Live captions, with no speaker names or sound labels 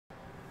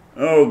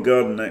Oh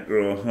god,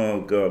 Necro.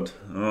 Oh god.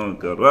 Oh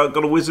god. Well,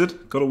 got a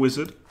wizard. Got a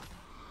wizard.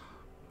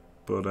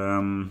 But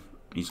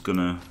he's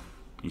gonna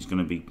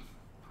be.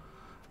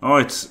 Oh,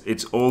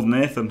 it's old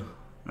Nathan.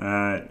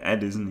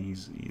 Ed, isn't he?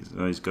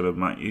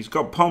 He's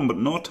got pom but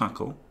no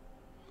tackle.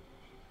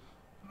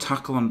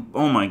 Tackle on.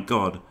 Oh my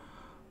god.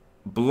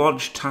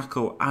 Blodge,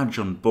 tackle, edge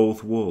on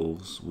both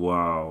wolves.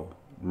 Wow.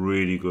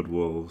 Really good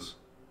wolves.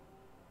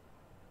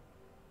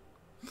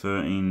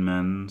 13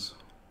 men's.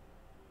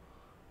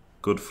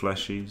 Good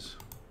fleshies.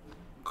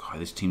 God,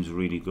 this team's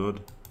really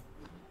good.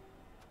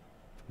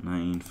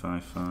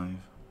 1955.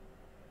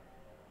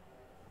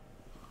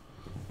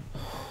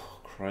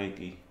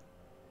 Crikey.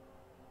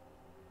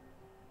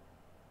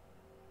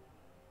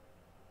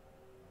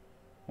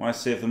 Why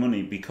save the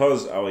money?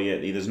 Because our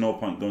Yeti, there's no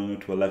point going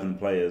up to 11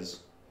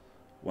 players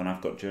when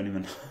I've got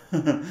journeyman.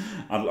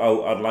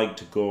 I'd like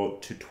to go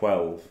to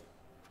 12.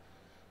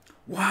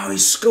 Wow, he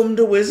scummed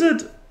a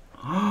wizard.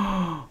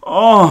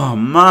 Oh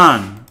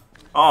man.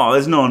 Oh,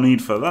 there's no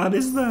need for that,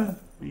 is there?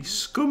 He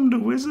scummed a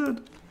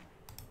wizard.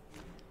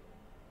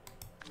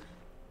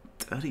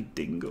 Dirty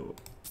dingo.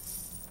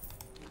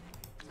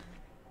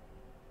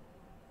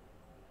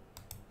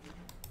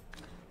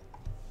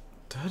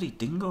 Dirty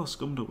dingo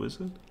scummed a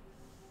wizard.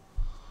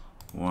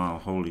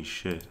 Wow, holy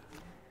shit.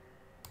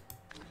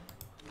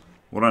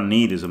 What I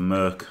need is a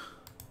merc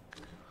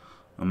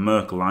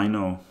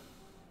lino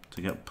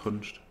to get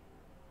punched.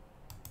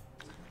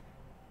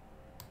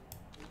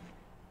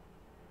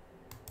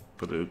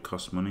 But it would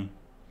cost money.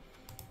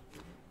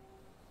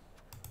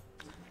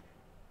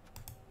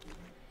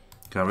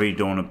 I really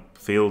don't want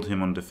to field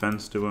him on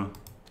defense, do I?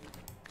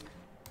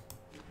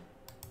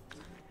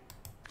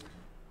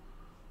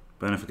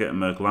 But then if I get a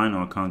merc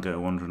lino, I can't get a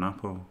wandering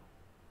apple.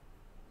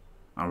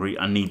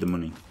 I need the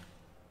money.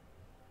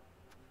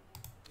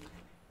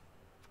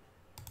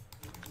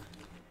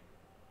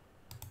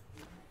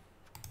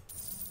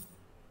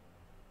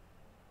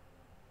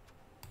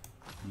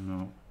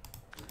 No.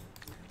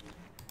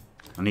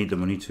 I need the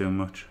money too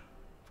much.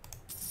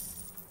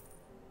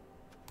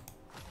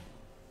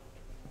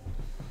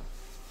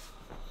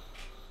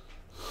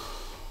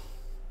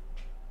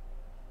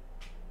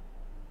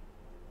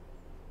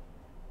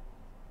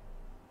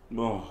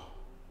 Oh.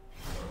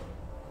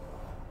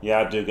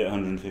 Yeah, I do get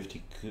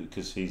 150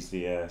 because he's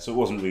the so it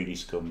wasn't really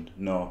scummed.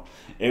 No,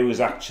 it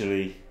was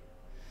actually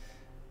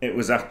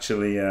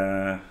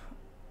a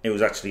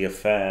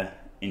fair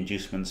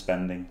inducement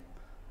spending.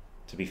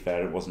 To be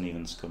fair, it wasn't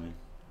even scumming.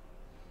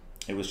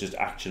 It was just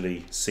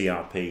actually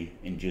CRP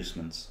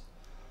inducements.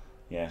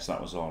 Yes, that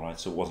was all right.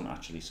 So it wasn't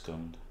actually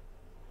scummed.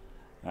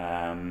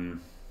 Maybe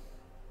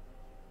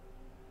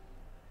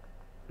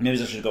I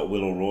should have got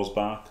Willow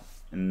Rosebark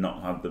and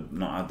not had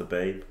the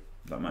babe.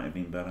 That might have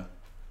been better.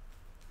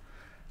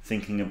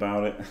 Thinking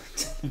about it,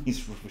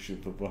 he's rubbish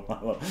at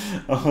football.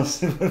 Oh,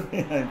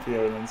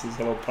 appearances.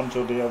 Hello,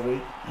 Poncho DLV.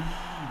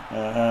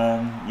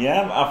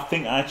 Yeah, I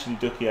think actually,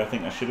 Ducky, I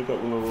think I should have got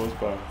Willow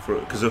Rosebark for it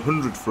because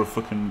 100 for a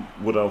fucking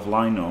Wood Elf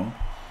Lino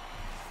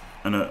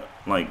and a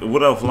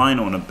Wood Elf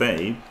Lino and a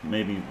babe.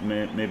 Maybe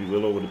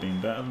Willow would have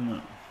been better than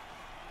that.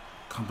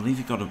 Can't believe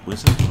he got a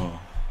wizard. Or,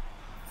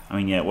 I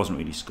mean, yeah, it wasn't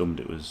really scummed.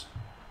 It was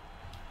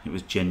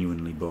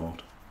genuinely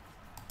bought.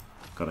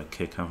 Got a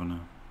kick, haven't I?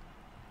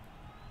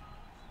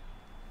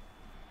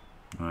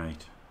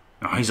 Right.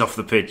 Oh, he's off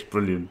the pitch.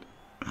 Brilliant.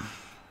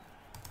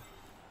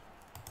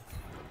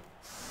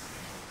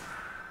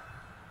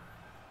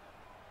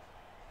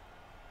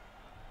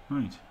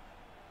 Right.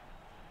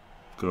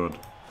 Good.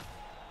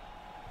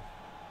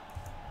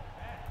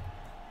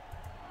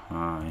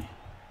 Hi.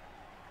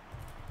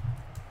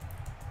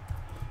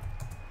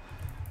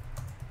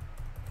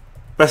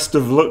 Best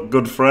of luck,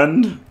 good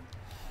friend.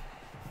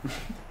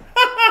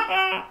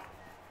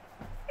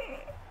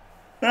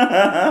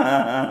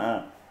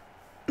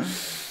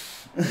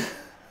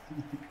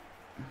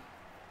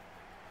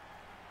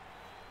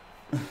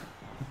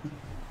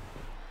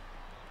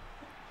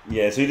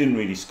 Yeah, so he didn't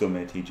really scum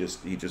it. He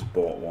just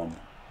bought one,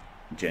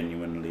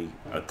 genuinely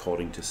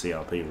according to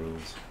CRP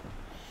rules.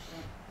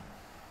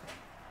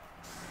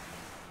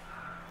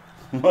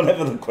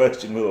 Whatever the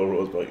question, Willow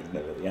Rosebark is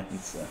never the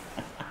answer.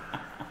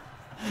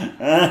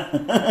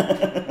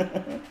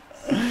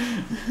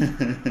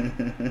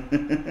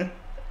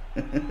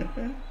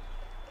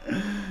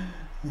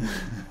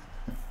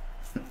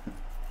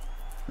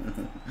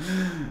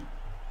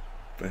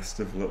 Best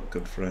of luck,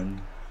 good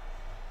friend.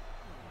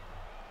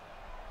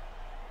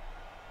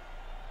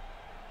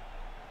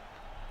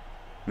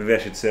 Maybe I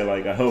should say,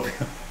 like, I hope.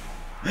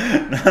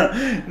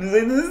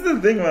 This is the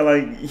thing where,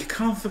 like, you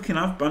can't fucking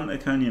have banter,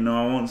 can you? No,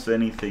 I won't say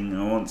anything.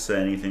 I won't say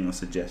anything or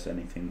suggest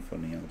anything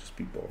funny. I'll just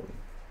be boring.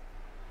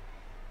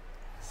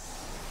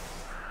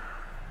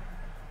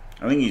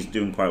 I think he's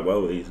doing quite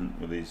well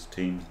with his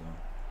teams, though.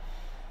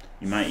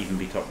 He might even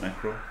be top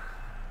Necro.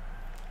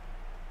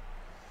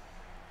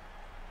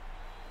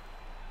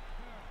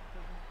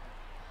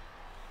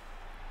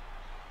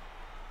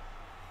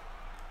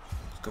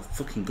 Got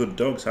fucking good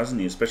dogs, hasn't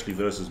he? Especially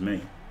versus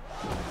me.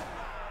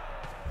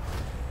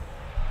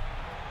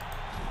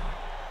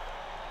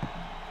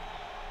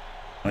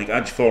 Like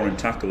Edge 4 and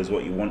tackle is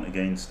what you want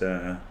against.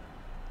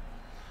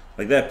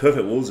 Like they're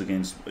perfect wolves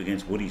against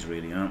woodies,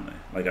 really, aren't they?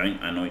 Like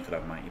I know you could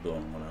have mighty blow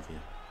and what have you,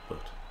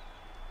 but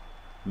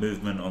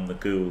movement on the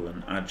ghoul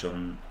and edge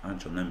on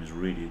them is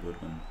really good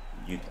when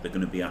they're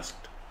going to be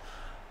asked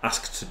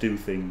to do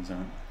things,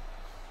 aren't they?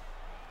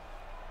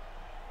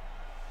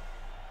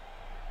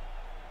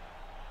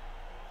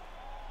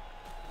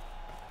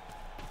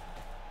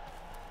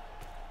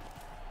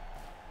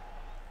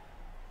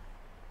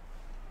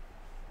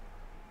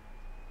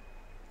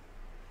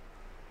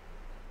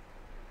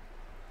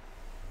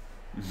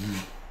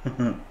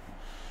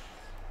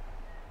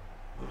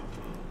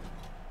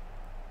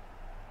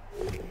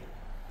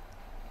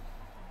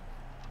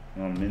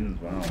 Oh, Mins,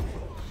 wow.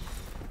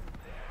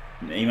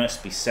 He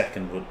must be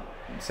second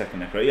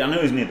Necro. I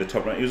know he's near the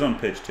top right. He was on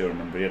page 2, I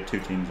remember. He had 2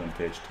 teams on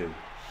page 2.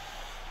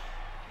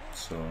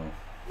 So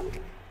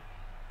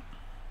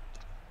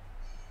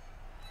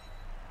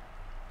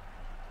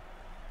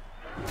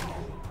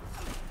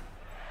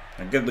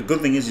the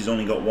good thing is he's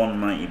only got 1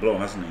 mighty blow,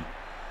 hasn't he?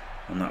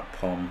 On that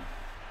Pom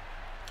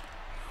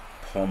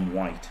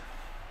White.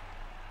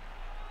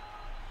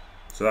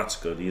 So that's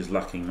good. He is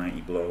lacking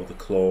mighty blow. The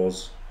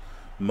claws,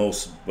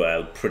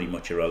 pretty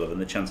much irrelevant.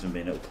 The chance of him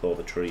being able to claw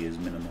the tree is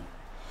minimal.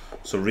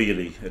 So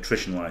really,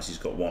 attrition wise, he's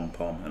got 1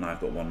 Pom and I've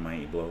got 1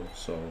 mighty blow.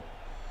 So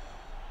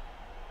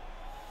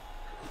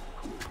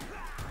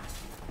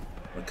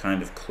we're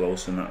kind of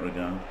close in that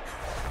regard.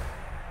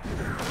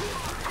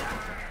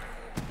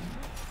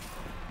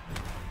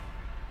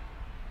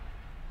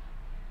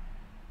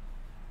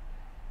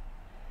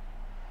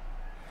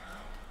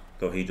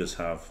 Though he does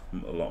have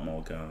a lot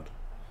more guard.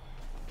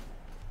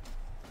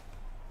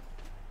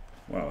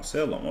 Wow, I say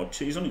a lot more.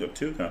 He's only got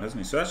 2 guard,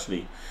 hasn't he? So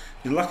actually,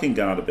 he's lacking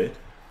guard a bit.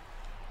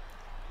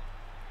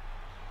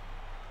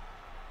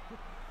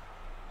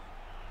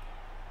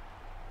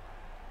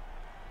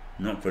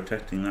 Not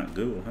protecting that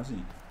ghoul, has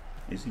he?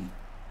 Is he?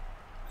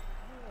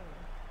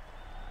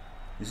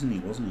 Isn't he?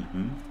 Wasn't he?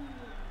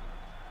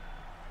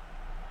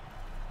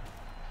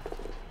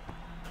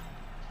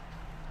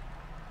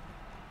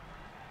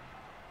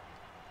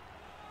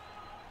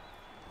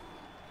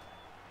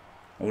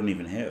 I wouldn't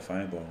even hit a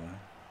fireball there.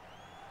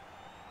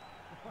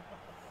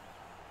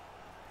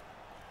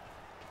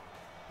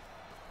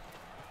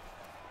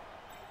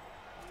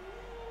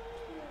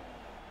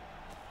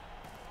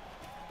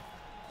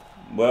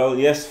 Well,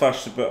 yes,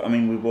 Fash, but I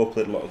mean, we both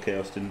played a lot of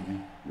Chaos, didn't we?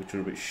 Which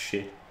were a bit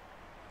shit.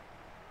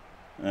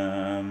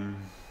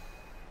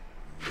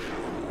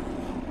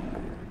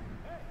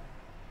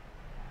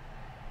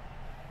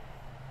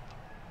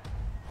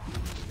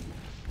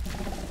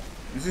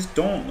 Is this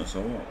Dauntless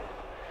or what?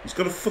 He's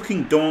got a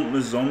fucking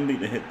Dauntless zombie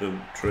to hit the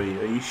tree.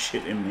 Are you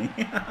shitting me?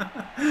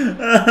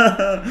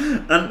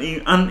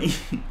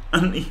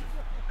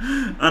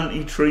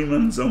 Anti-tree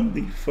man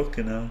zombie.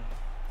 Fucking hell.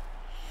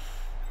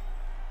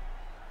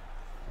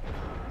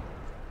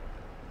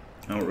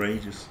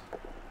 Outrageous.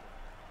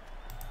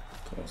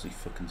 Of course he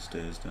fucking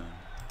stares down.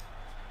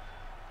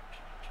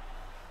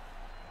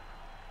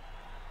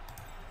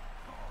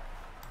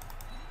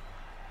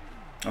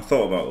 I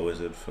thought about the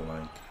wizard for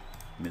like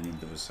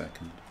millionth of a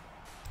second.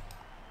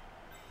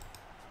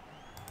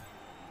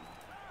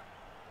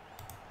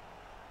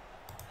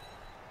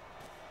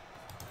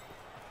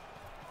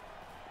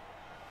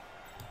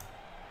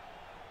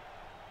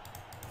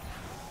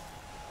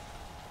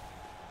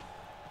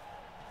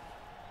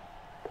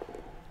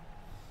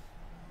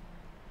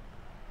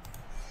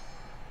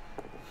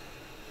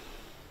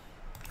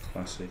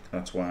 Classic.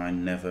 That's why I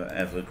never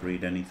ever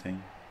greed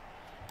anything.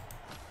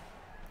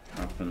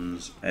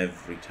 Happens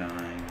every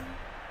time.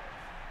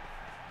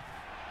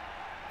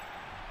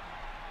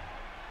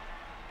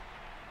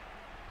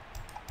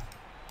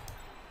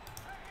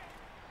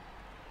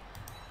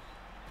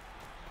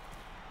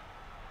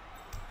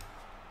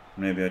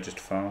 Maybe I just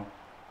foul.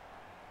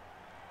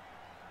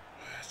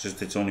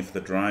 It's only for the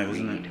drive,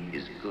 isn't it? Greed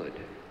is good.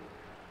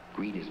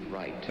 Greed is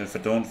right. If I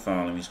don't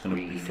foul him, he's going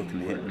to be fucking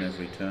hitting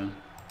every turn.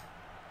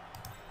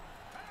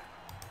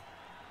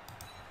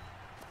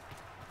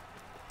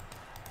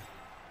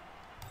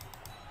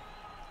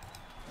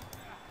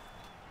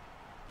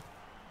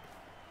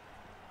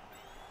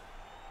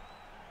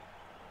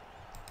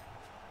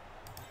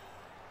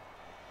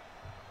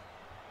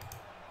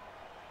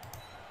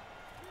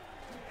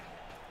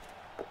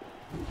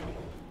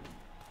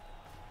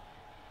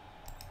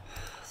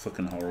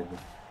 Fucking horrible.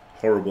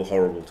 Horrible,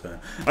 horrible turn.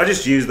 I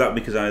just used that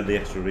because I had the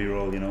extra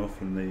reroll, you know,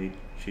 from the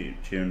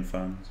cheering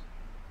fans.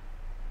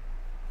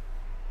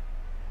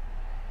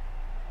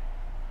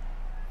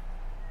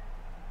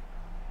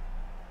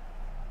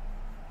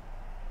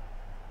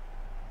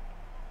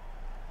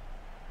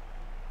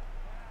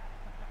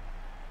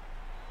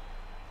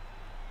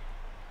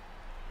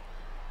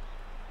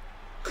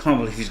 Can't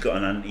believe he's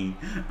got an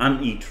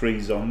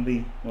anti-tree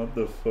zombie. What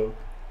the fuck?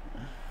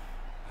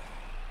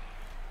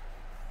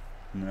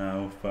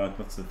 No, fuck,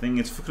 that's the thing.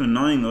 It's fucking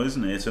annoying though,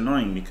 isn't it? It's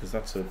annoying because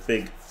that's a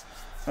big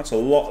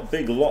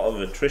lot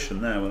of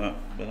attrition there with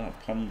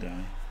that Pom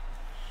guy.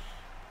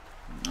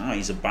 Oh,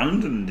 he's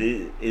abandoned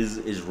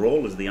his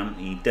role as the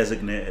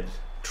anti-designated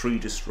tree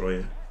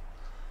destroyer.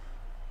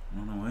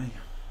 Run away.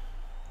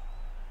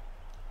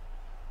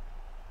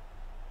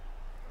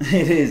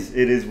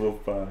 It is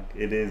Wolf Park.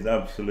 It is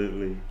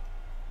absolutely.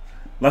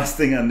 Last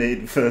thing I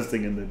need, first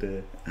thing in the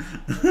day.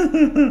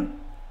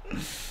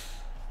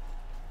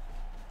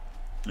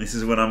 This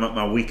is when I'm at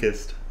my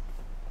weakest.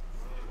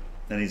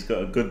 And he's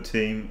got a good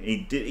team. He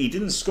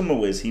didn't scum a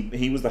whiz.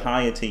 He was the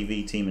higher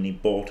TV team and he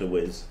bought a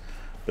whiz,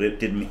 but it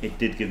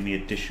did give me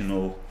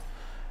additional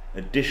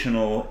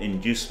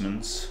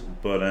inducements.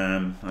 But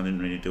I didn't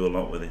really do a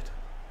lot with it.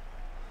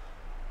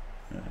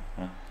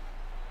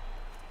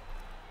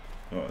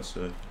 Got us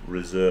a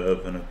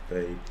reserve and a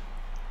paid.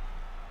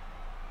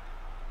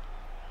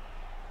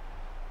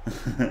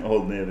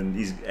 Old Nathan.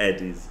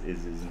 Ed is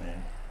his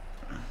name.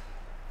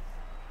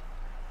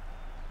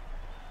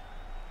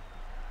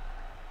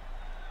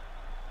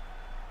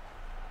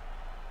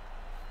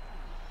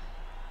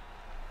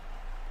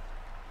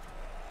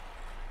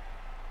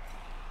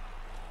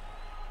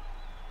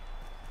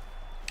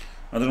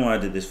 I don't know why I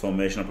did this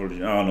formation. I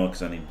probably. Oh no,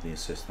 because I need the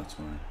assist. That's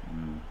why.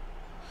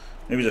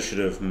 Maybe I should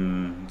have.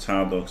 It's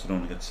hard though, because I don't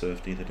want to get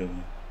surfed either, do I?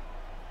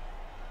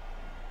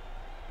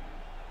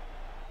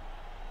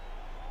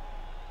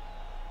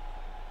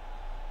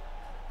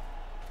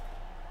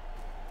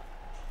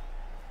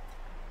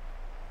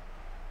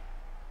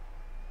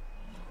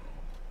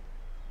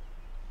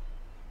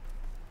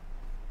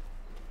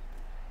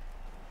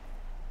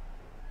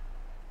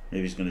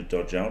 Maybe he's going to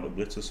dodge out a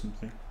blitz or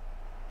something.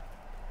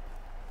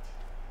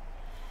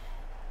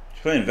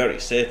 He's playing very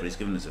safe, but he's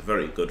given us a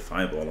very good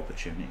fireball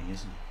opportunity,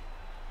 isn't he?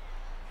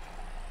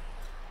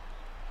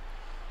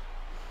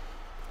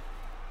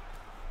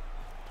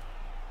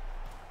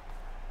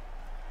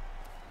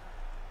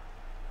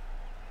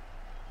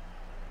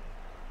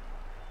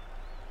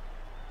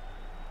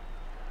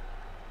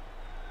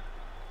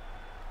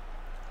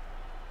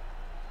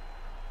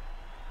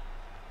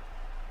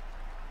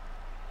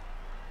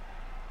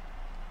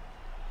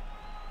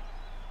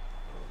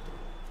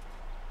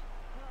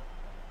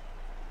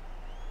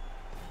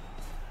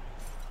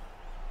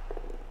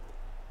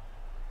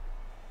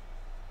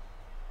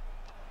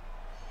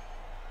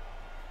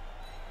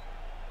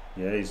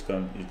 Yeah, he's got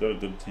a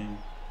good team.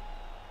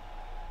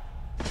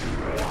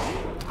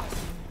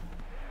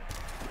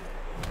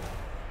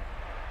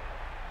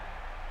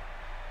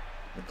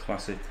 The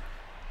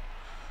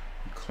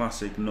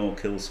classic no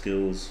kill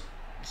skills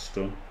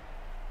stun.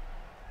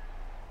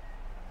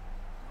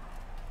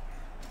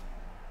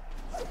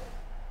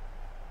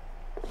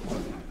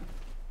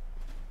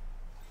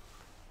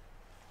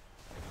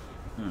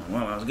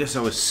 Well, I guess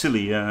I was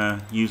silly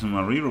using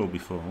my reroll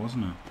before,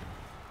 wasn't I?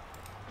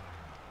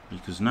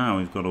 Because now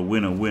we've got a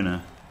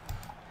winner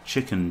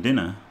chicken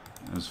dinner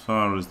as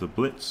far as the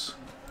blitz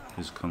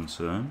is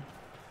concerned.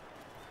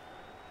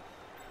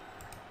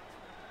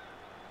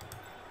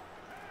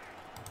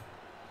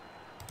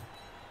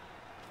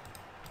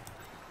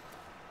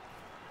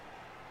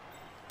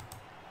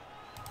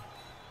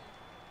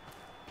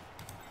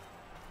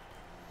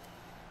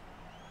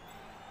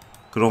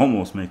 Could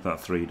almost make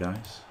that 3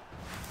 dice,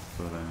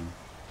 but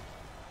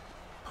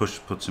push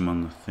puts him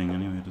on the thing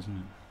anyway, doesn't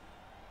it?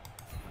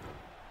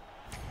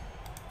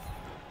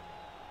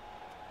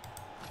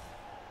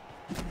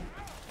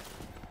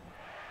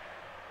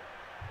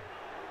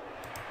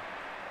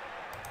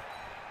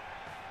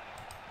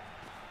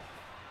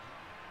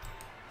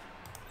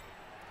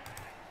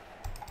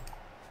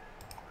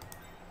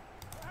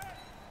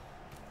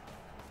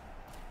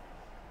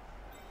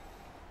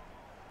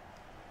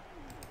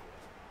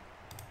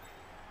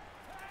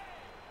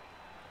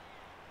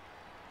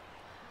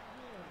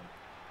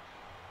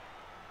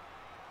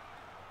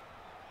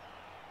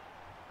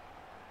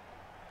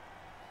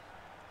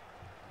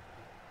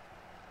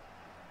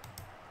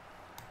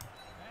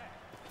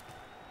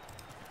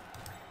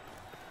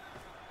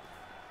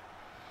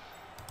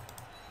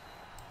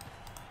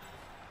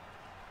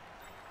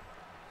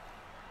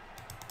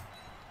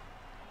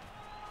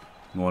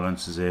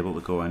 Lawrence is able to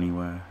go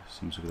anywhere.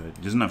 Seems a good idea.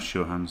 He doesn't have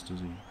sure hands, does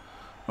he?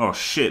 Oh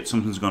shit,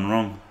 something's gone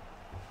wrong.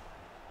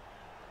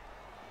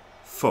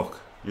 Fuck.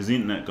 Is the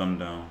internet gone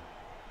down?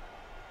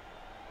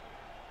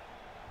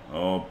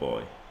 Oh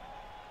boy.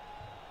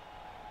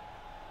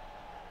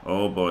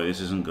 Oh boy,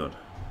 this isn't good.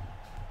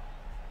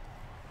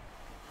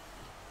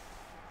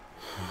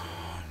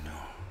 Oh no.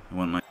 I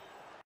want my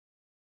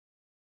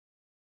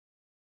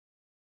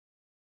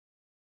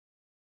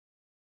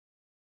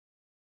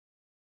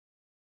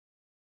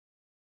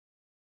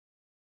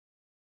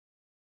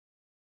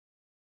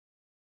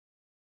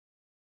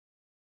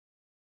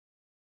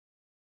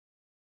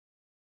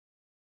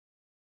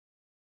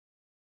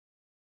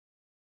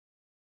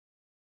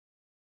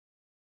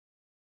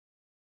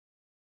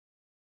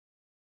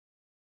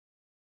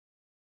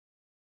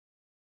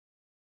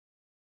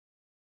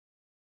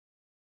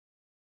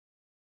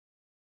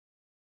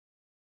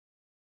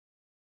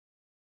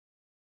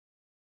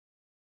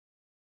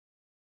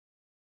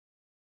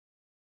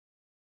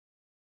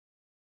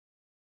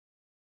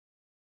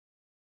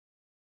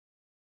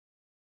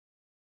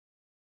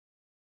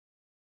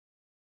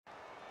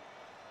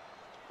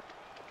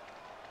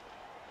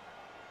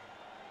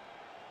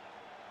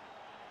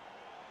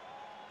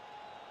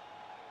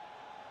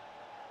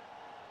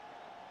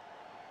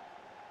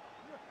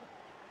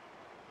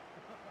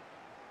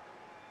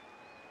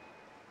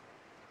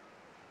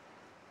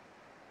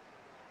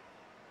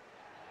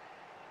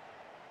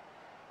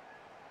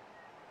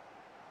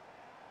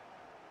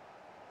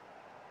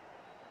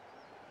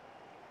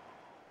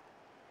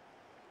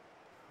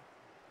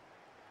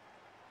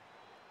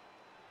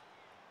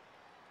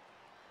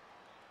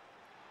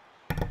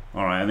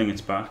Alright, I think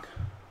it's back.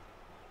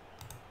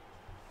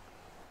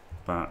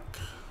 Back.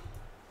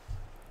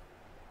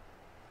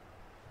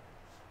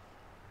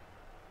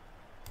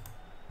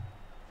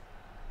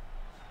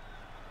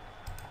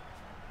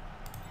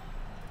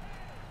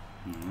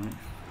 Alright.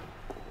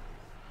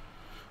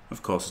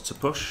 Of course it's a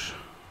push.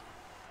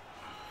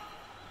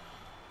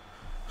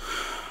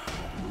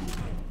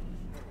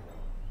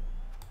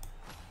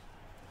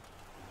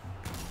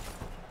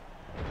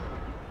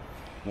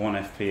 One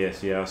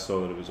FPS, yeah, I saw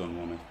that it was on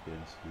 1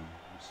 FPS.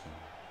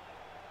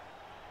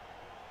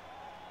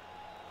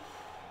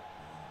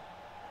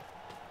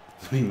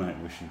 Yeah, we might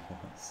wish he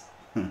was.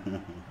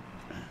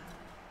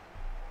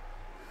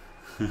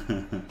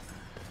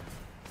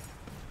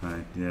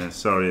 Right, yeah,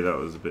 sorry, that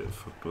was a bit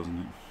fucked, wasn't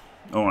it?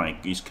 Alright,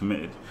 he's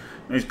committed.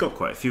 He's got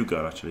quite a few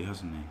guard actually,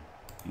 hasn't he?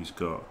 He's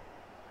got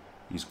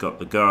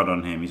the guard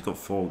on him, he's got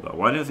 4 guard.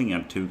 Why do I think he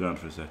had 2 guard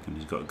for a second?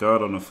 He's got a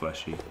guard on a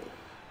fleshy,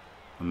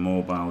 a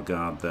mobile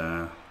guard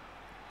there,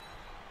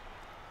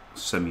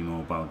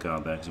 semi-mobile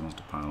guard there because he wants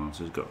to pile on.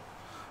 So he's got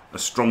a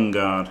strong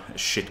guard, a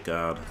shit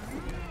guard,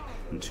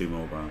 and 2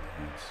 mobile guards.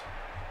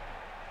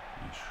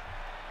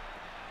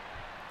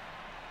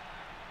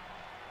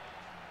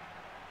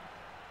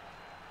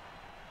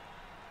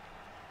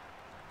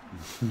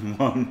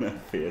 1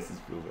 FPS is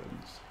blue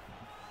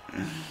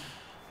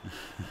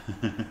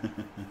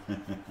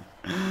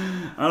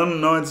I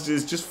don't know. It's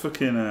just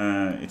fucking.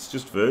 It's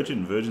just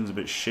Virgin. Virgin's a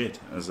bit shit,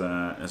 as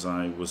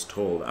I was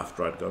told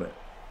after I'd got it.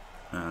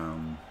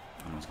 And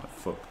I was like,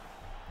 fuck.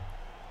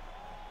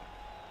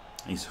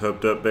 He's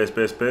hooked up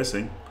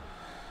basing.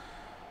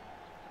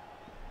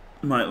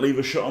 Might leave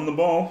a shot on the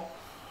ball.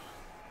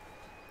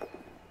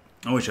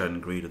 I wish I hadn't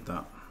agreed at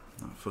that.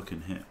 That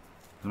fucking hit.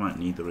 I might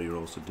need the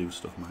rerolls to do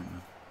stuff, might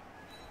I?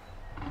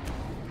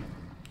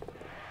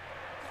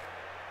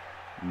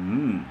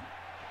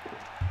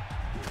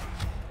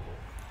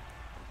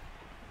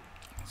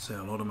 Say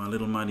hello to my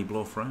little mighty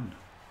blow friend.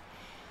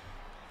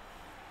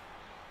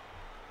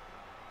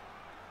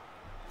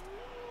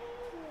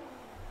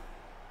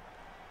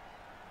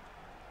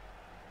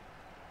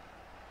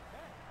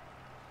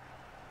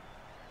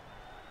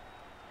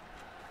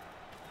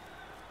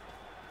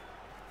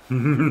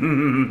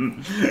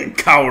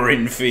 Cower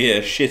in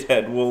fear,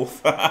 shithead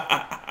wolf.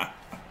 I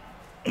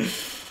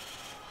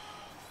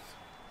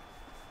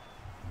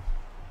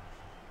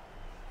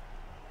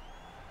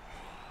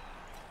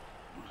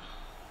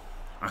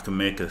can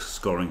make a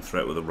scoring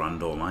threat with a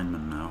rando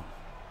lineman now.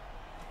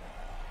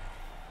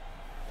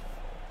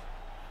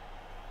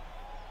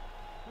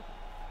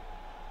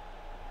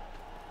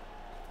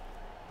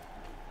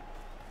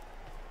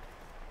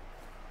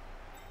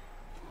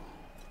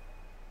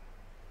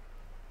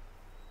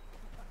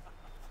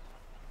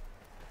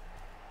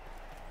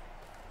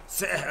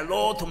 Say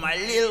hello to my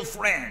little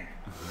friend.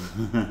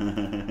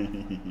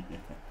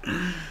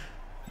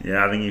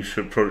 Yeah, I think you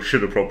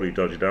should have probably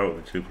dodged out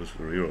with the 2+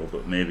 for reroll,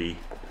 but maybe,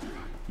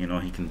 you know,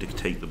 he can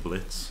dictate the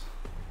blitz.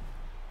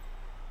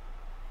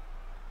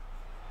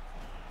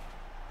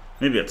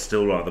 Maybe I'd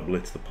still rather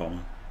blitz the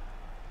pommer.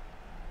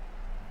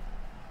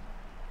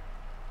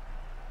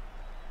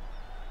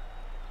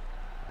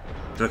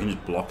 I can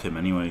just block him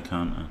anyway,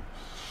 can't I?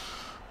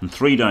 And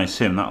 3 dice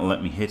him, that'll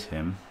let me hit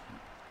him.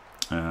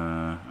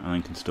 And I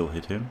can still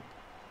hit him.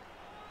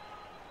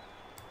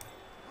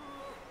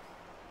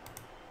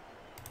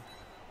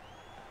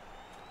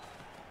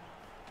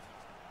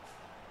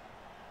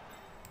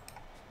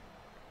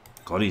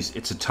 God,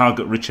 it's a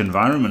target-rich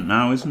environment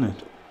now, isn't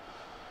it?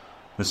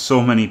 There's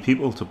so many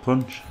people to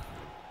punch.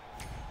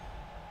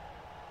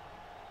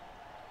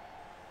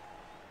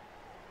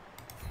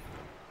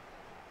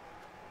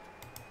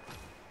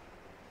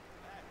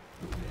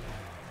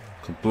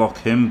 Could block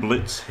him,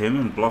 blitz him,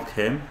 and block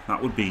him.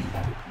 That would be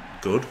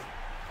good.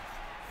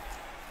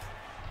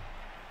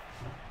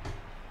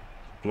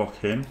 Block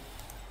him.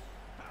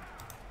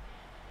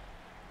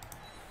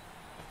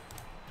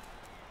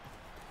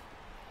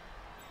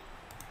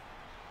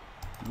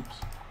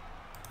 Oops.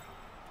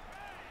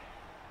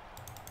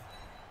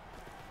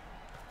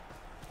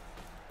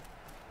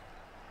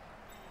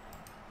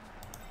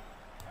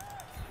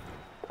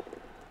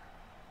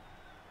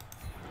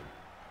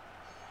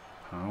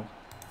 How?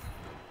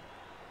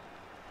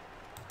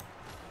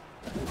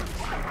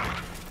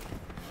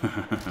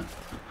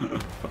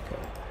 Fuck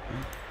off.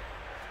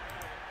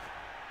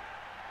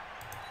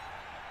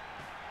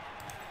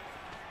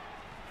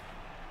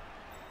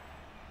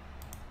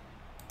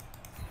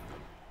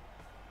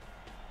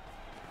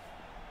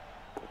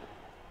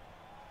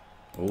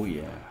 Oh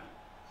yeah.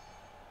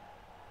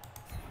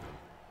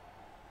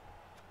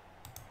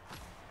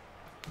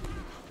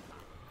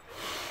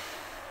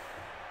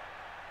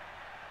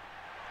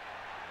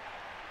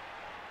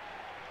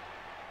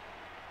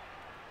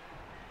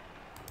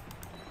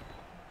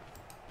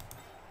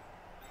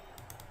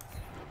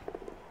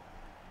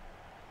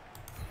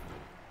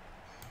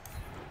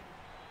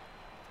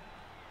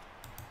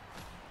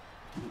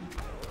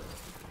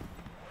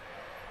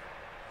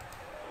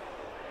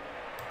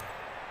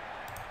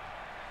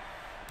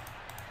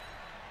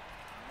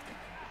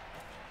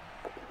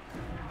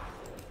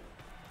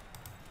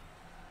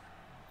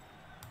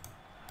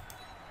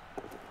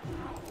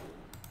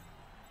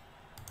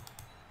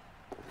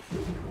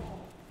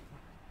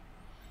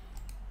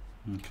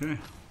 Okay.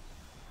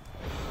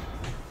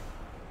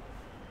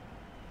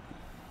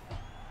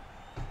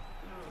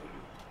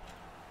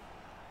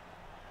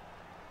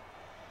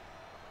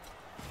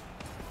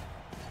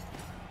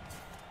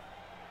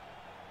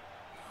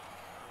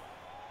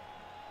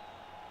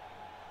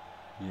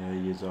 Yeah,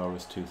 he is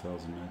RS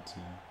 2000 meds,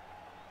 yeah.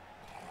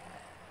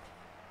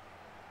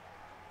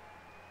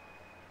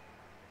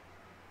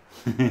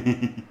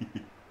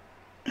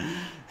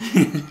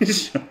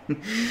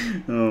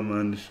 Oh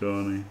man,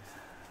 Shawnee.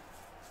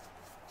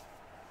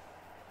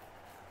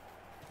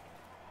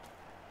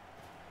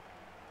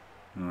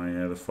 Oh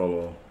yeah, the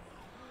follow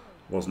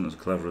wasn't as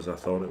clever as I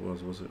thought it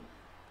was it?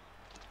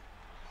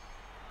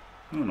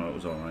 Oh no, it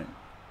was alright.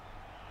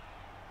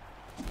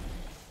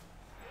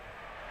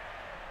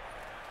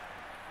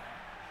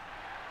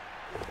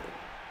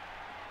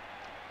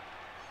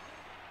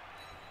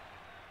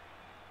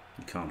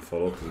 You can't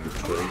follow because of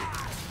the tree.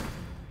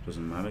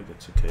 Doesn't matter,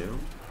 gets a KO.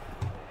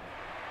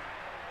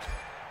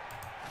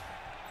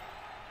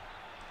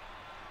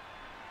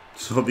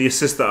 So the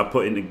assist that I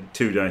put into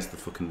 2 dice, the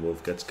fucking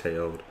wolf gets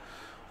KO'd.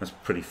 That's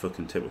pretty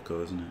fucking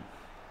typical, isn't it?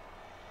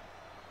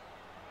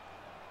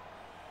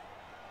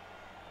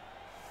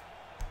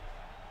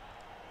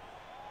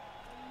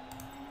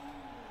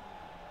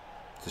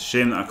 It's a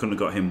shame that I couldn't have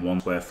got him 1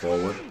 square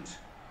forward,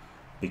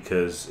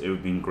 because it would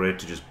have been great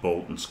to just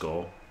bolt and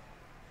score.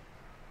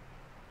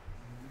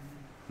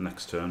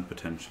 Next turn,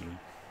 potentially.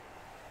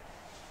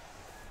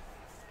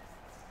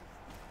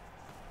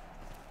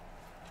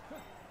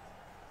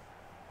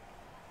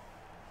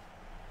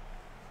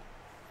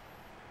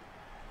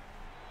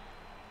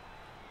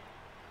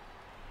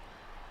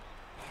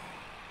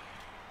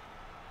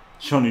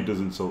 Johnny does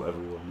insult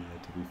everyone, yeah,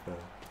 to be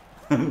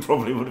fair.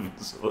 Probably would have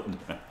insulted him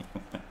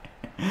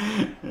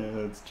anyway. Yeah,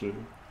 that's true.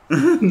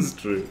 That's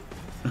true.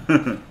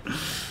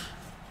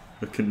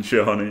 Fucking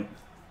Johnny.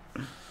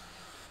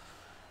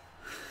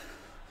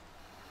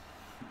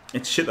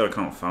 It's shit that I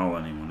can't foul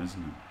anyone,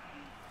 isn't it?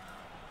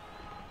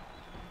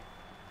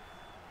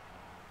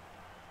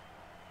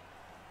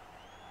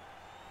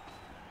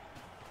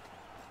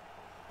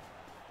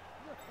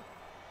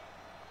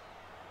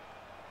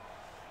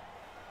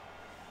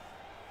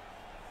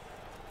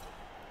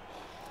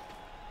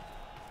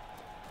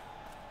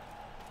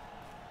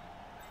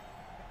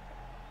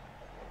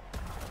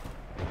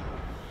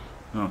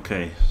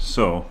 Okay,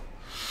 so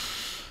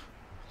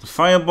the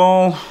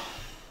fireball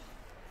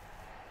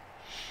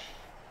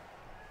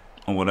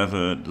or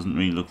whatever doesn't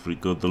really look very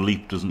good. The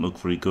leap doesn't look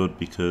very good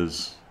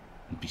because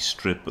it'd be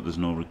stripped, but there's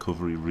no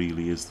recovery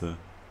really, is there?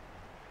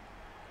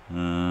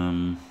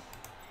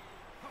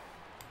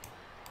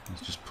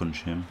 Let's just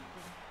punch him.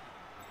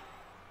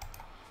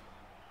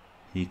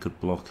 He could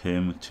block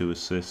him with 2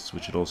 assists,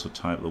 which would also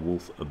tie up the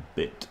wolf a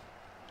bit.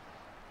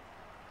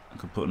 I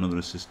could put another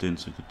assist in,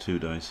 so I could 2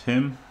 dice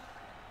him.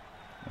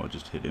 Or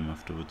just hit him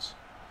afterwards.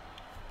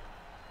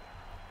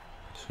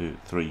 2,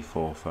 3,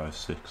 4, 5,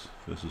 6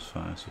 versus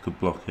 5. So I could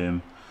block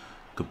him,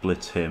 could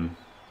blitz him,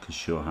 could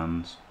show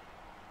hands,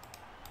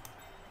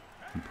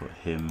 and put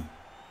him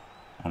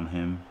on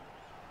him.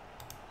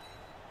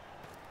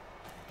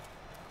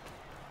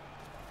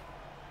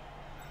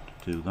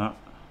 Do that.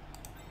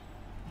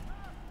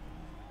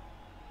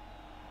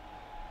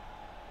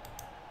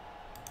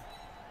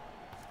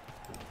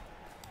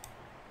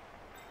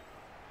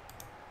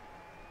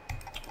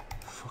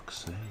 Fuck's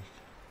sake.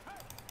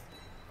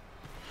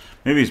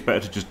 Maybe it's better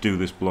to just do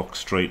this block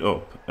straight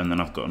up, and then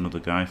I've got another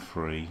guy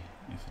free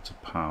if it's a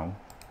POW.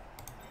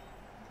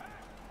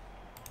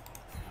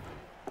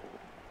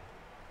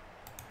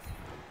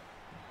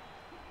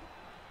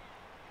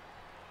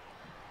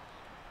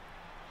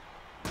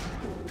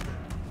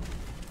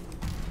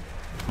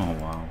 Oh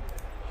wow,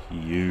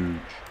 huge.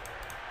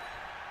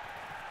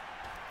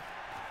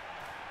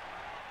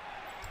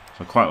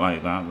 So I quite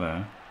like that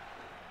there.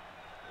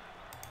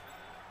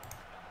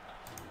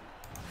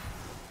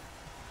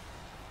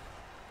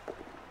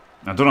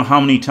 I don't know how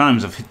many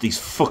times I've hit these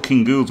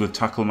fucking ghouls with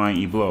Tackle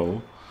Mighty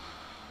Blow.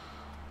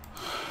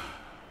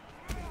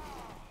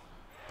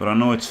 But I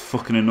know it's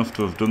fucking enough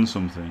to have done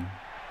something.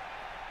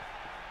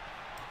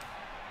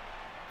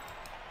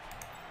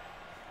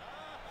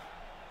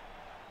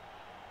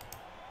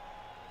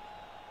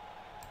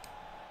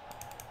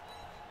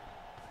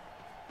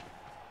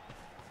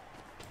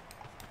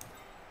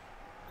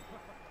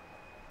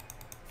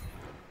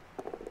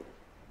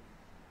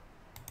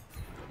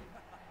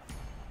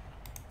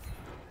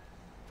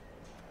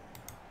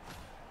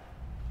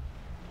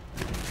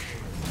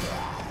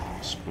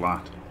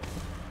 Splat.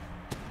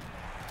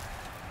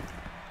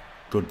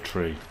 Good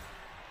tree.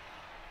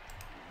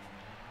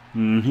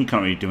 He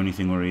can't really do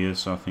anything where he is,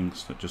 so I think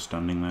that just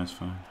standing there is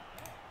fine.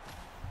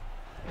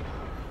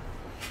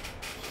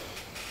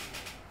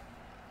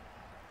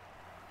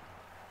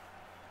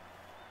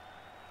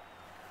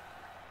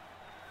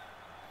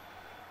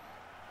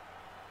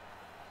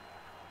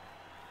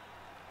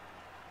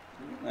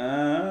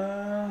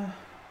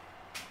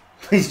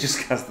 Please just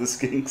cast the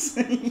skinks.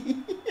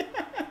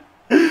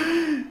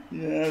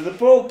 Yeah, the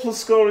bold plus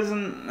score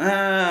isn't...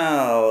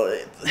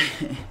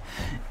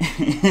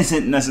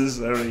 isn't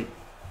necessary.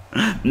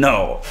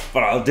 No,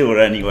 but I'll do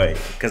it anyway,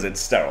 because it's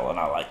sterile and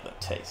I like the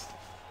taste.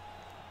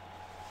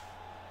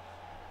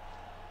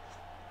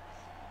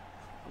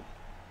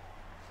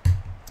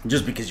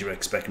 Just because you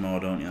expect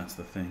more, don't you? That's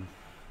the thing.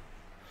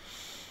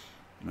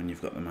 When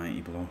you've got the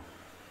mighty blow.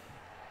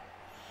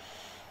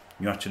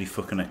 You actually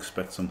fucking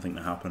expect something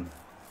to happen.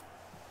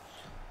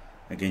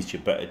 Against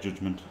your better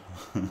judgment.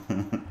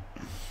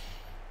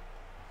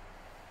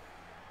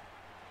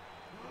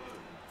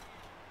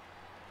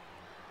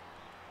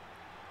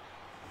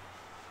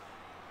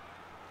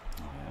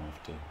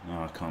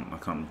 No, I can't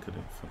look at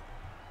it.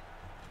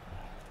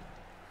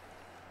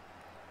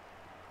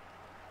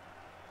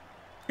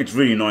 It's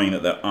really annoying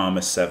that they're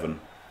armor 7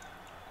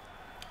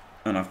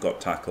 and I've got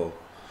tackle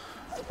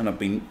and I've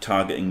been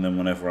targeting them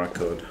whenever I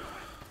could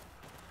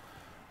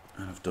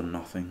and I've done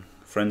nothing.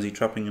 Frenzy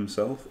trapping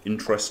himself.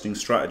 Interesting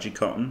strategy,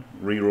 Cotton.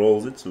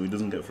 Re-rolls it so he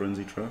doesn't get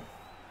frenzy trap.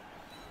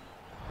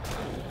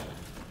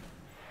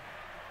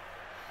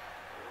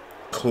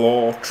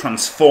 Claw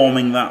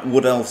transforming that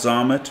Wood Elf's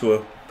armor to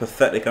a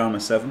pathetic armor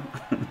 7.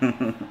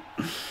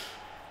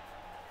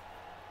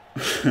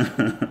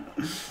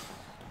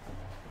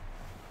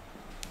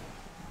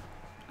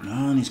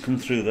 Oh, and he's come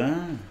through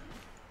there.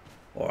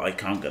 Oh, I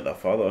can't get that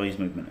far though. He's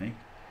movement 8.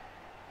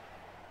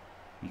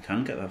 You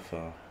can get that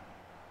far.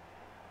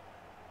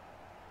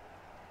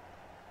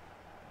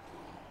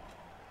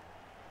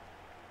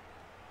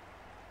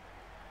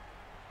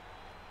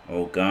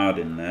 Oh, guard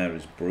in there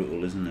is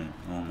brutal, isn't it?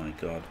 Oh my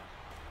god.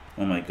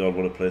 Oh my god,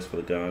 what a place for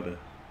the Garda.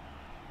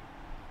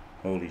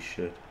 Holy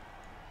shit.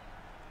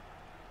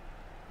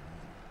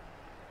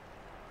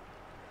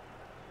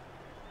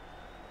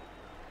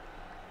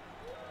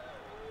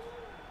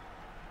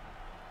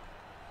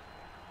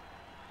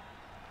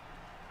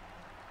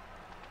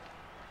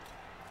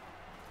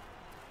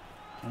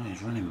 Oh,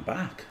 he's running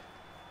back.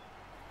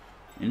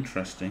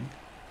 Interesting.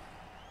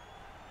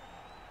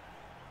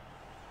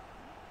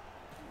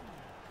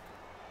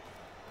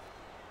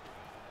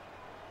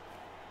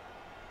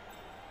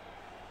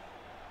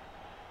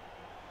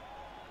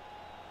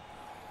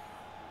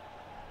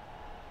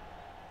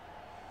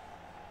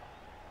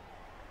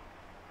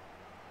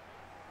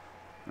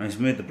 And he's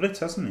made the blitz,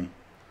 hasn't he?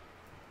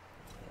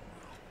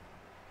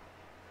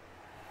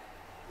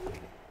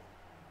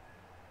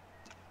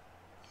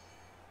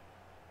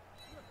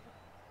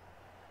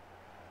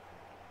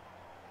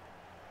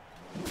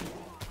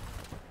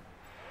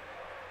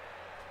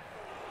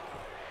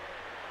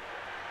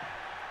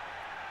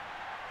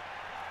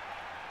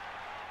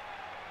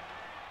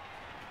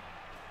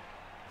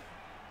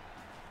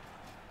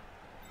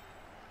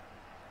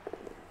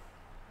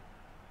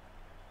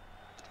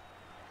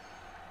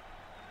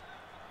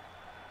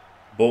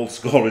 Bold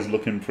score is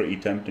looking pretty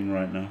tempting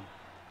right now.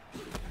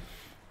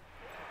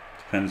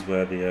 Depends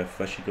where the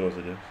fleshy goes,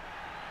 I guess.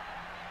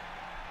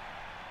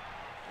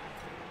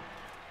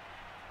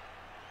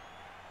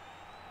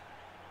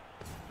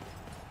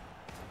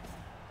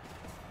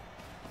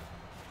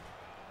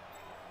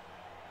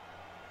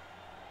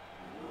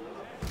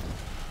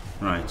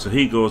 Right, so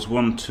he goes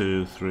 1,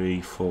 2,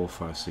 3, 4,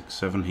 5, 6,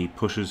 7. He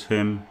pushes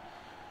him.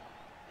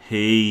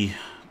 He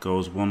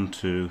goes 1,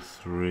 2,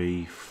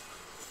 3,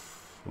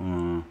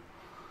 4.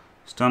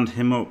 Stand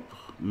him up,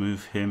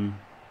 move him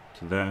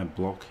to there,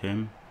 block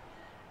him.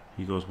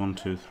 He goes 1,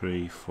 2,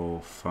 3,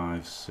 4,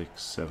 5,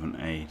 6, 7,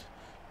 8.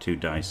 2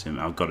 dice him.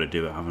 I've got to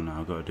do it, haven't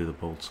I? I've got to do the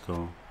bold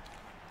score.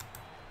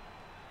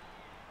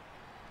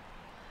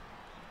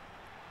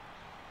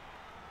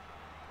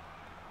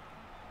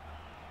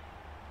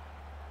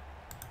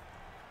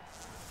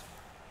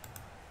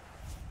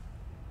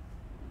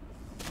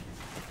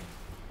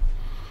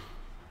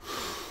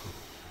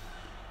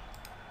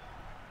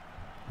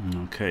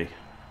 Okay.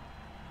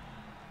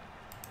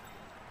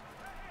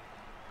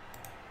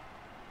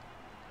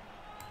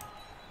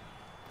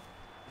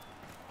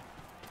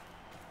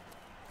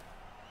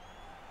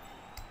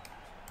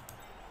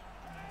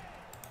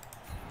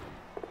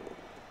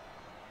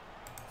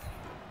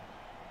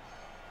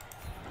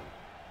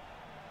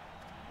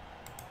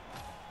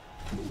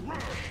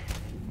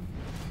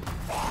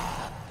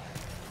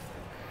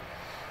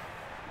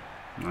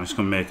 I'm just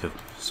gonna make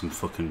some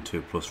fucking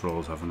 2+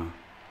 rolls, haven't I?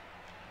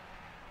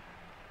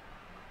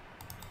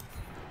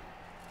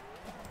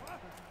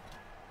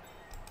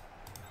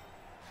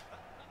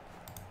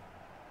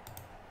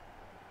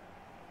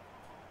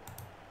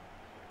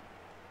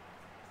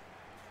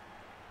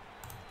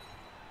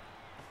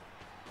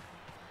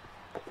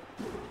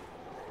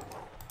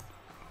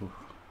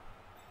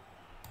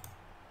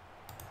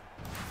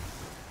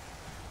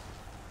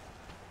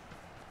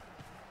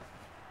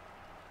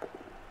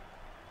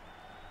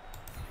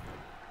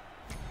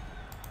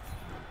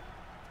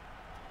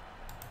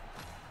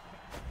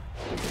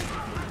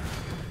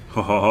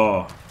 Ho ho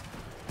ho.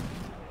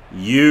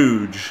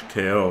 Huge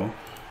KO.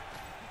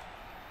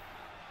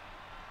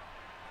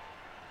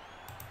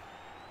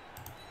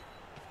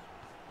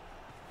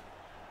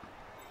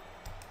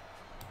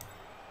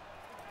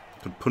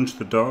 punch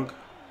the dog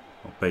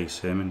or base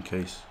him in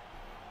case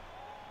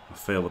I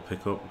fail to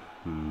pick up?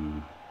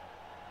 I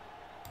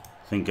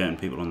think getting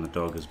people on the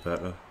dog is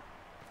better.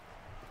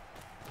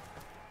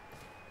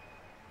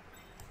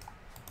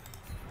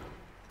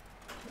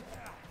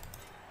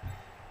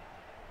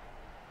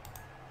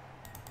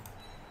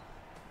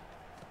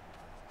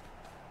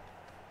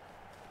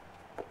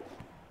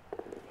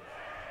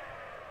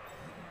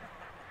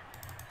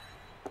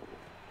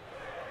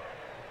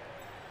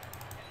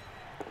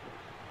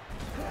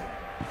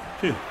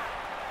 Phew.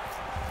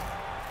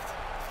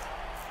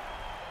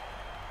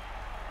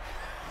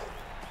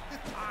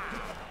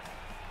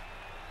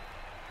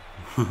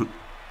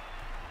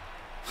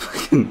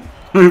 Fucking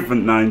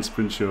movement 9,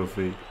 sprint show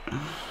feet.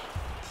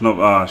 It's not.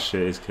 Ah,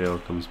 shit, his KO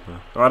comes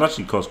back. Oh, I'd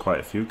actually caused quite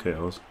a few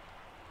KOs.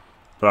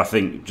 But I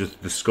think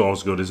just the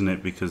score's good, isn't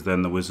it? Because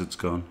then the wizard's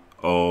gone.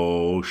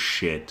 Oh,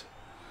 shit.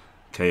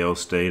 KO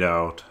stayed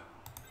out.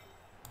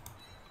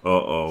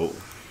 Uh-oh.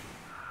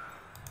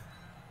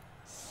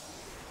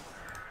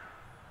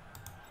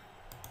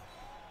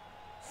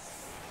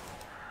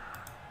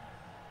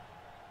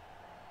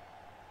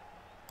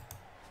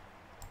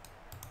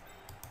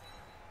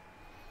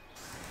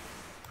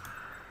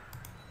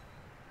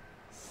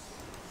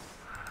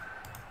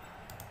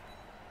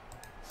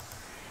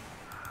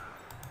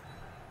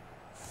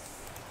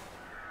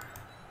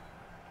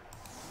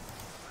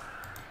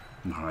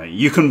 Alright,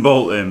 you can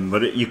bolt him,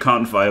 but you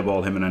can't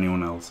fireball him and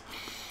anyone else.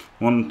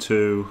 1,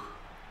 2,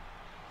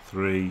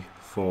 3,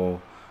 4,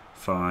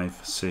 5,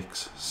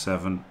 6,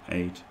 7,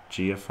 8,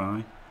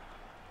 GFI.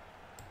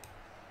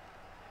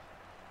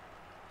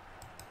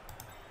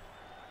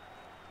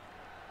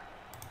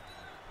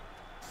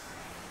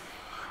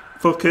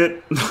 Fuck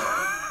it.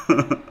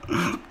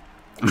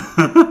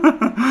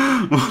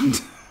 1,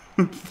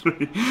 2,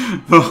 3,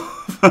 4,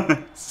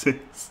 5, 6,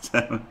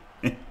 7,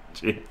 8,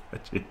 GFI.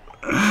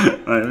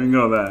 Right, we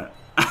got that.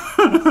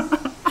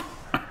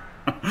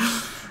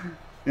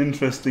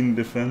 Interesting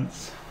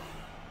defense.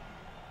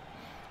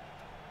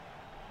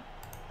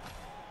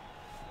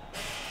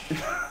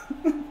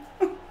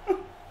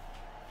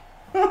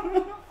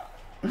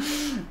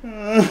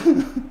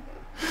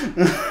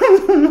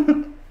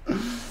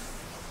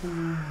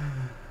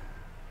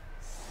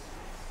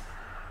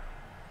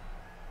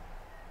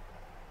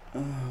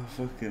 Oh,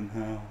 fucking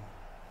hell.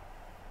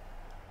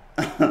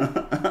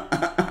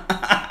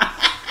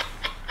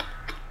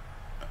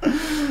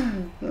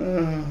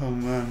 Oh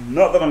man,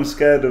 not that I'm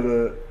scared of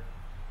it.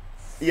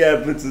 Yeah,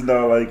 blitz is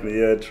not likely.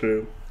 Yeah,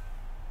 true.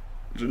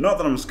 Not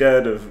that I'm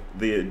scared of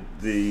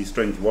the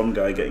strength 1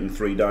 guy getting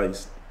 3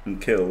 dice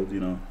and killed, you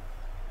know.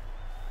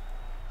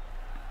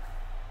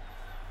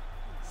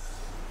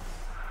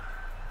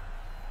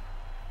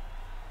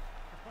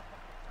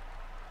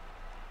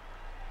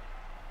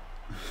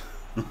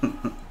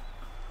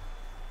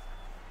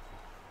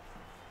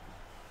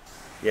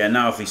 Yeah,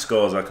 now if he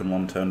scores, I can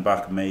 1 turn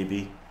back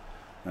maybe,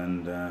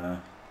 and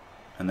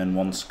then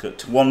 1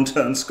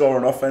 turn score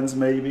on offense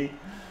maybe,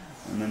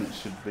 and then it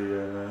should be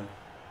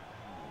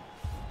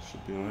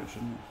alright,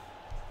 shouldn't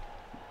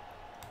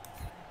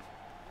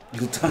it?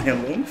 You'll die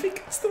alone if he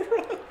gets the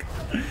rock.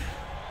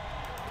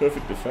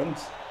 Perfect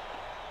defense.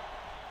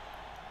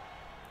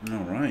 All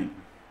right.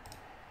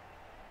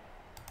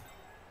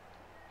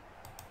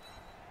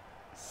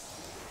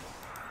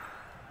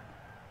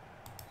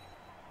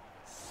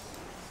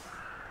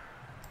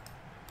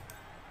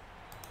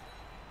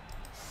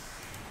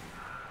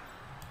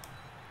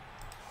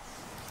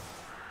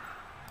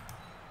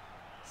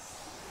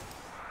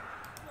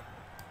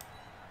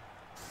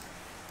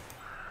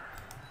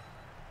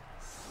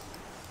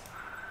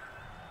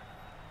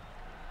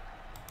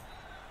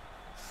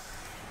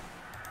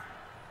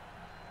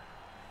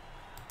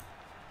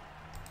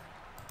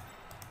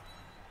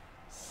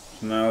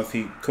 Now if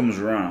he comes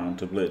around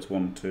to blitz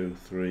 1, 2,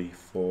 3,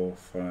 4,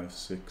 5,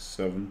 6,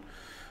 7,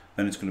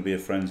 then it's going to be a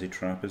frenzy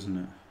trap, isn't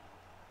it?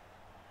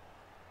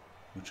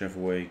 Whichever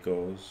way he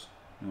goes.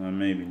 Well,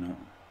 maybe not.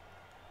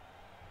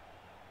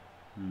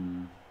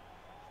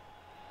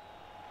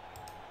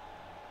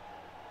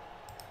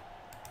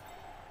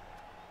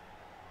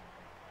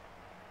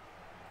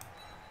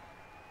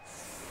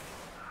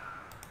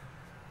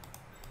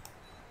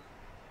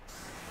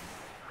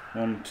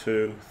 1,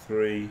 2,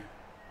 3,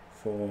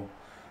 4,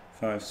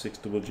 5, 6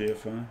 double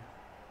GFI.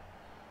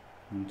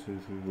 1, 2, 3,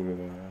 blah, blah,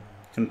 blah.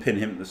 Can pin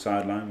him at the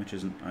sideline, which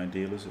isn't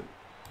ideal, is it?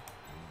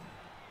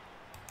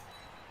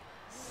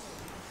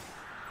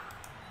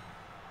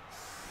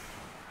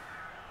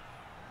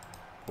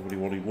 Probably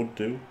what he would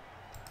do.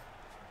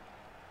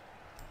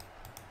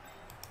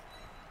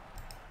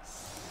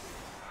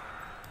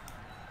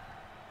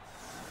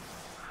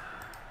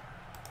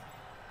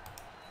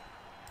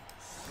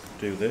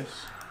 Do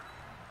this.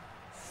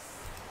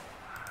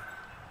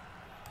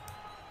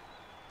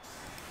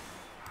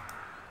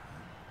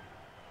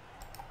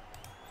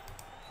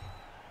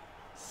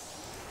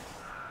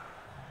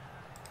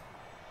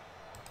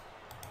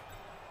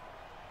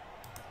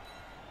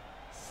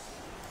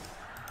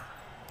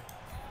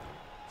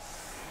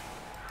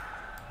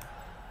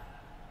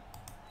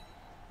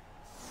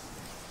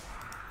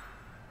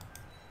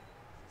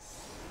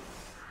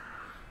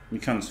 You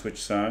can switch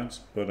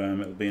sides, but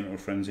it'll be into a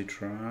frenzy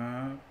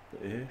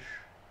trap-ish.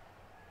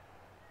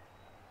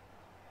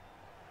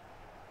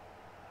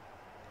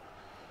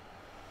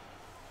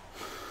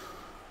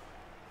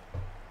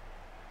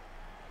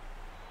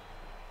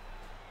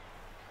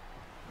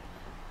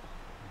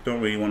 Don't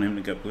really want him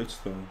to get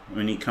blitzed though. I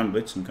mean, he can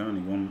blitz him, can't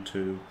he? 1,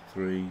 2,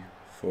 3,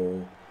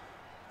 4,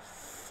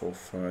 4,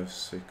 5,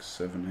 6,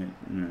 7,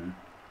 8. Yeah.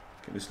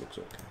 Okay, this looks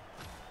okay.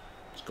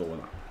 Let's go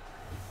with that.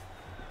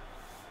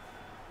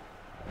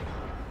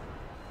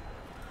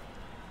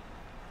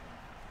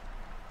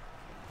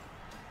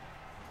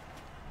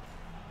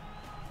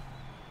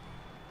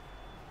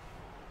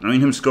 I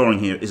mean, him scoring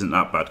here isn't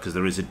that bad because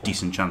there is a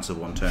decent chance of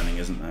one turning,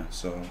 isn't there?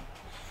 So.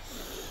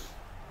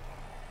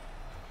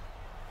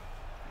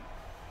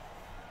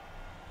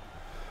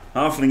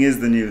 Halfling is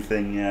the new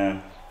thing,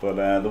 yeah. But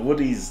the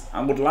Woodies,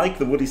 I would like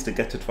the Woodies to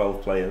get to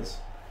 12 players.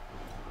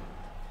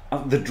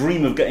 The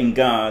dream of getting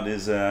guard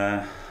is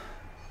not.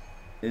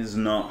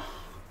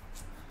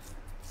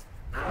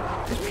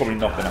 It's probably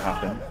not going to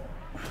happen.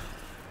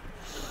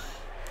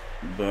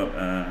 But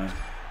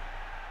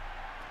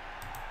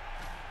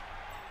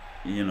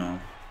you know,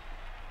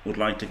 would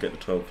like to get to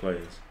 12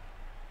 players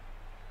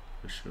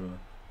for sure.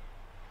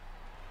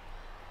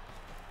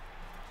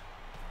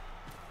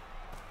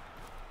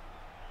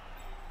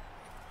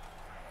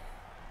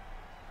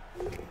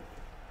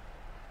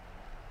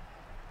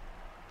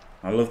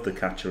 I love the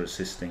catcher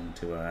assisting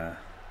to.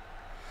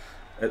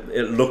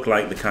 It looked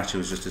like the catcher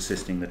was just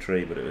assisting the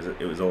tree, but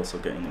it was also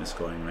getting in the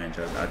scoring range.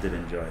 I did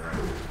enjoy that.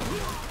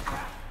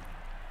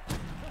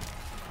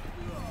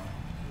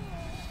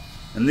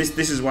 And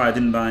this is why I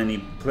didn't buy any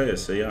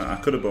players. So yeah, I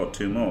could have bought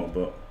 2 more,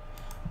 but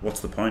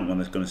what's the point when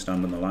they're going to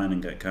stand on the line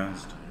and get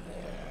cast?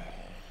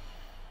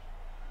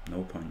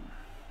 No point.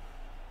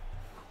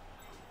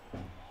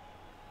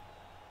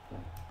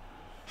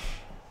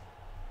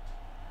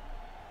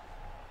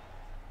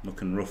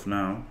 Looking rough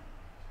now.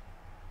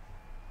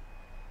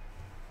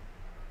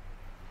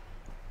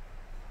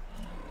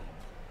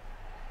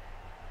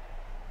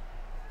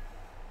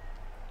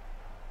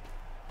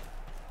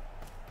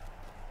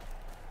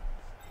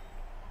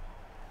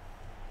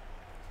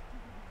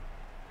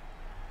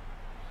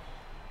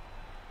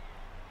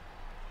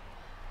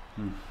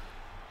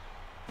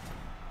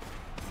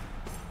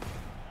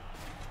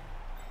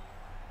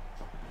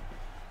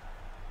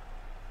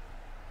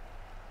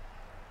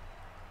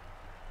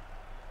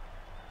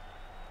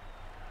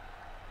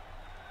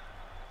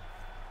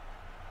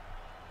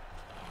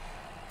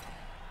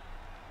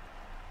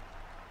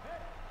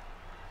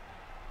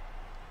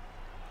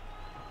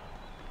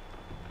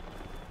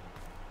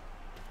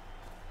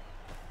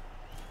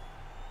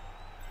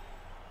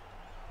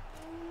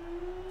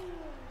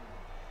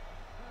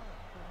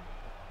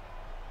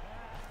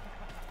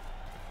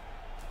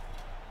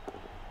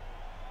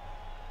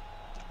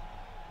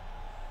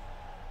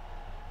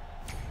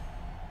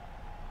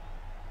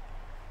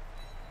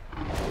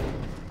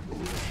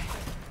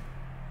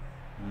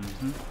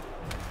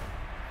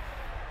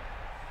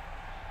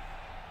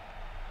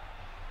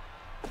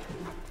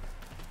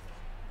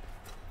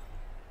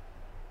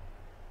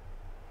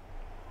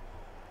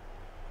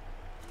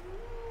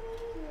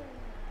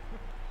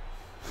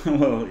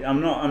 Well,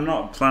 I'm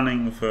not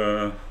planning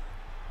for,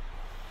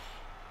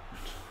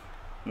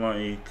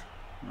 like,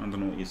 I don't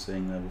know what you're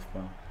saying there,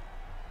 Wolfbar.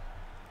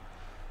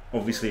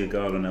 Obviously a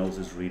guard on elves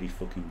is really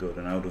fucking good,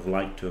 and I would have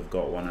liked to have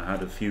got one. I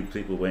had a few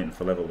people waiting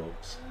for level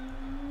ups,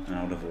 and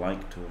I would have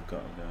liked to have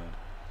got a guard.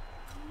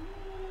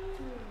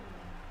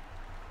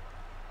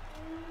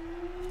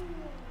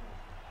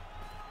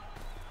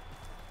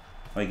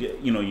 Like,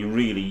 you know, you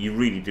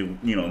really do,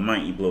 you know,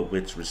 Mighty Blow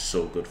Blitzer is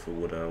so good for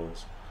Wood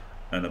Owls.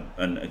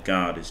 And a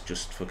guard is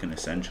just fucking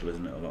essential,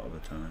 isn't it, a lot of the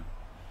time.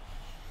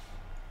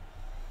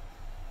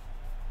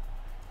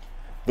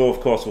 Though, of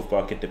course,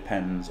 Wolfbark, it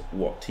depends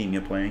what team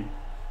you're playing.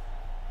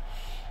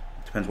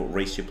 It depends what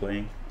race you're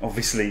playing.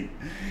 Obviously,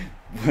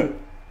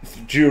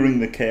 during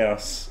the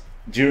chaos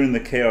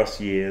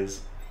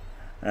years,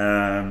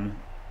 yeah,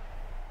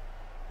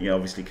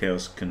 obviously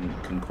chaos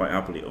can quite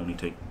happily only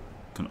take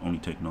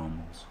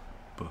normals.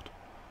 But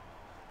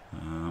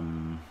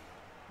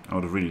I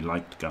would have really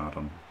liked guard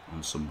on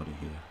somebody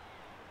here.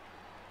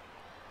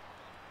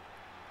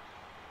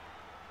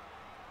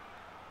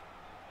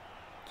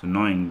 It's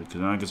annoying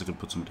because I guess I could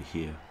put somebody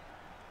here,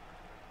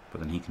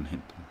 but then he can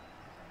hit them,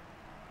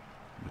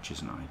 which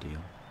isn't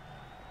ideal.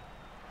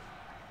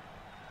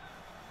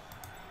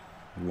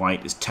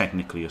 White is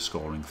technically a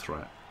scoring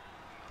threat,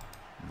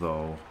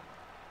 though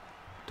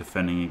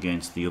defending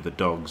against the other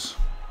dogs.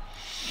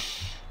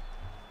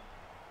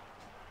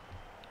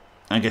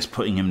 I guess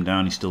putting him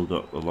down, he's still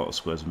got a lot of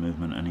squares of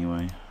movement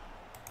anyway.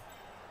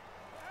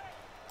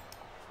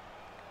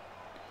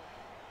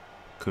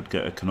 Could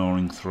get a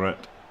Canoring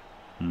threat.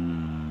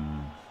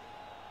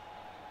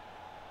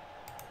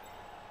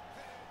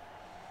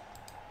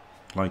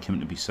 Like him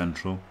to be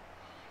central.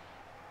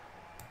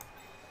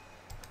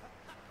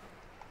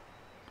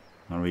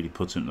 That really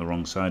puts him to the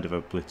wrong side if I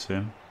blitz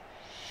him.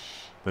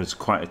 But it's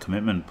quite a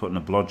commitment putting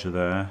a blodger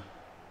there.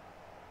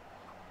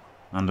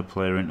 and a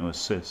player in to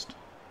assist.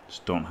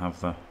 Just don't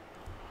have the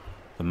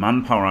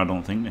manpower, I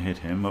don't think, to hit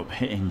him. But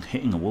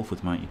hitting a wolf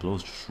with mighty blow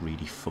is just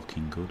really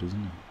fucking good,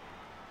 isn't it?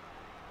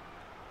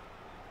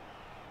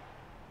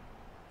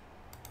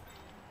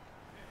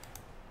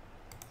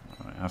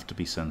 Alright, I have to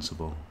be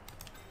sensible.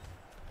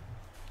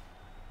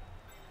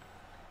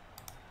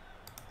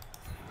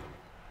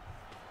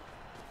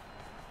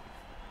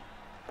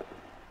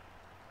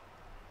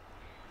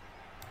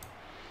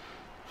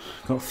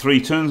 Got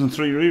 3 turns and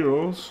 3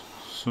 rerolls,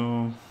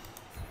 so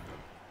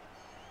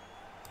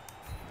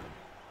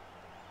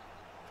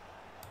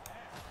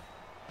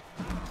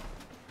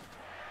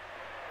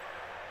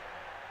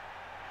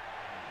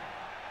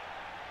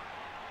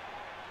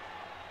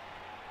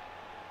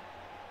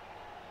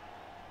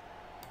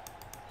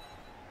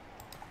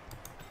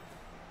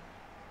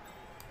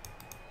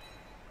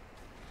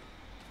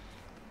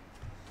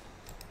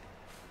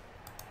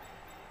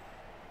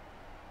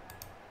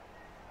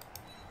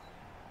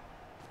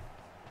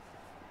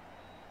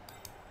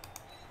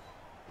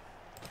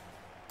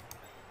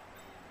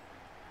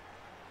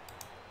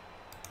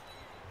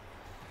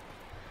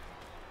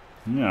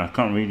yeah, I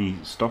can't really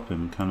stop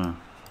him, can I?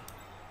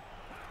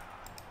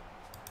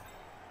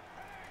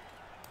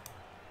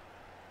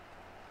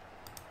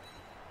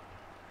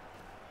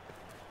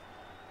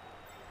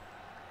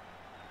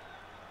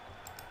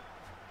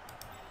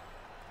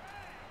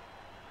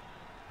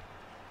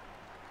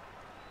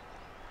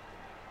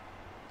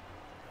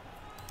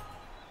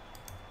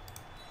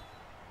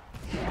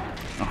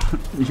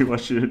 I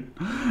should.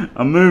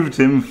 I moved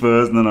him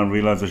first, and then I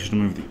realised I should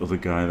have moved the other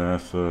guy there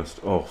first.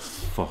 Oh,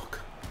 fuck.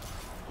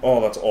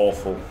 Oh, that's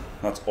awful.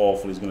 That's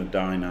awful. He's going to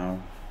die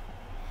now.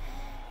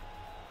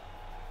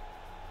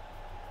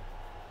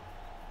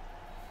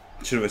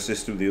 Should have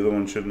assisted with the other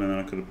one, shouldn't I? And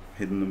then I could have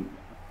hidden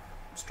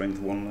the strength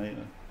 1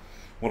 later.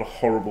 What a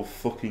horrible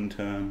fucking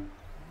turn.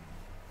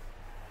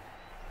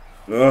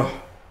 Ugh.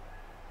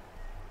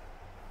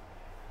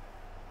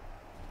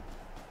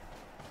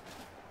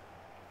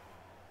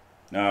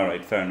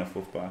 Alright, fair enough,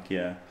 Wolfback,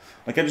 yeah.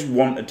 Like, I just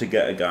wanted to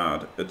get a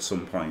guard at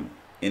some point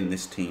in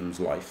this team's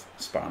life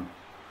span.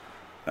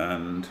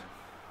 And,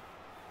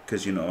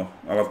 because, you know,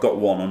 well, I've got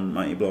 1 on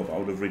Mighty Blow, but I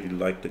would have really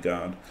liked a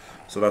guard.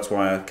 So that's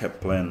why I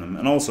kept playing them.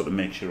 And also to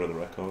make sure of the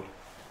record.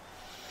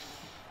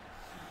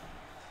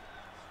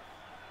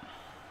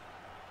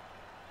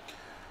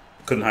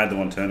 Couldn't hide the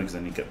 1 turn because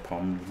then he'd get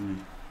palmed, wouldn't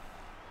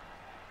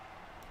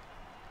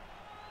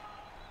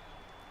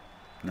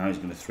he? Now he's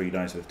going to 3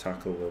 dice with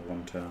tackle with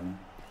 1 turn.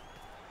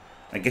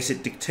 I guess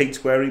it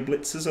dictates where he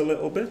blitzes a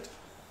little bit.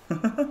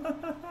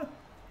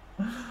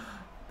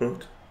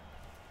 But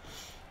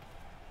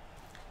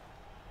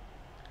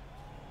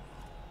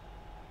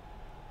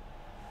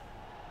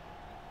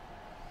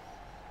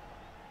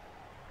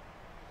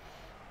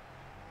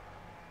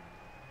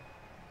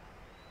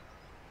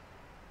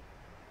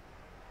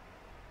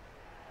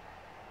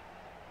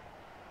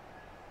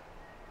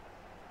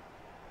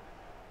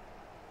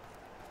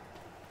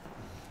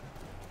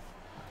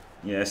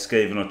yeah,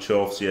 Skaven or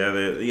Chorfs,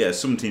 yeah,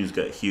 some teams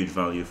get huge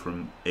value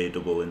from a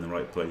double in the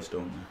right place,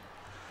 don't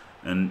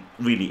they? And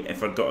really,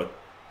 if I'd got a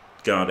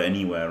guard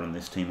anywhere on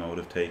this team, I would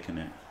have taken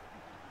it.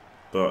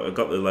 But I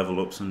got the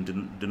level ups and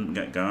didn't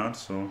get guard,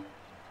 so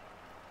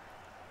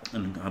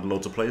and had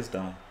loads of players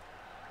die.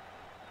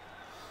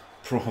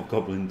 Pro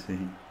Hobgoblin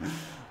team.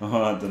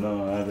 Oh, I don't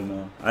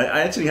know.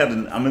 I actually had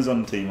an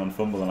Amazon team on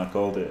Fumble and I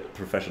called it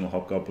Professional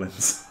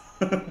Hobgoblins.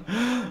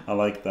 I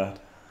like that.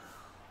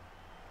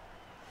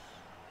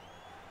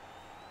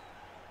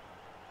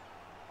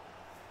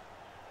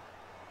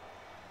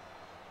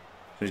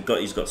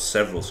 He's got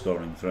several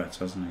scoring threats,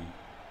 hasn't he?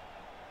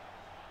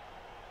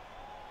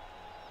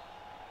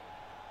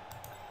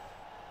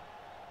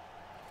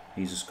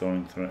 He's a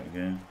scoring threat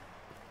again.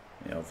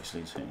 Yeah,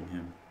 obviously he's hitting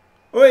him.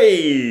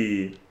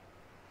 Oi!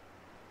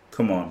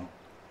 Come on.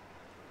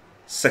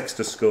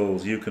 Sexter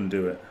Skulls, you can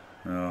do it.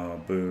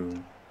 Oh,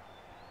 boo.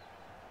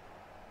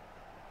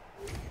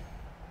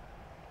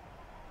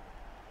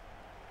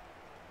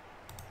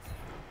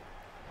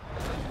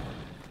 Oh,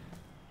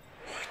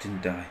 he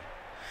didn't die.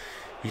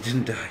 He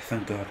didn't die,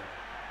 thank God.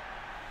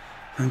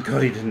 Thank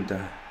God he didn't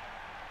die.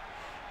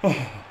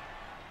 Oh.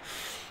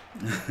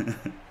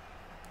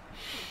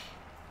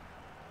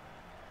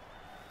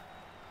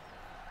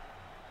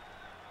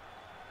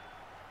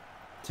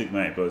 Took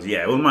Mighty Blows.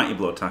 Yeah, well, Mighty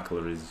Blow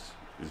Tackler is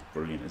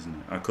brilliant, isn't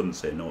it? I couldn't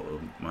say no to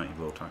Mighty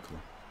Blow Tackler.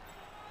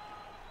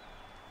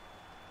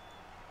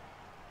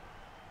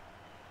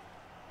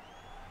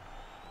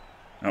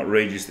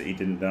 Outrageous that he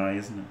didn't die,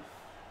 isn't it?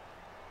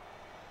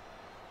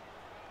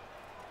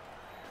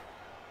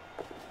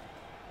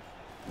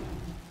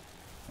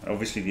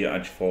 Obviously the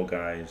Edge 4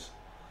 guys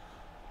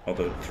are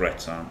the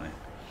threats, aren't they?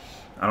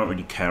 I don't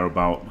really care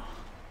about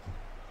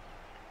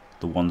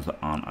the ones that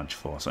aren't Edge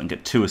 4. So I can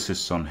get 2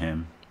 assists on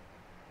him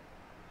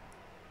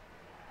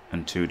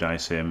and 2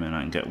 dice him, and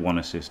I can get 1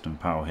 assist and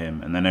power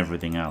him, and then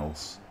everything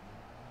else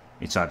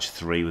it's Edge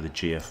 3 with a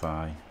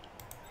GFI.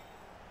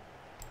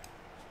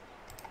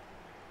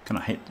 Can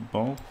I hit the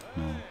ball?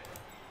 No.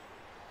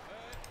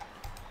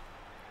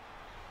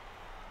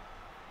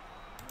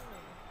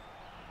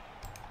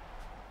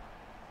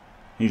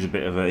 He's a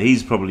bit of a...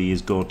 He's probably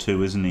his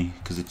go-to, isn't he?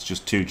 Because it's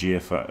just two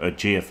GFI... A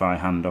GFI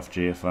hand off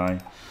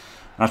GFI.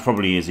 That's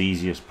probably his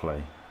easiest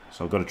play.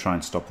 So I've got to try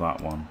and stop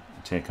that one.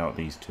 Take out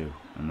these two.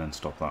 And then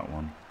stop that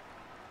one.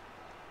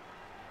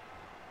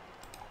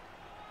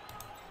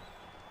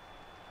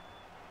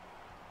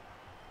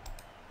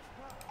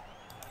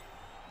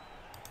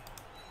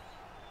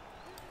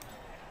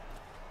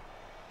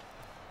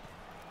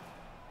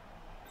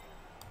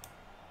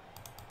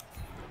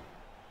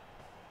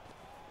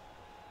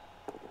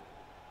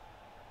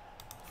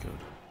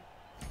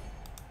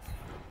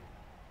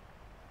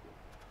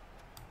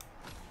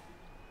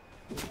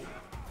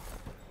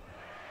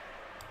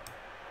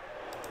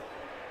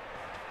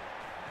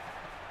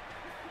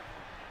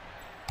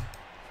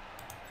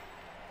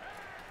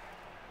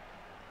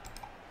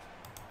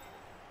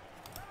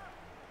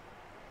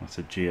 That's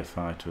a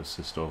GFI to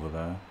assist over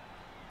there.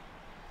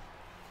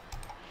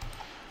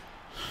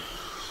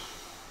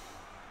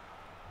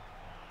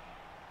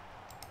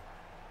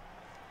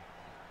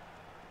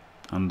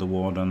 And the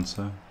war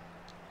dancer.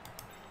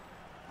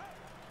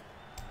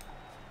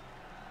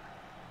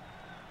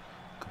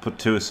 Could put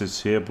 2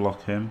 assists here,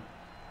 block him.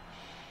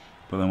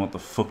 But then what the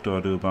fuck do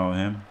I do about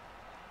him?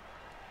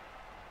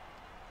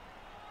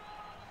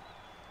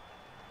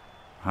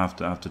 I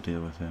have to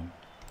deal with him.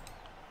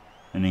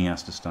 And he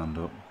has to stand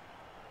up.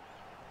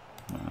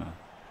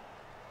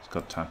 He's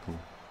got tackle.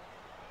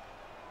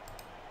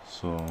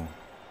 So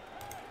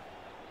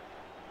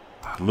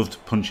I'd love to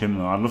punch him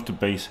though. I'd love to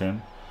base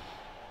him.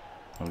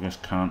 But I guess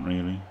can't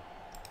really.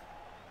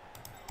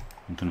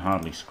 And can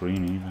hardly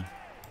screen either.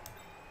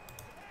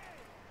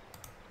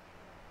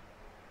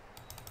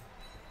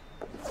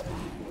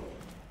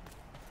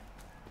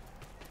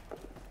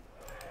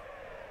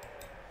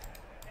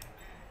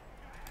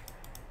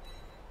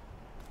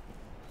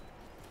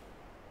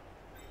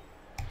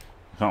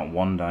 Can't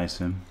one dice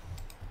him.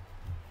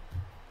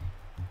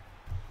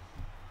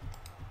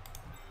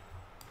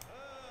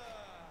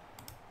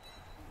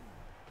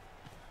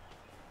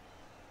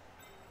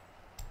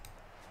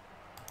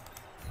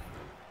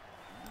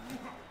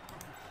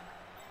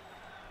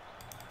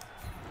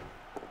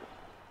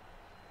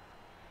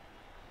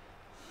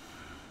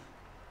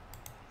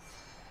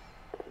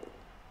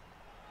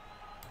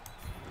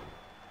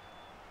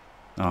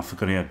 Oh, I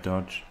forgot he had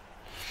dodge.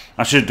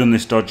 I should have done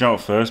this dodge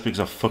out first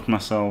because I fucked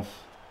myself.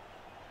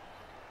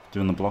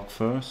 Doing the block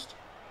first,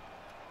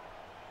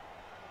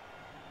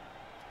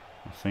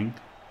 I think.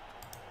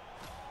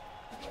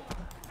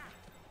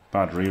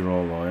 Bad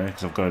reroll though, yeah,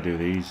 because I've got to do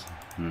these.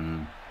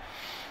 Oh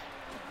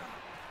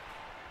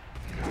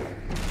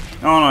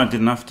no, I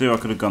didn't have to. I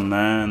could have gone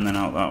there and then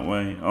out that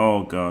way.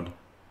 Oh god.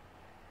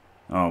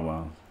 Oh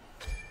wow.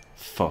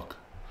 Fuck.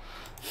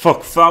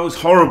 Fuck, that was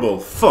horrible.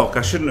 Fuck,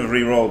 I shouldn't have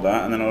re-rolled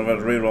that, and then I'd have had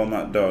to re-roll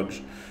that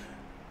dodge.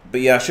 But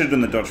yeah, I should have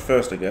done the dodge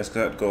first, I guess,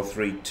 because I had to go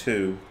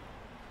 3-2.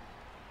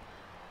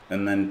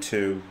 And then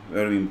 2. That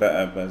would have been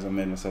better, but as I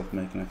made myself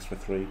make an extra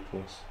 3+.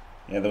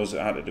 Yeah, there was,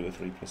 I had to do a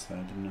 3+ there,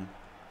 didn't I?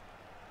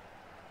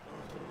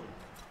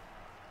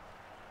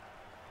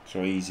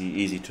 So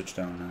easy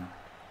touchdown now.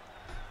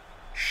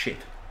 Shit.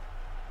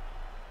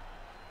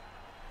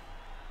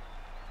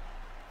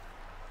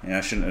 Yeah,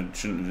 I shouldn't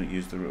have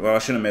used the... Well, I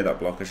shouldn't have made that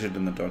block. I should have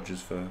done the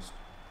dodges first.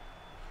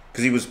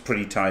 Because he was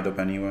pretty tied up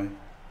anyway.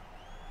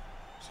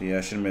 So yeah,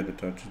 I should have made the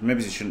dodges.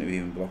 Maybe he shouldn't have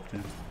even blocked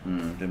him.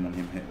 Didn't want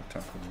him to hit the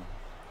tackle.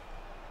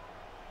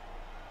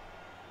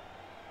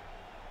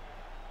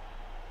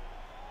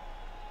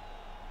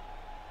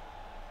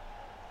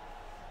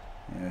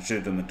 Yeah, I should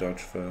have done the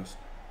dodge first.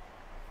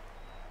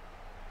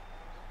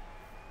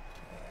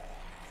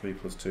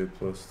 3+2+.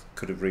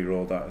 Could have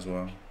re-rolled that as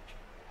well.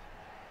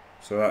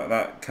 So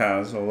that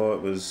Kaz, although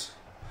it was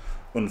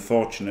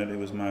unfortunate, it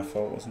was my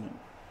fault, wasn't it?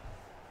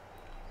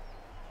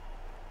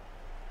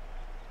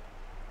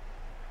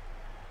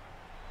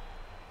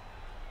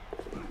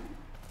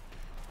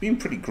 Being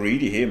pretty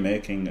greedy here,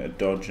 making a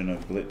dodge and a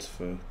blitz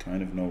for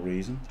kind of no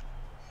reason.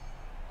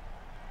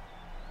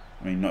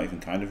 I mean, not even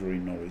kind of for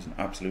no reason,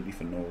 absolutely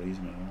for no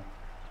reason at all.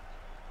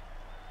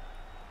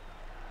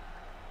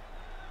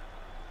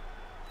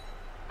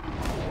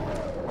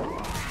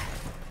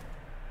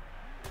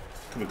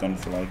 Could have gone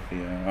for like the...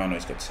 oh no,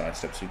 he's got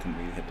sidestep, so he couldn't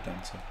really hit the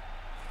dancer.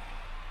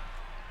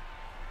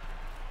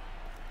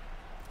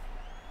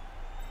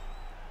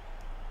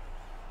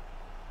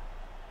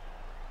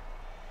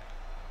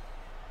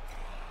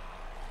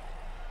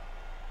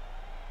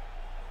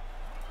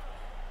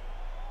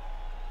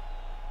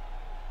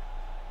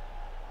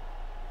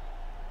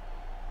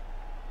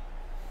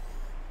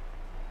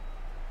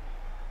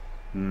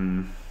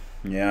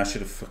 Yeah, I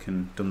should have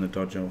fucking done the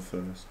dodge out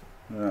first.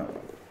 Yeah.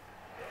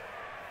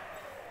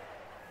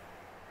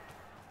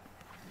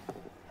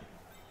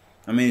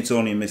 I mean, it's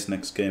only a miss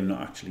next game,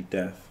 not actually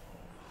death.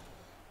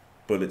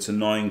 But it's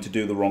annoying to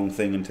do the wrong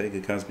thing and take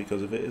a Kaz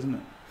because of it, isn't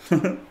it?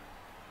 Oh,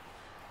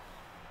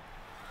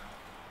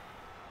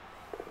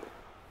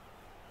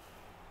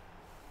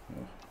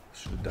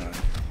 should have died.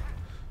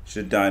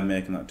 Should have died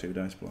making that 2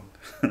 dice block.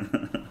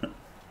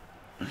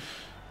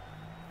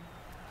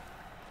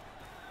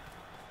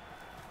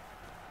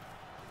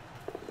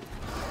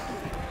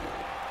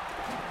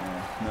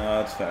 No,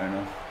 that's fair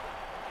enough.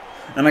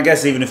 And I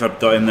guess even if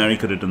I'd got him there, he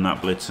could have done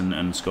that blitz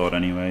and scored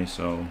anyway.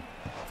 So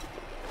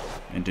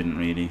it didn't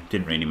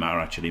really matter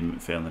actually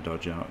failing the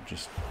dodge out.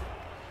 Just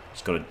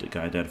got a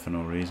guy dead for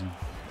no reason.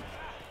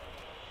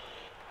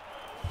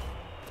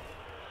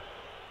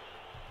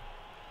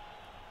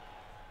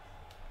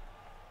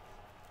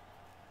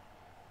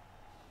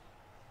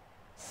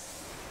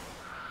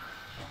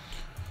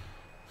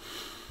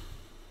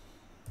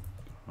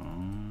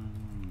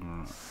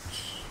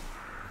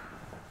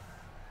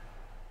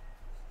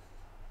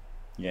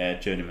 Yeah,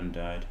 Journeyman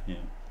died, yeah.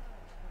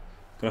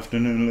 Good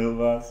afternoon, little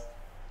Vaz.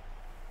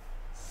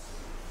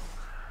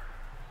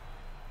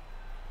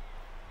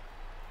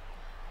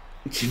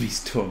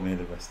 Jimmy's taught me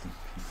the rest in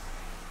peace.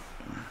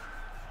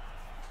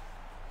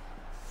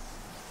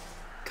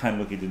 Kind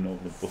of lucky he didn't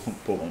open the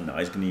ball. No,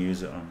 he's going to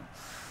use it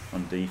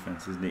on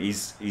defense, isn't he?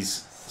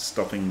 He's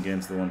stopping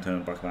against the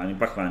one-turn backlining.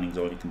 Backlining is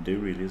all he can do,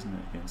 really, isn't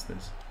it, against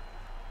this?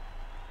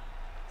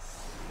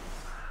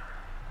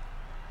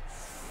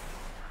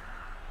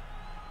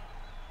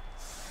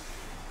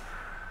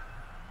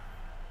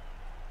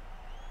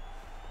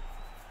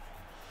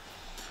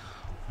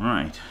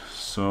 Right,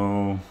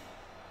 so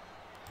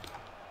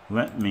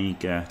let me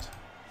get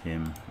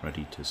him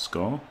ready to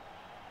score,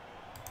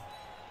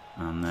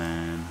 and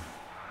then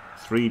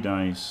 3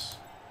 dice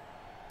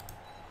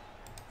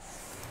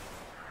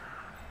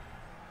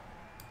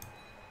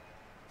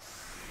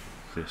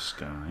this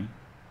guy,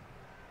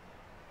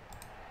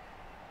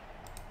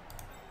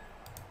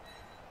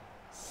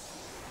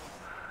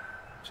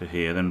 to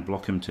here, then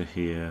block him to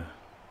here.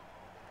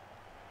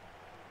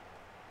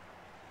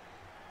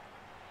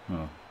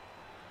 Oh.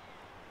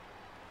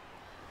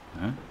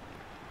 Yeah. And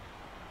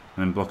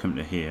then block him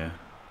to here,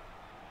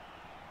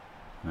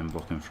 and then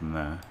block him from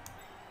there.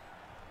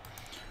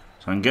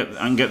 So I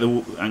can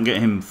get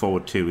him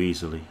forward 2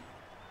 easily.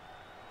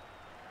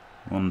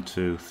 1,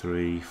 2,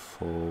 3,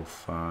 4,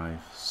 5,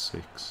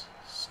 6,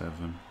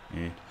 7,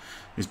 8.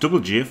 Is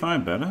double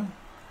GFI better?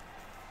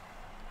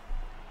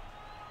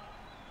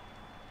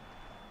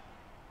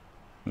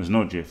 There's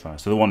no GFI,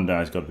 so the one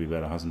die's got to be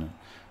better, hasn't it?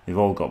 They've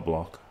all got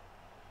block.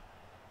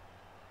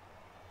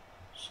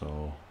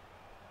 So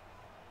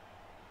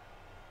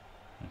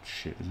that's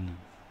shit, isn't it?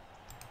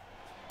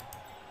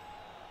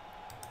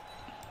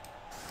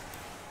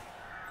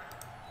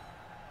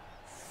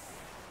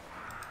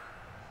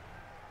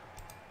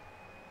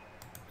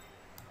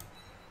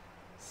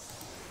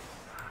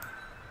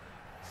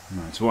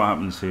 Right, so what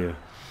happens here?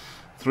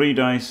 3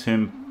 dice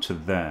him to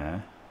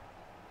there.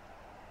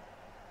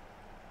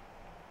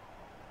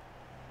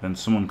 Then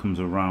someone comes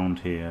around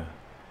here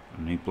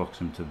and he blocks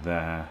him to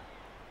there.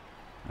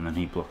 And then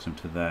he blocks him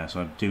to there.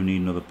 So I do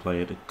need another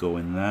player to go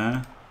in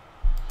there.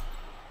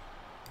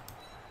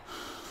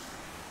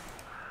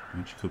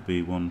 Which could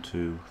be 1,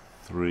 2,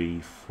 3,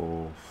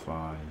 4,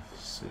 5,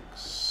 6,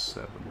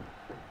 7.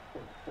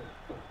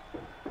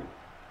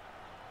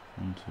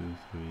 1, 2,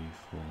 3,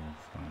 4,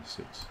 5,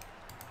 6.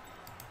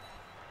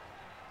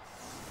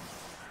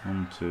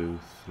 1, 2,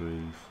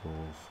 3, 4,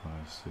 5,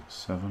 6,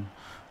 7.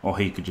 Or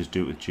he could just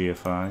do it with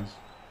GFIs.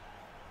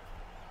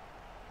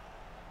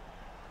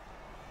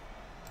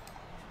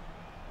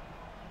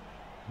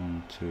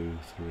 One, 2,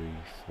 3,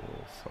 4,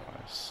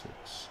 5, 6,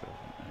 7,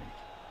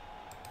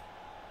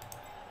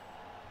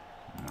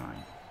 8,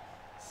 9.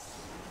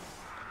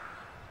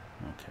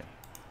 Okay.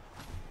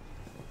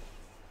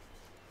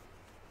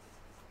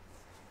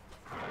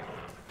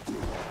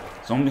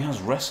 Zombie has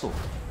wrestle.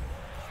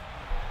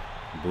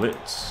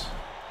 Blitz.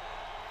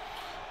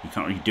 You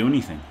can't really do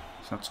anything.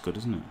 So that's good,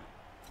 isn't it?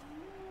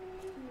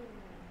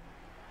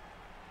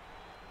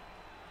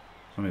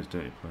 Somebody's a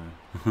dirty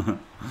player.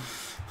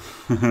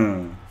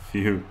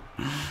 Phew.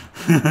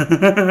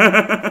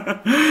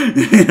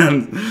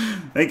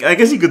 I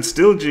guess he could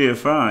still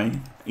GFI.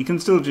 He can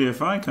still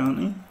GFI, can't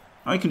he?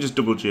 I can just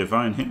double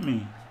GFI and hit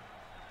me.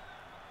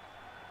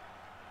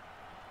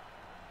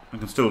 I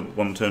can still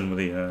one turn with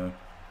the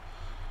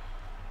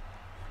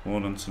War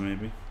Dancer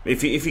maybe.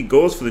 If he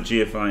goes for the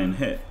GFI and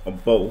hit or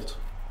bolt,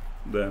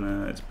 then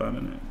it's bad,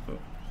 isn't it? But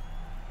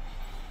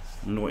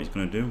I wonder what he's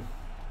gonna do.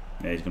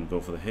 Yeah, he's gonna go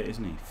for the hit,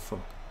 isn't he?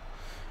 Fuck.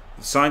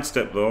 The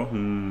sidestep though,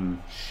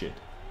 shit.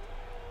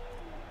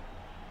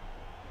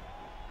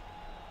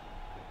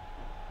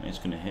 He's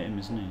gonna hit him,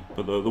 isn't he?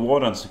 But the War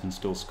Dancer can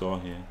still score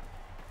here.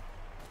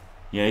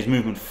 Yeah, he's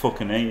movement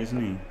fucking 8,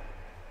 isn't he?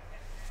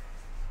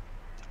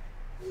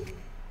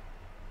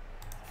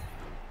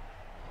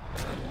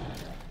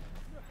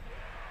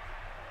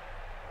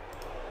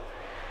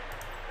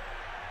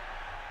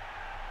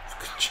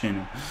 Fucking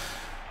chain.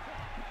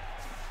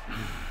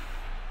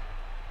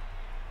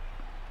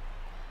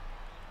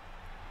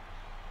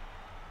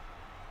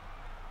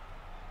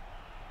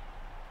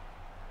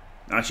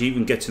 Actually,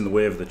 even gets in the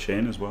way of the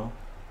chain as well.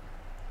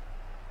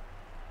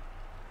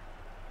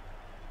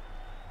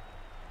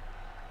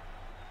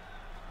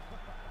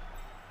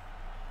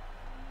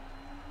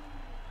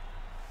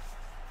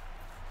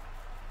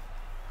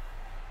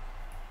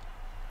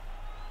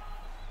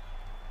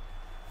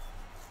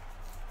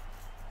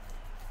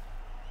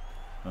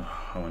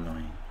 how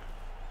annoying.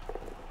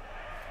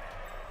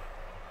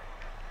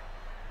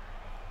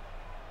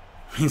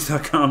 Means I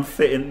can't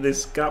fit in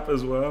this gap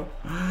as well.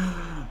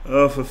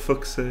 Oh, for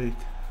fuck's sake.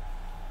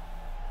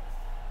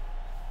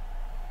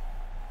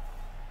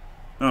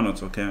 Oh no,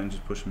 it's okay, I can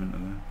just push him into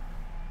there.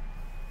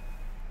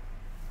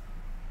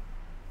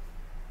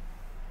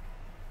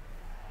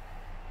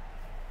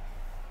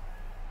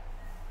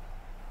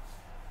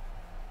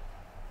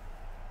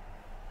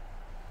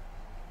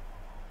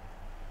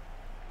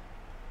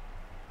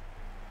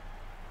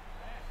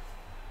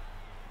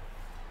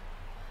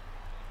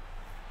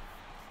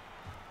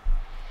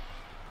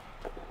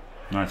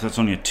 Right, so that's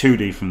only a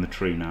 2D from the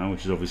tree now,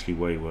 which is obviously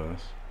way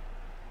worse.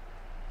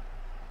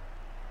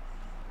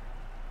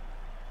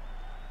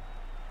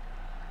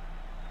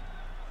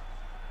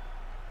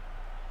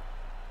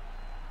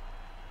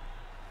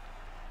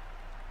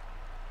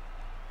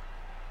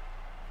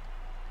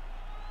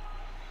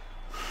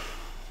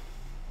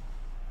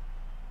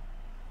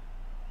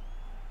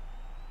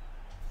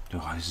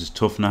 Oh, this is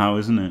tough now,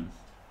 isn't it?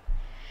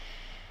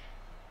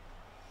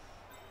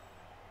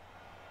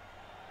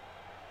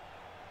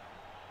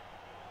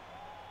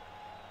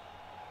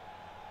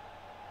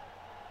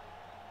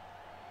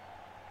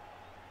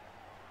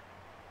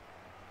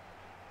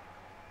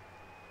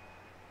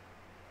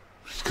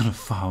 He's gonna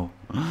foul.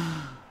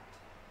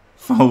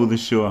 Foul the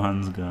sure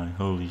hands guy.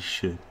 Holy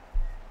shit.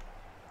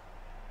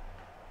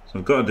 So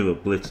I've got to do a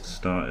blitz to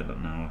start it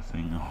now, I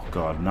think. Oh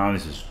god, now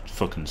this is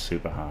fucking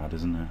super hard,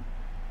 isn't it?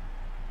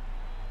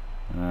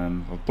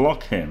 I'll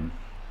block him.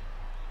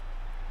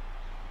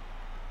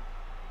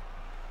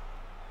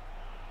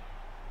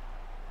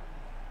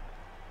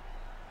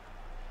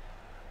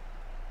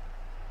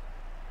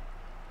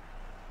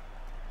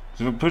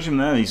 So if I push him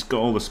there, he's got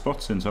all the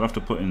spots in, so I'll have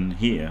to put in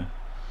here.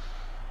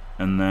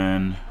 And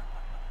then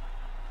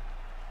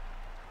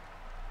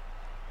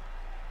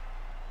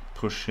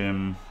push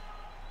him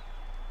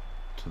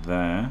to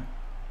there.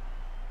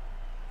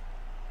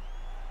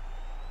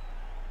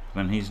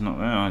 Then he's not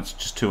there. Oh, it's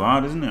just too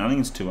hard, isn't it? I think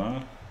it's too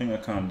hard. I think I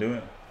can't do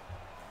it.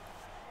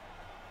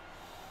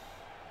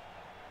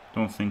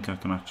 Don't think I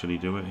can actually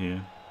do it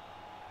here.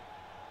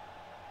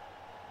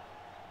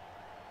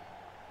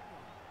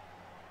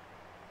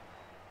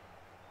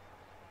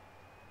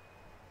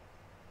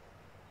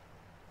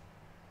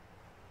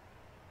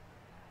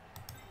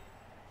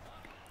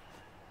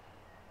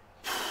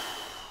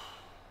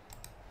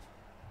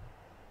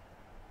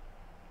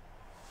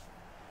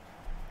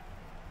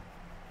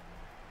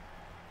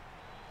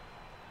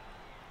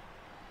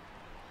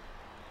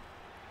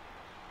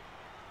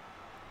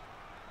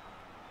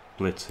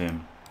 Blitz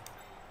him.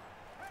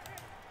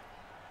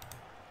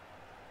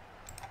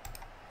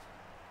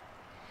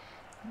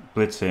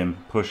 Blitz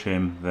him, push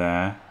him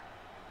there.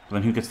 But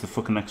then who gets the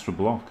fucking extra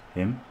block?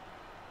 Him?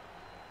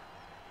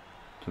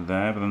 To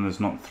there, but then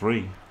there's not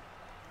 3.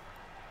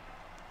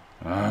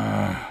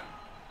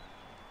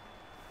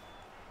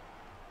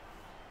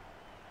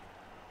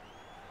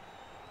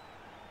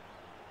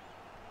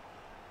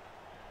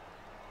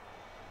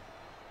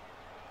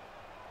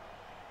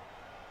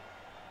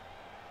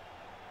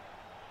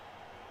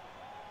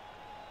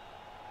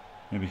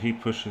 Maybe he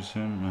pushes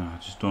him. I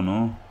just don't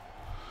know.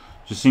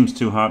 Just seems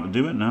too hard to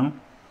do it now.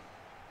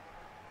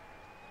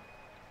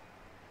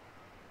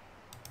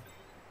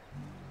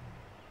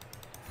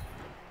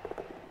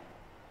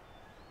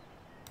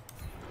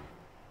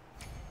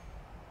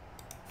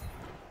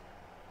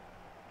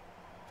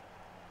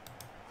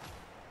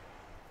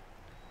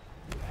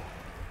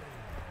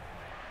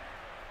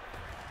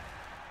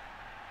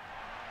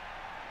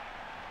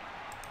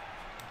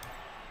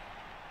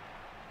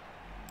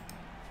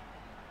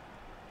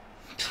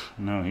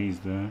 Now he's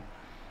there.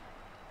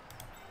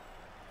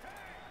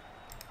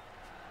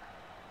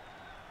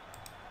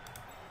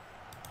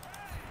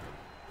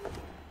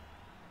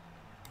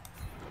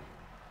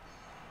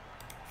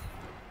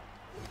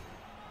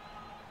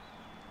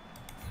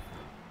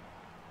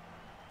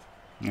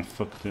 I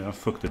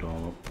fucked it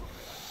all up.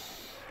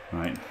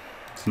 Right,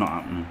 it's not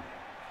happening.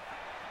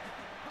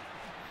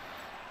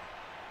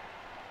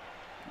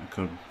 I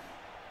could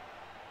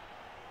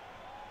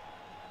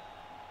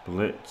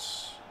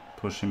blitz,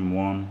 push him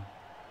 1,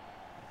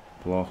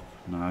 block.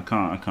 No, I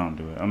can't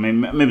do it. I mean,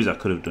 maybe I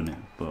could have done it,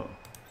 but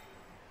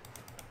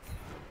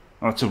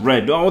oh, it's a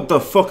red. Oh, what the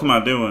fuck am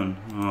I doing?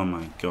 Oh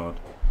my god.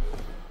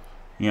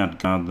 He had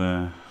guard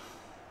there.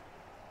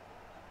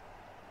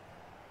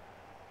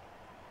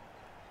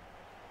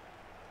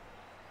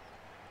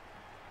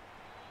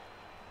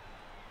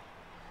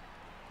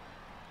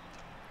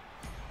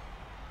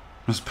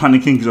 I was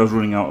panicking because I was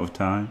running out of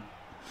time.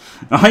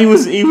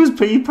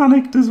 He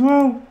panicked as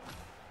well.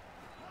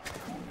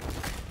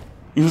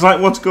 He was like,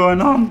 "What's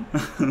going on?"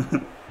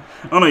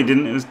 Oh no, he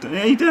didn't.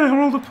 He did. I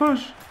rolled a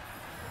push.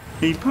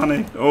 He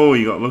panicked. Oh,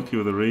 he got lucky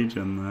with a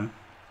regen there.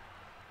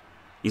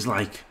 He's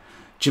like,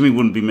 Jimmy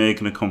wouldn't be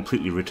making a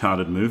completely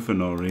retarded move for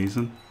no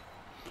reason.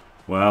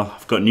 Well,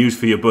 I've got news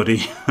for you,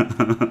 buddy.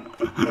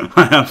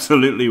 I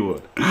absolutely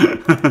would.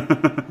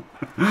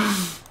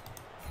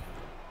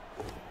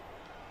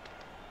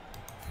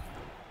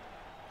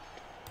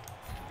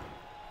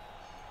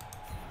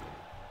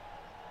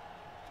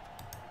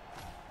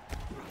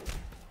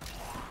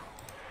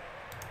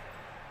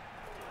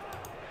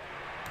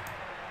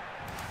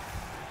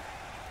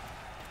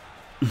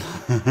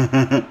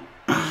 No.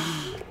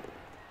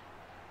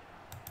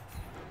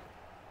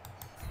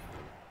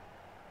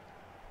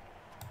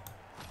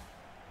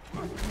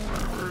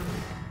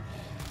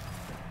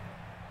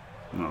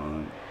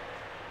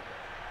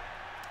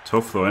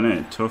 Tough though, isn't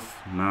it? Tough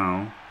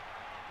now.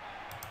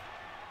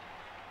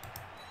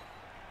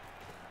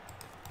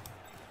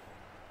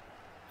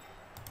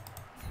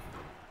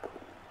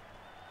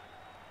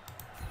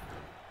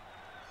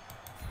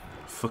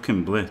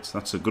 Fucking blitz.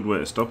 That's a good way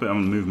to stop it.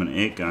 I'm movement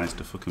 8 guys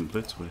to fucking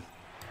blitz with.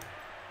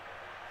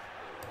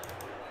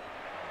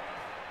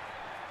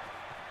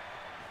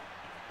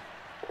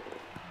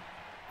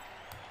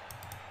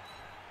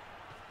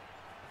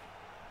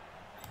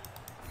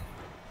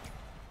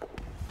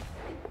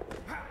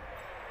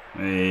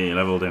 Hey,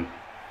 leveled him.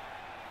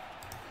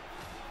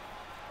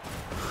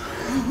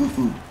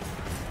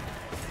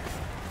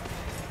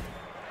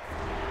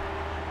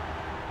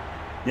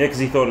 Yeah, because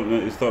he thought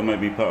it might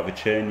be part of a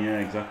chain. Yeah,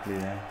 exactly.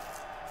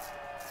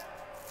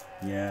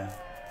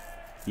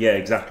 Yeah,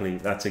 exactly.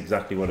 That's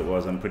exactly what it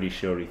was. I'm pretty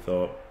sure he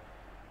thought.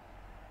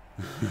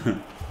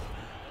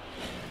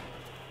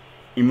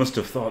 He must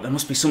have thought there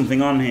must be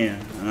something on here,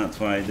 and that's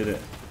why I did it.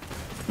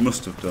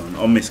 Must have done,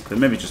 or misclick.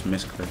 Maybe just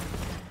misclick.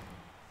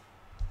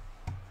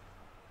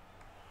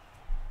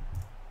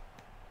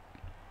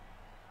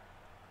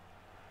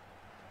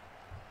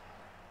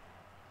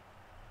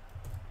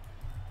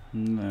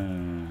 No.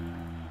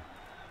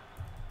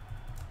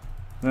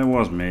 There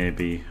was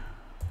maybe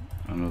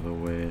another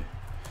way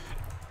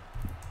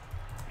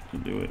to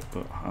do it,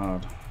 but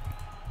hard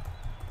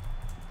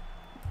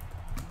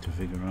to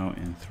figure out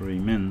in 3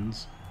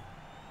 mins.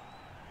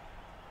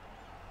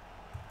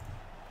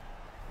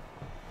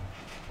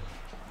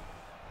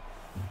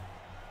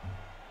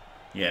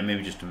 Yeah,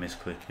 maybe just a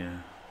misclick, yeah.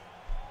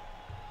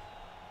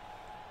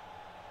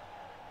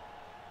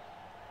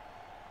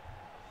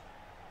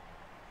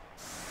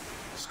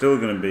 Still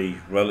going to be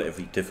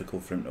relatively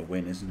difficult for him to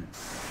win, isn't it?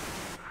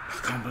 I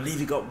can't believe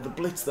he got the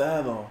blitz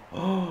there, though.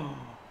 Oh,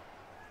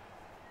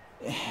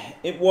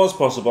 it was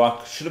possible.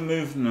 I should have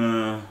moved.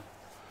 No,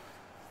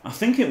 I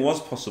think it was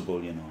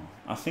possible. You know,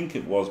 I think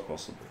it was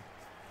possible.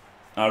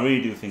 I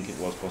really do think it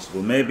was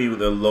possible. Maybe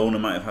with a loner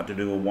might have had to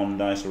do a 1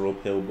 dice or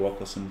uphill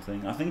block or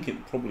something. I think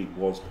it probably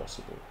was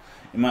possible.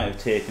 It might have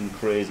taken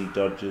crazy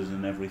dodges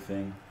and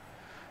everything.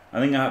 I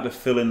think I had to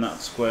fill in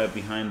that square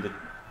behind the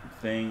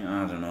thing.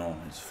 I don't know.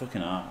 It's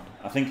fucking hard.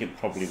 I think it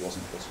probably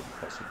wasn't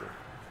possible.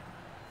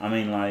 I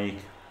mean, like,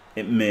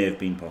 it may have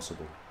been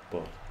possible,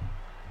 but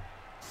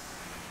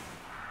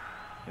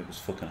it was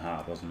fucking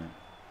hard, wasn't it?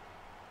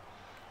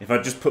 If I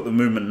just put the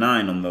movement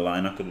 9 on the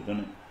line, I could have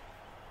done it.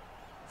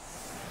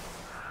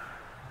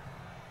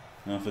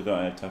 No, I forgot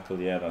I had tackle.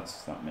 Yeah,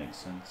 that makes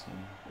sense.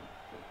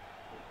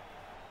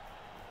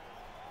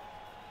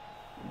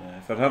 Yeah,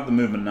 if I'd had the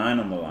movement 9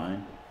 on the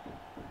line,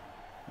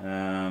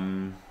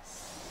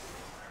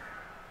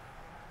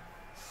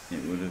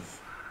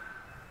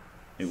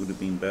 it would have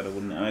been better,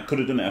 wouldn't it? And I could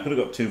have done it. I could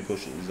have got 2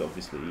 pushes,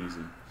 obviously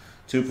easy.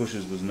 2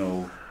 pushes was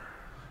no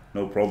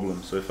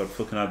problem. So if I'd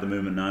fucking had the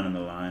movement 9 on the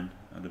line,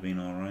 I'd have been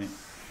all right.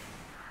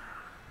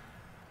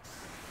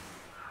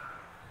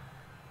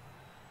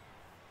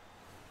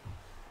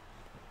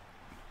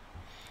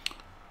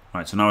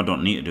 Right, so now I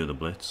don't need to do the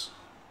blitz.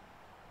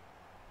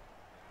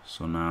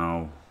 So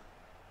now,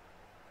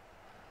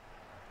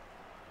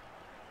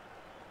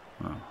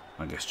 well,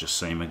 I guess just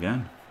same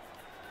again.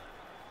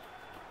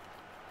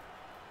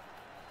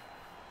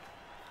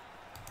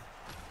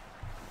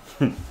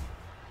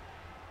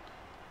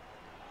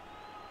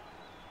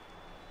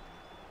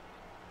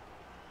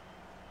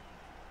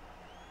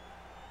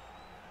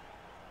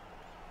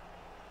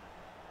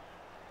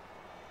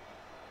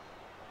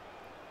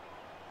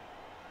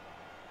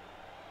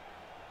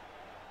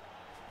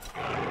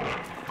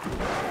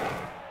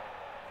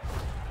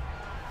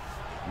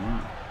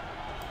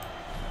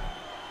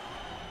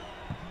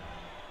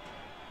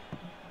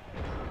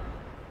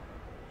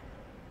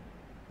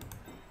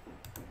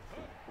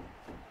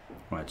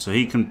 Right, so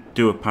he can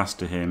do a pass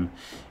to him.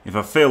 If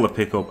I fail the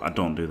pickup, I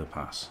don't do the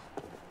pass.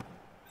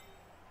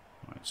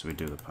 Right, so we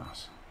do the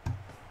pass.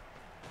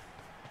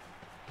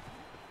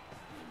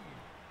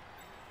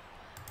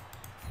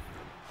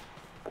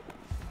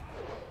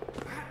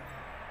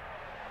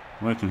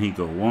 Where can he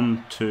go?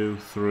 1, 2,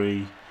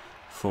 3,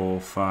 4,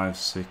 5,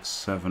 6,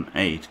 7,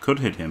 8. Could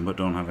hit him, but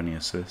don't have any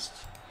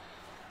assists.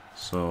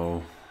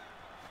 So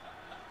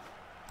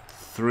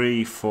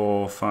 3,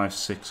 4, 5,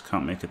 6,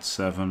 can't make it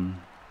 7.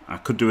 I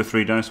could do a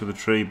 3 dice with a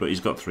tree, but he's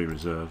got 3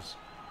 reserves.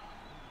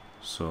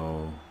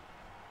 So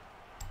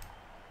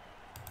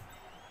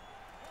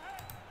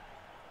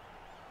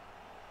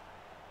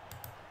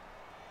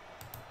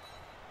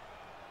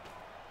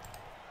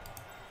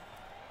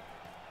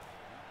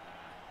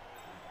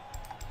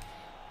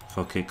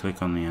okay,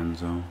 click on the end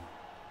zone.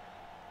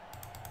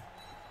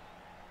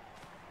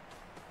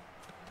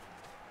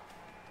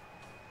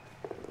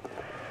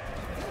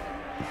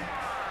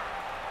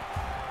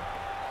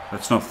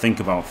 Let's not think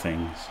about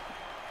things.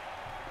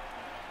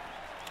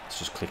 Let's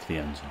just click the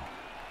end zone.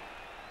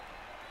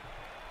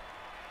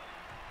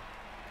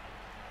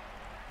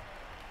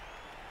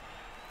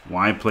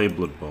 Why play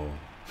Blood Bowl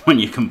when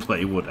you can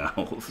play Wood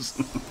Elves?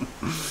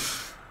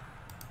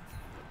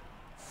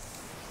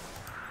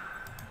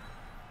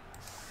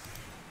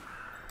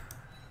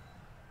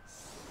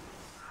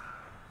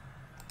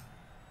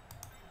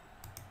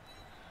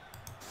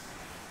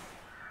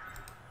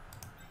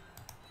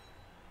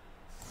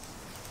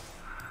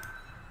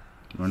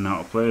 Running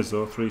out of players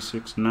though. 3,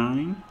 6,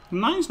 9.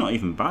 9's not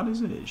even bad,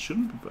 is it? It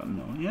shouldn't be bad.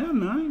 No, yeah,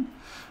 9.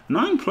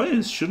 9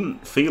 players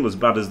shouldn't feel as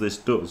bad as this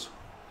does.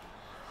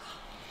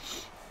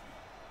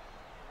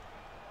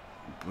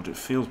 But it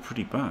feels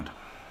pretty bad.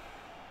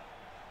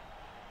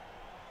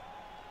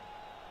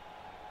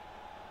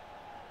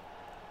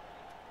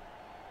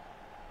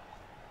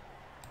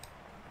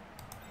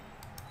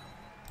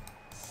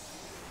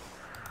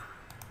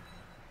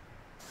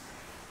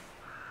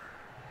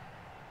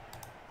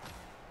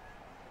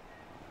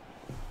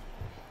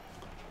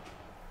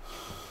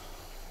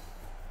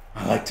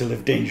 I like to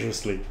live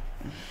dangerously.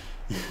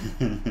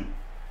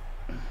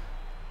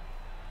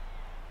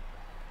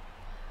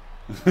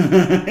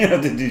 You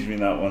have to teach me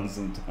that one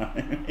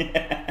sometime.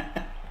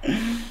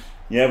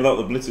 Yeah, without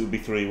the blitz it would be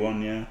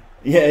 3-1, yeah.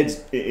 Yeah,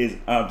 it is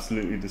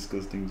absolutely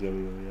disgusting,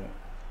 Jelly,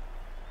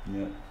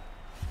 yeah.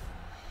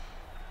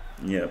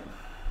 Yep.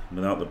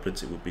 Without the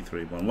blitz it would be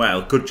 3-1.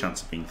 Well, good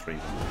chance of being 3-1.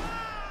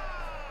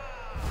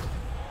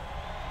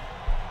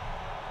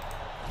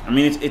 I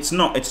mean, it's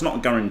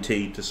not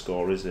guaranteed to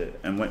score, is it?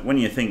 And when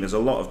you think there's a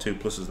lot of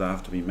 2+s that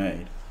have to be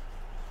made.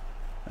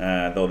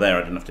 Though there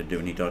I didn't have to do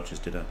any dodges,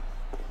 did I?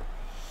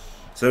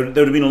 So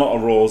there would have been a lot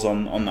of rolls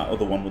on that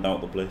other one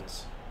without the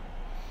blitz.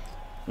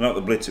 Without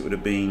the blitz it would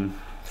have been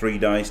 3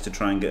 dice to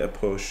try and get a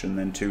push, and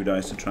then 2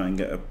 dice to try and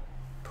get a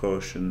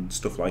push, and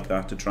stuff like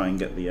that to try and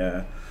get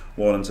the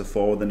War Dancer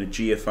forward, then a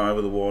GFI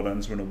with a War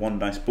Dancer and a 1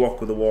 dice block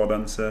with a War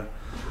Dancer,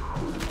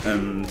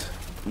 and,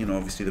 you know,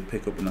 obviously the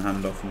pickup and the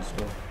handoff and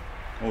stuff.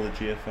 All the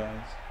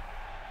GFIs.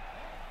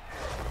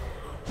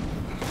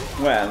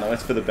 Well, no,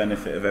 it's for the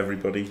benefit of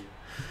everybody.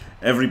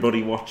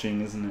 Everybody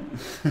watching, isn't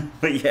it?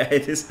 But yeah,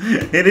 it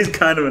is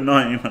kind of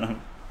annoying when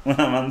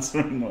I'm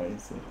answering what he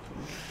said.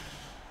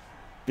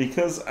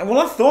 Because, well,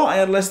 I thought I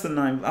had less than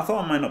 9. I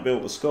thought I might not be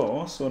able to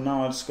score, so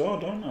now I'd score,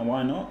 don't I?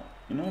 Why not?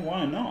 You know,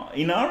 why not?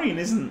 Inarian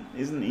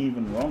isn't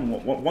even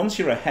wrong. Once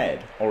you're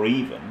ahead or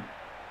even,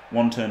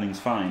 1 turning's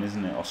fine,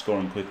 isn't it? Or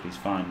scoring quickly is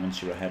fine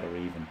once you're ahead or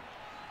even.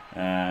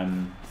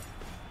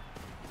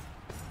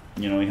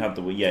 You know, he had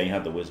the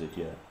wizard,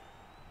 yeah.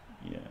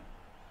 Yeah.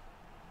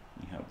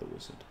 He had the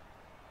wizard.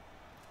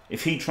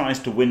 If he tries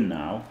to win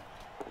now,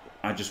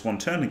 I just 1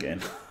 turn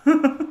again.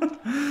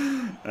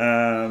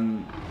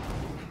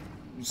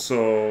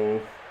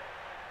 So,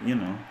 you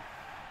know.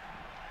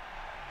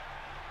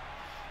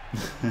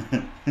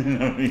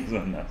 No, he's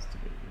not nasty.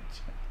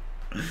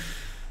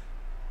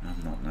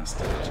 I'm not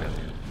nasty, I tell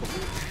you.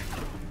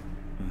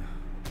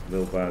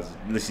 Lil Baz,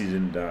 at least he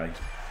didn't die.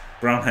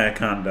 Brown hair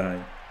can't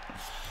die.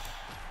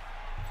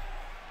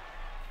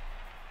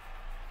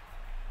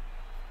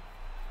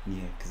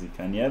 Yeah, because he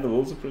can. Yeah, the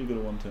Wolves are pretty good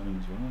at 1 turning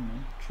as well.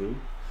 Yeah. True.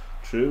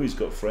 True, he's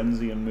got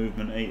Frenzy and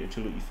Movement 8,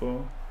 Agility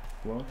 4.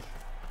 Watch.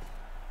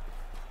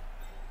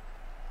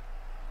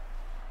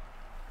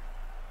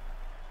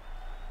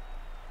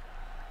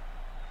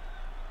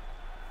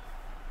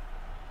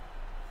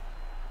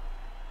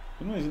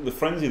 You know, the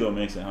Frenzy though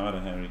makes it harder,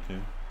 Harry, too.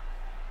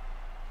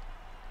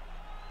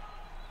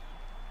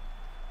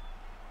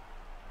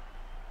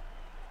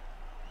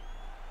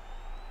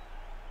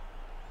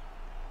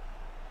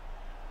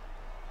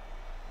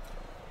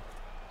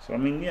 So I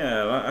mean,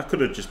 yeah, I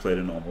could have just played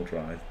a normal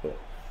drive, but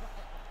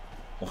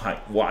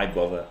why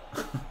bother?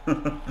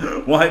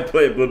 Why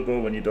play Blood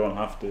Bowl when you don't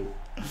have to?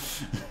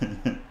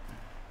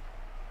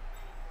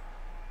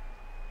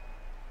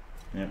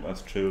 Yep,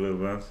 that's true, Lil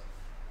Baz.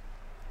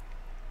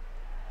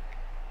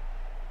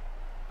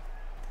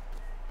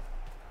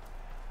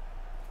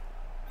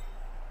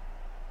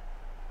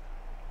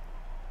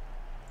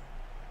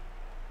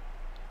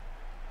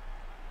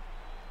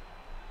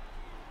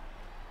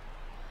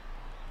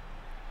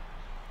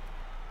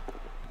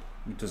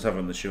 He does have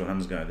on the show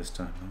hands guy this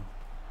time, though.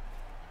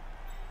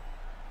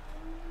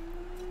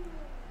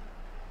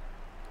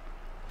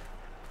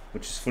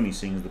 Which is funny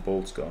seeing as the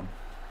bolt's gone.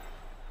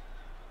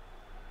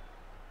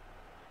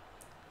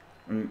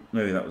 I mean,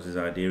 maybe that was his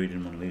idea, he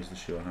didn't want to lose the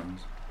show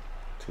hands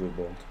to a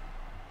bolt.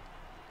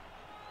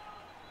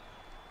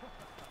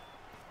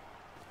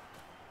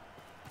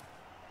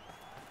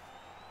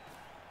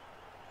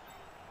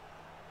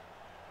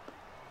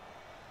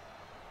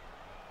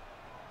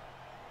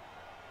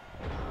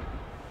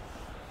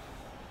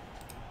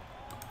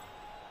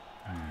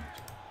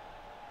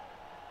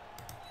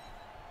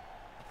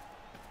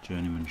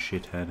 Journeyman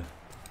shithead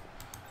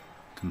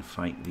can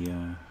fight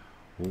the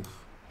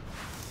wolf.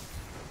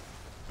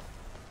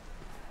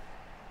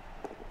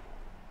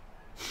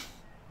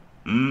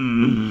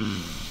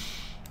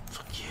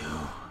 Fuck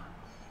you.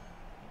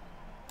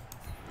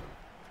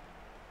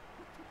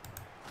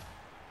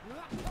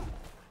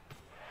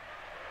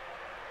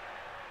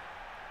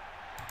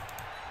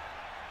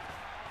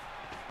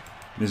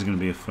 This is going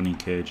to be a funny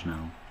cage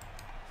now.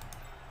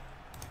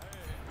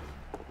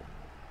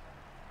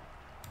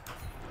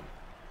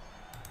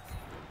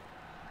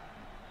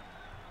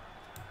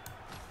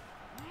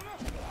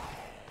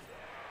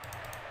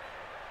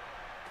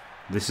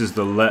 This is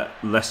the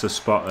lesser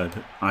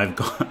spotted. I've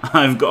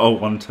got a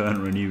one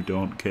turner and you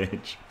don't,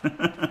 Cage.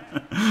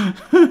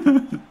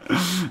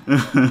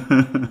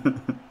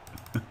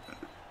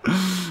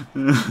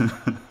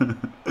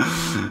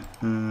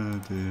 Oh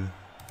dear.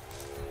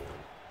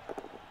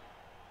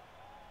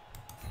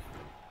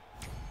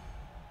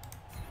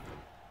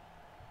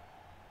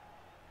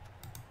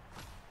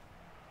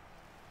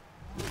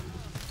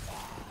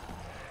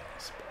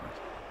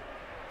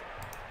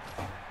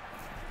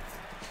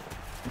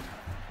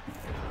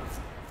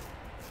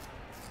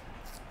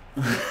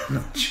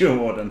 Not sure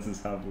what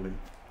answers have leap.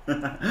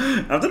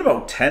 I've done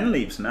about 10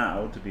 leaps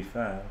now, to be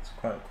fair. It's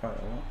quite a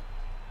lot.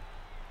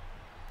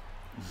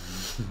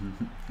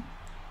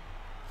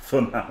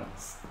 Fun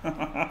house.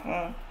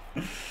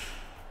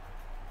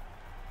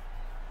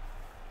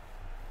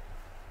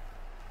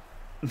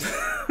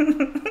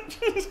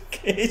 Just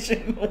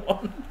caging the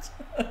ones.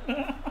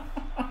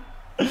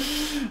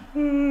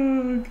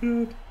 Oh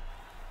god.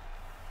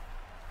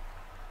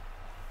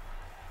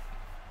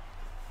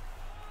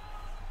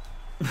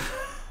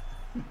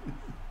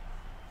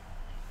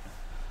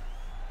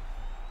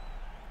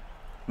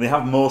 They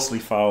have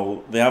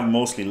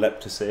mostly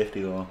leapt to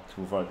safety though,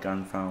 to avoid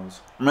gang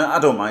fouls. I mean, I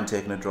don't mind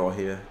taking a draw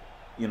here.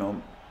 You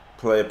know,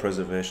 player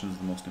preservation is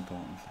the most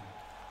important thing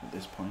at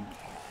this point.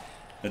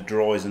 A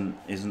draw isn't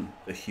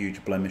a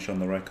huge blemish on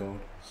the record,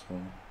 so.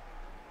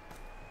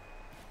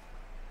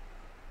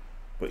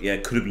 But yeah,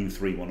 it could have been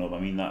 3-1 up.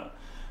 I mean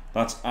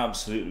that's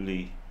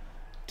absolutely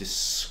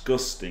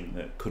disgusting.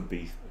 That could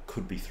be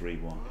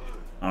 3-1.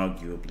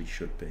 Arguably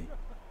should be.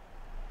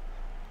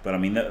 But I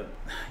mean that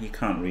you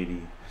can't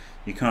really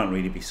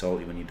be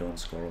salty when you don't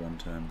score a one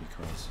turn,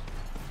 because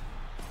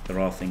there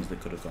are things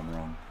that could have gone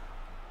wrong.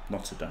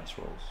 Lots of dice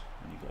rolls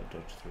when you got to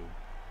dodge through.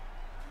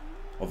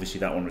 Obviously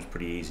that one was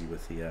pretty easy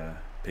with the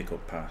pick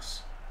up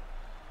pass,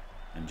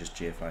 and just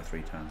GFI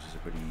 3 times is a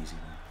pretty easy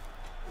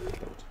one.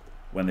 But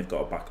when they've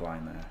got a back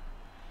line there,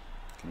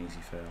 it can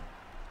easily fail.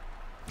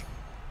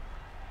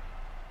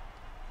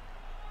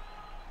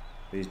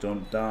 Please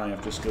don't die,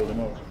 I've just skilled him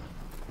up.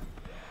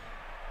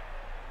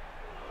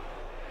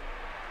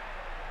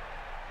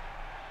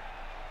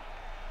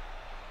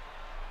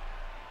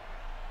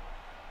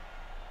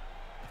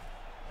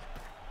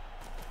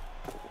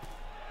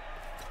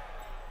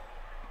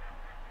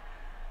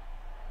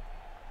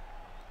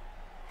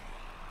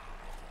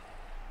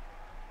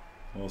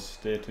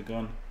 State to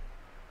gun.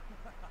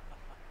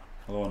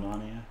 Hello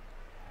Narnia.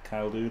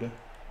 Kyle Duda.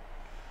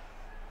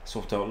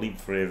 Swapped out leap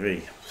for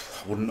AV.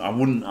 I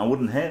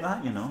wouldn't hate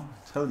that, you know.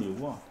 I tell you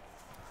what,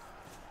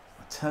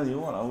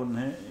 I wouldn't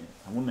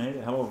hate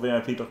it. Hello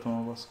VIP Dr.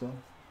 Mobosco.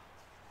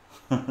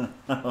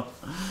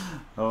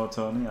 Hello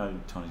Tony.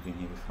 Tony's been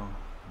here before.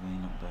 Really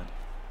not dead.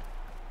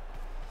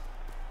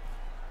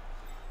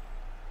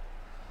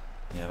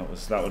 Yeah,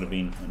 that would have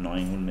been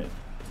annoying, wouldn't it?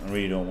 I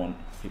really don't want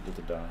people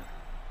to die.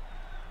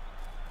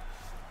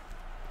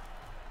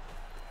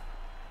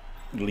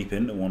 Leap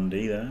into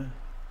 1D there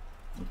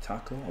with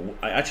tackle.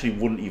 I actually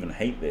wouldn't even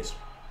hate this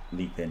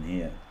leap in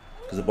here,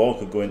 because the ball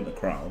could go into the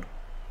crowd.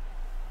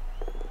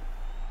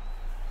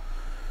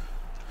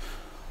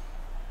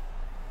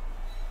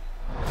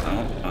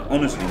 I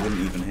honestly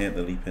wouldn't even hate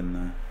the leap in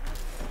there.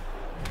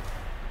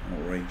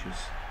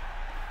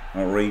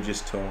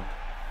 Outrageous talk.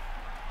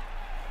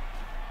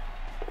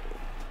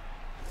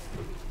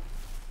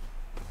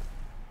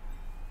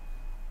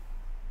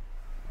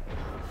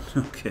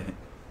 Okay.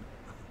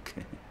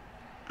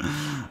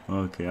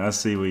 Okay, I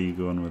see where you're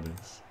going with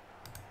this.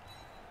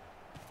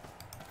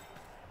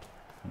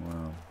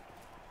 Wow.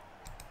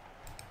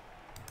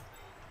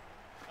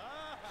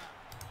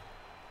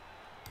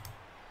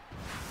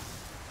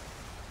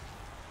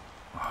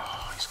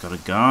 Oh, he's got a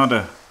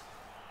Garda.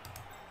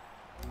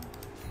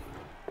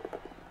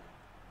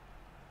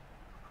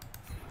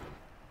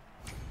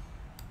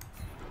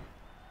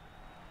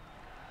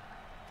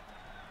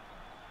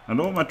 I don't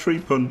want my tree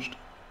punched.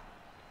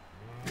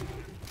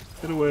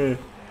 Get away.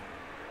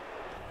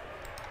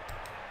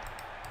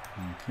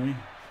 Okay.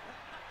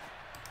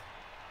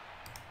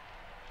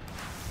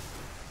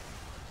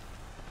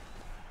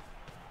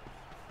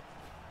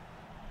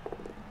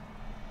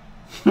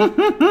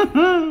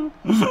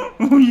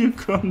 Oh, you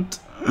cunt.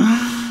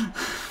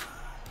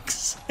 For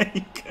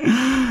sake.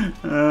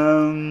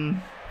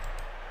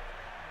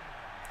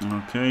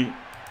 Okay.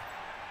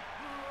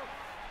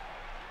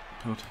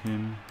 Put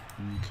him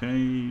in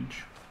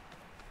cage.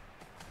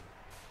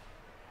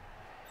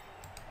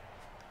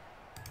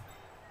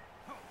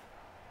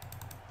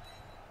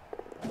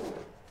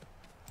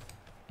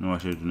 No, I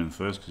should have done him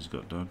first because he's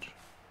got dodge.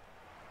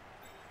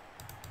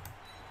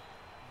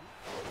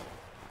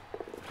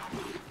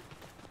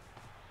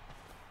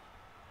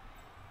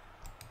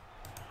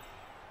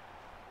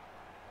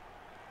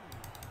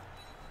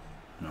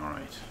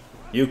 Alright.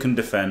 You can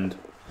defend.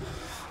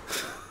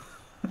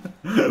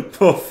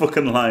 Poor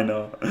fucking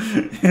Lino.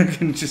 You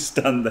can just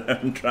stand there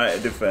and try to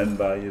defend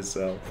by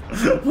yourself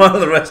while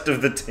the rest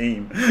of the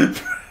team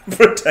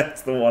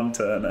protects the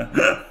one-turner.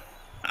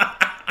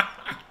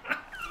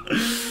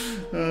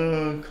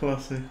 Oh,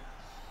 classic.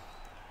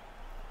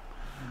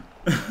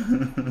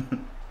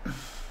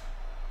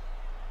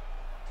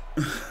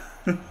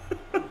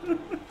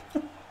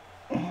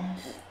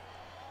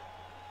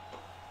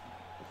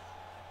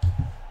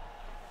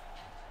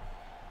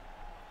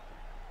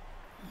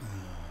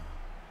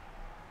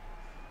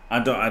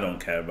 I don't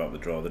care about the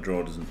draw. The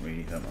draw doesn't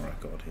really hurt my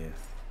record here.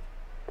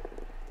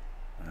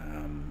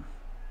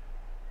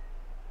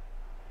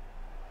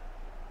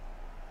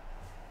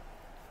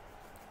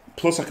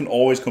 Plus, I can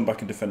always come back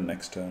and defend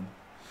next turn.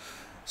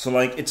 So,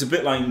 like, it's a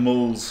bit like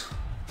Mull's.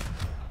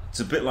 It's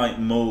a bit like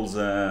Mull's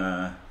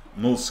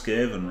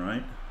Skaven,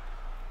 right?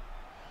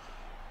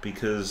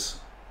 Because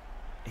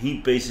he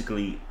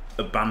basically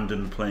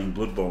abandoned playing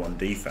Blood Bowl on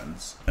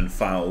defense and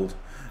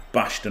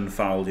bashed and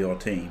fouled your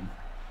team.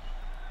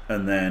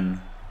 And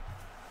then,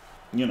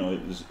 you know,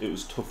 it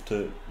was tough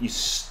to. You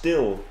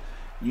still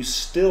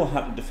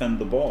had to defend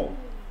the ball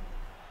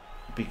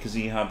because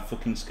he had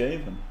fucking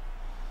Skaven.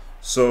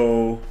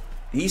 So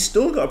he's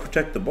still got to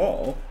protect the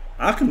ball.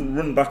 I can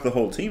run back the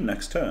whole team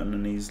next turn,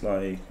 and he's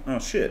like, "Oh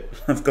shit,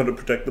 I've got to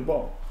protect the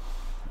ball."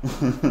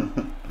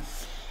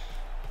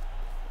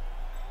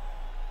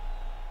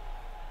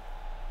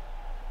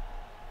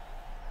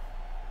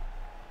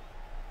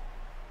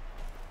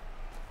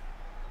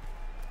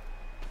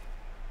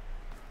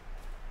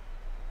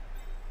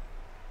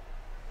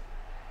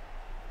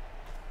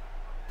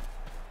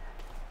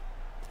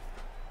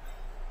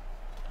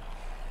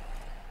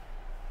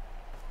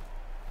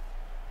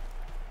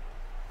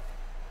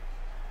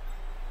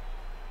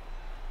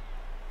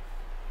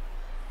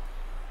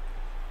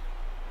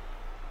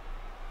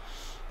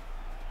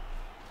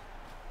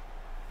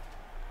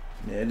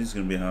 Yeah, it is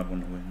going to be a hard one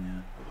to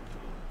win,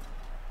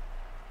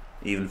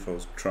 yeah. Even if I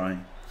was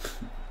trying.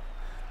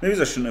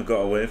 Maybe I shouldn't have got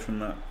away from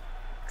that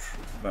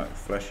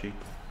fleshy.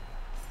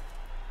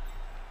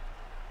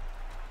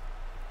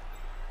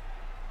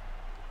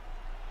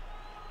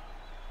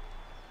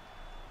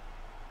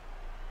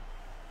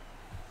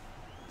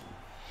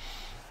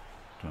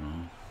 Don't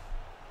know.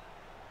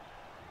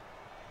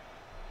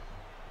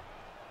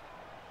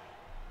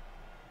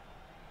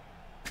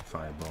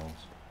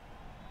 Fireballs.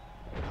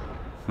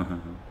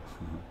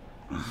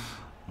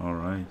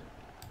 Alright.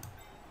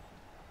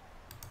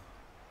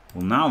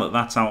 Well, now that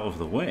that's out of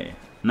the way,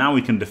 now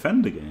we can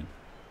defend again.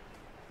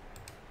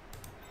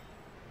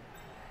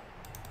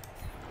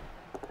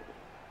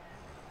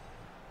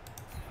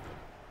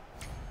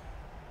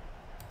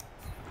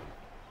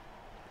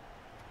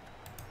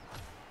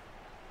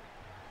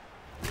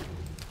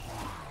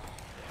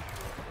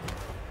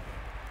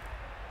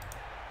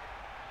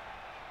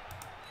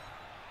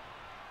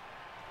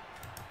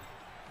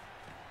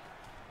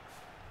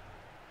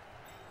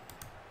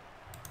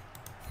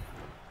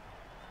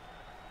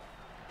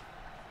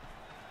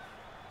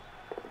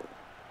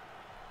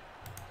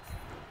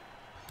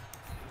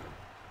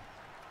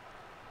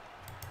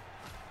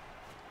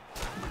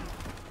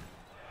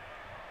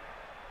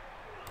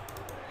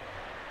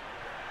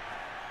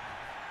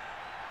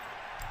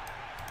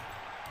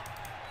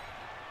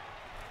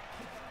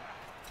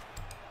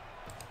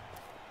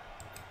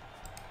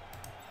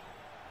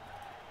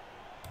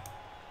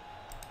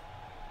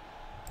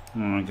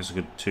 Oh, I guess I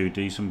could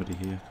 2D somebody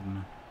here, couldn't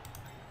I?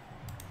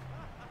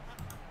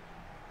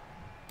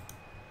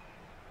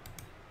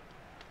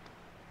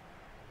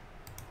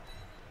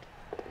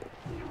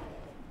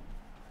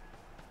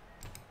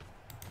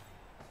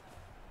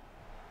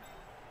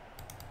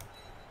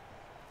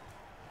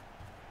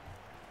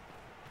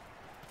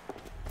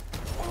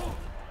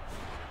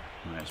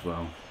 Might as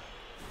well.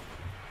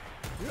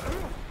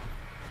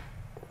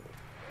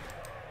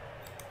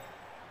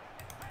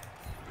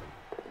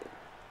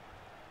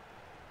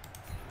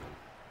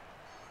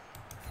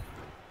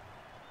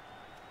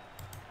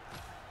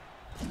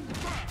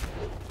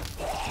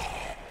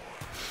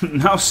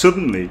 Now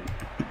suddenly,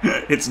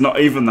 it's not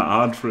even that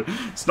hard for.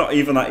 It's not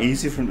even that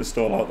easy for him to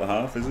stall out the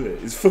half, is it?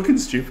 It's fucking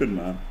stupid,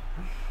 man.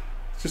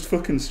 It's just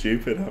fucking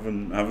stupid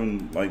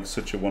having like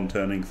such a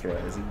one-turning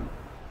threat, isn't it?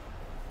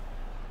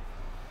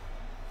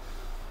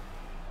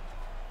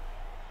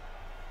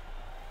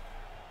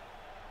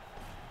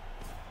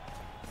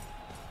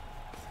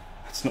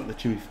 That's not the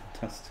Jimmy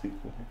Fantastic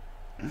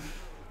way.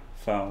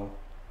 Foul.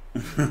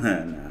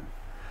 No,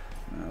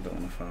 I don't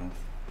want to foul.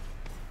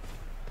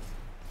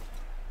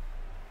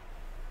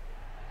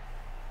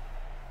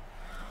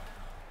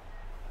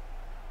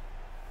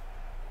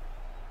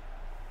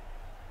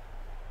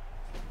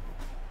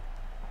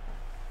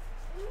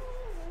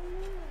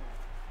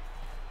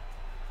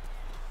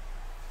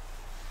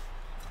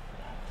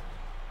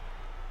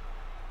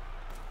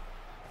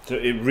 So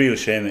it's a real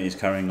shame that he's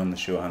carrying on the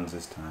short hands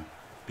this time,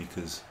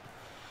 because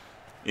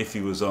if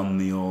he was on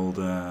the old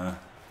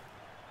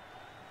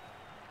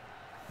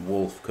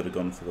Wolf, could have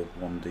gone for the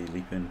 1D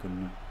leap in,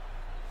 couldn't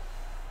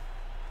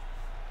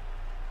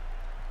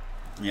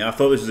he? Yeah, I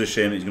thought this was a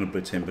shame that he's going to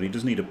blitz him, but he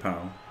does need a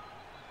POW.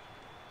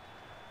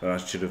 But I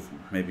should have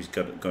maybe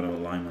got an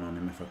alignment on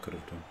him if I could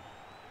have done.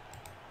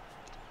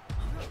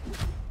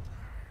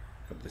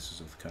 But this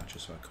is off the catcher,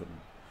 so I couldn't.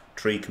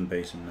 Tree can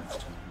base him next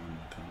time.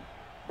 I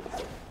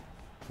can't.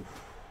 Oof.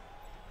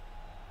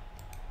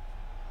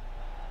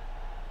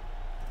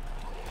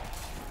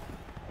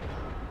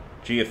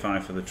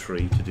 GFI for the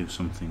tree to do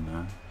something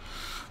there.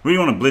 Really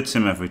want to blitz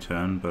him every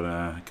turn, but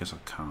I guess I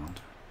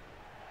can't.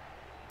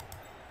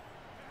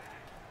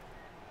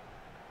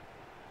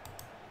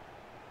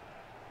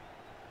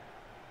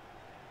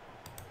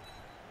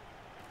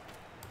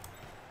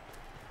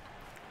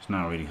 So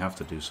now I really have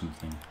to do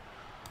something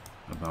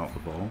about the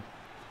ball.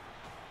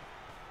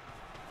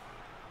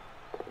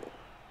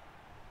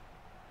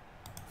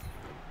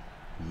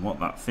 And what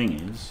that thing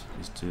is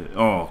to...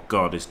 Oh,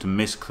 God, is to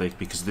misclick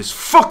because of this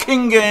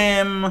fucking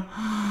game!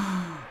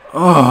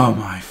 Oh,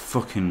 my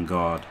fucking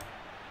God.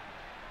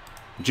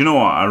 Do you know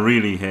what? I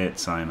really hate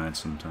cyanide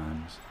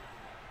sometimes.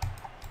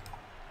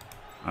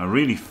 I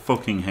really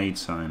fucking hate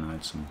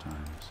cyanide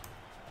sometimes.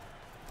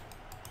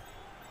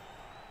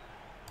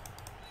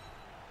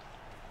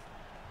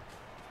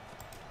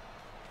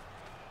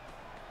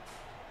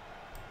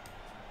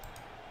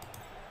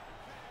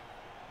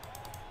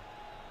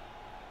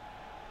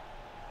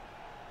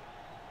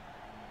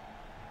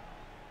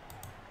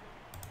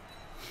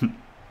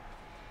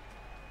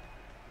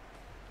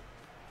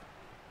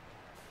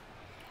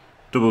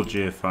 Double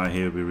GFI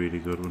here would be really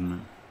good, wouldn't it?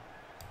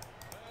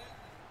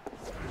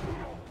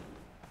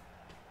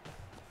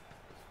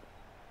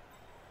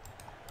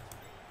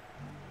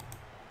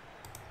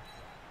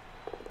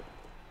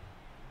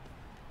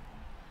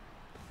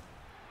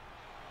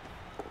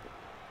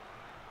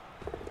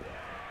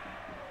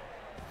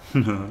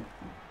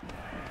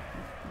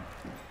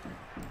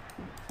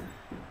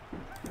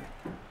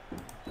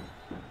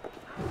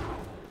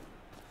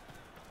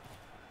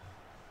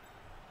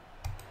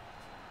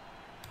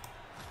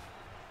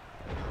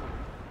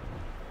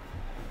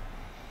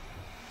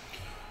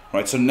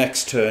 Right, so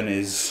next turn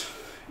is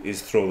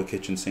throw the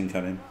kitchen sink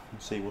at him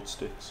and see what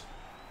sticks.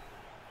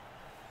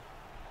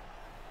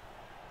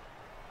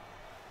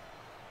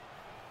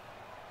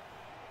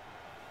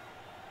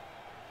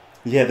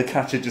 Yeah, the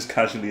catcher just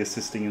casually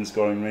assisting in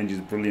scoring range is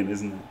brilliant,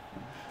 isn't it?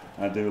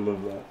 I do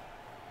love that.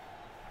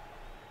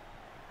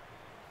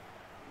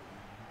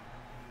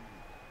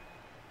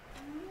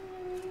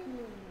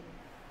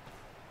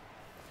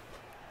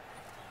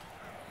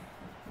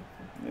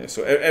 Yeah,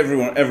 so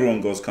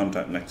everyone goes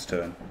contact next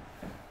turn,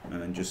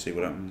 and then just see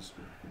what happens.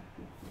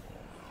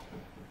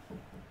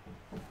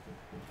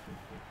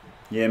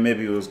 Yeah,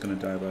 maybe he was going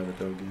to die by the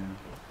dog, yeah.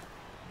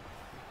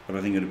 But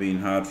I think it would have been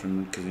hard for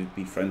him because he'd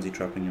be frenzy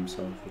trapping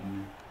himself, wouldn't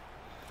he?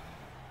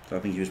 So I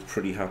think he was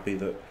pretty happy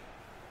that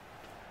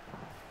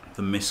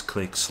the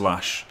misclick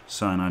 /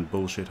 cyanide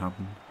bullshit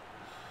happened.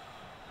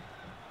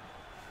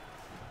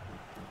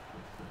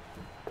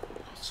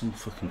 Some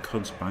fucking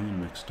cuds banging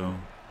next door.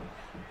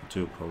 I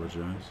do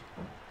apologise.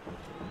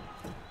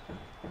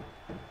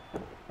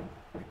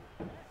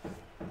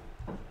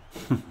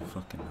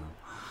 Fucking hell.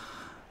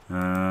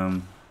 Yeah.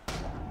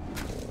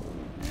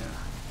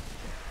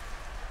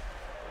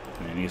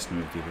 He needs to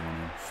move the other one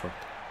in. Fuck.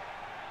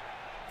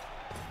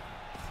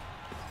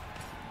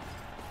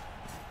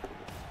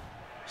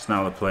 It's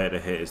now the player to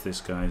hit is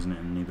this guy, isn't it?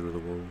 And neither of the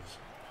wolves.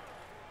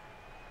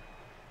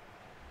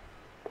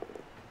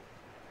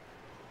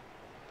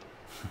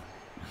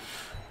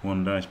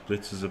 One dice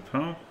blitzes a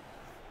power.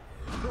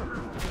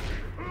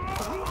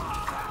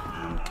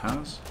 And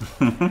Kaz.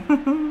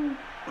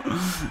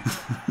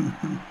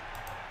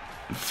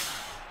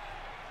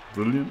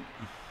 Brilliant.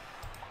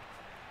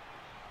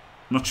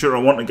 Not sure I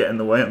want to get in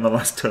the way on the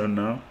last turn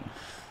now.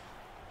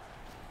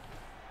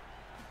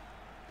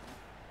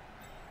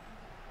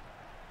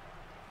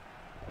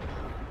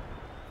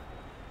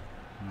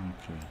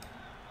 Okay.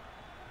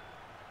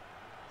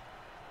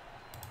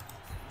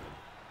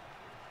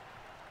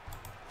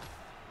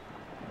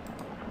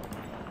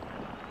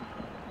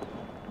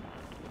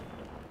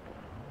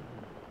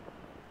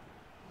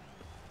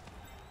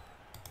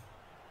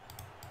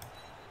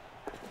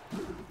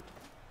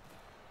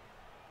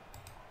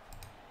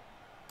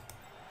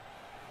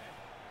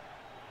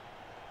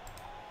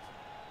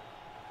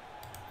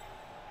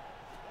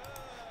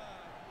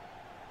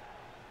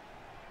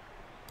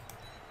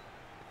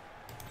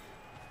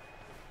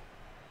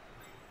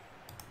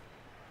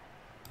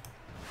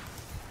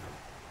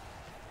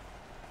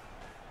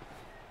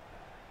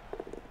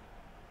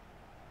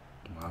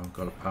 Wow,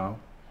 got a pal.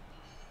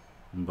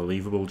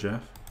 Unbelievable,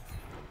 Jeff.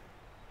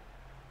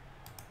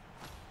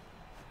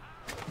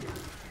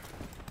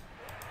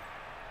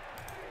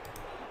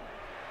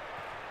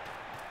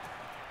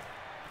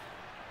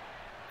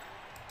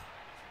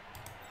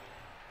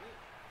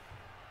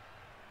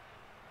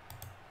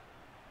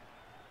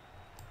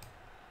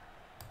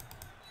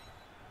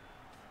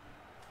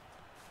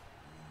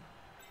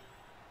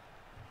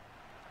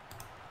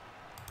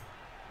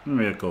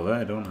 Maybe I'd go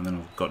there, don't I? And then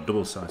I've got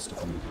double side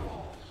stuff on.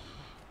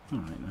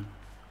 Alright then.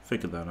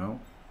 Figured that out.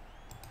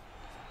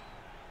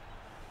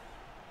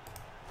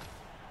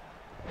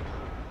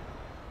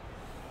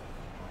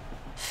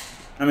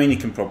 I mean, you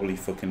can probably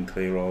fucking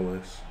clear all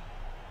this.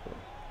 But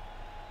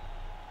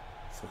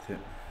fuck it.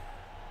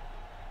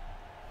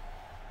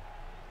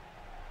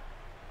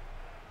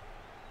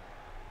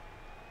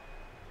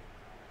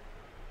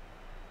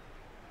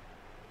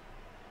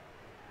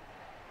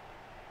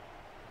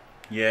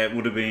 Yeah, it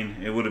would have been.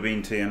 It would have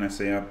been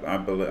TNSE.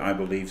 I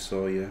believe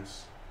so.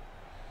 Yes.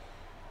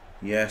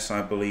 Yes,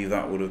 I believe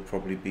that would have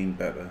probably been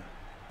better,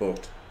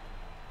 but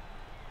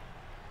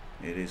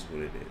it is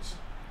what it is.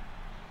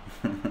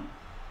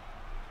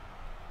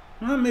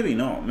 Well, maybe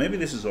not. Maybe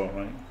this is all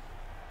right.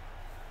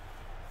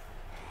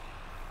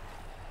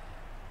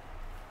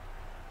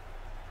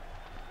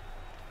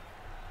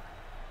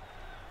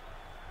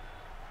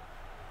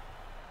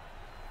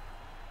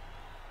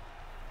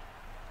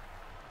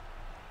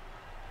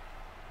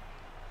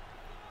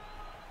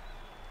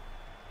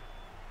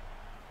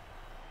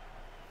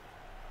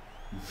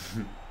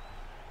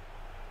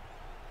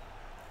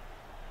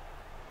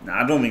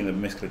 Nah, I don't think the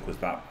misclick was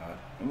that bad.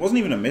 It wasn't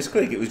even a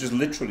misclick. It was just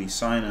literally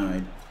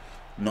Cyanide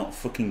not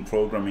fucking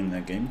programming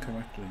their game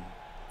correctly.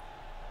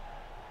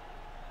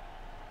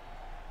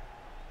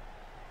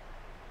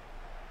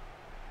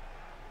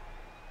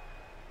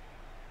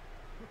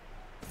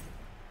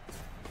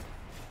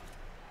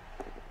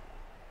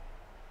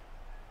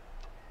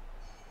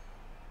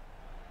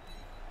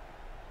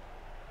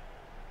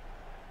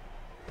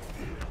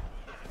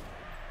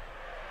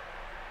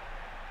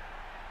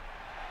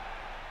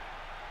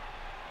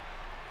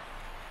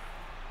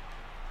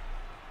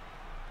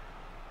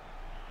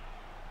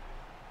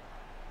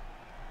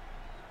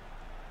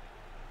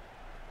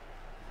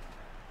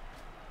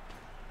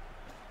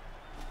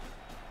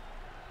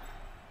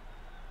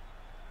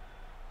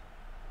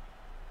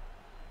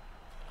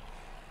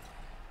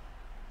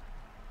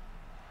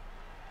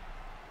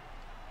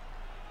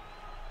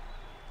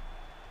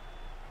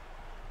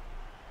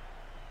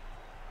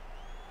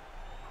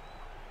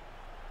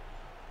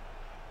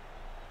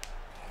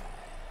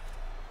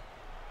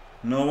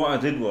 No, what I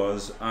did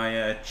was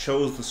I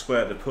chose the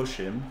square to push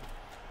him,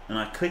 and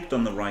I clicked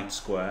on the right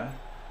square,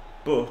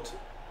 but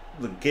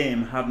the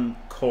game hadn't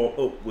caught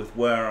up with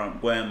where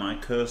my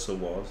cursor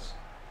was,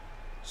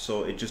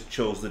 so it just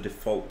chose the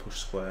default push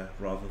square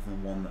rather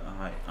than one that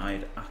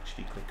I'd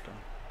actually clicked on.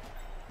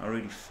 I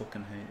really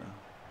fucking hate that.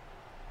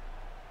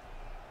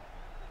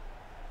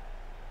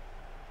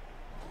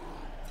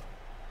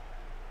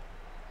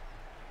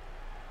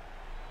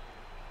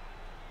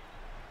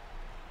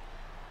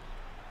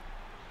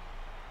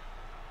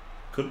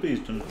 Could be he's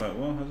done quite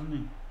well, hasn't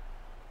he?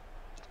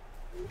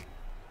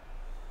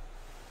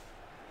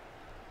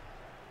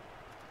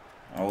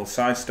 I will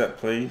sidestep,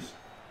 please.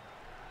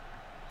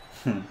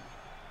 Yeah,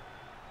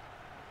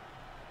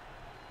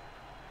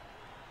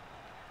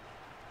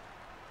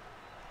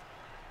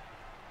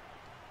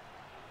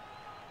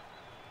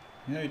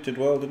 he did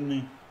well, didn't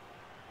he?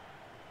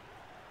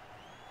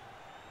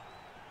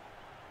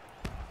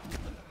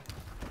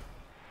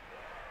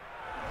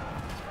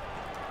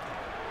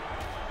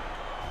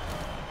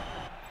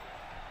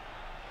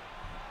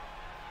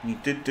 He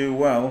did do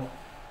well.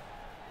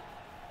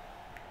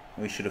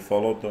 We should have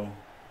followed though.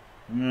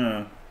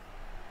 Yeah.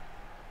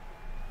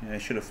 Yeah, he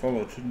should have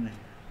followed, shouldn't he?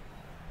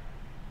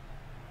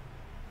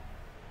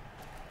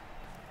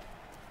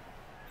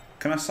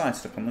 Can I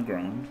sidestep on the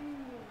ground?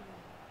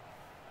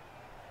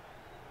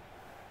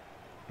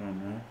 I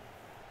don't know.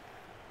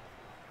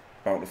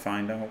 About to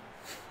find out.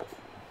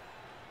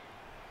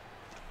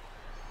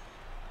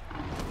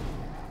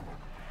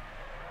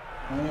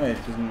 Oh yeah,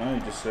 it doesn't know, he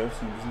just serves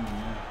him, doesn't he?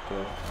 Yeah,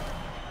 so.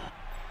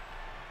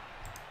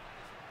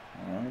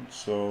 Alright,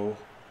 so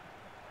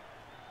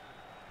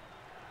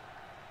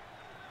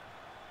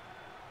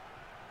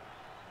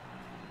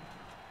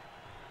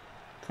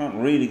can't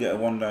really get a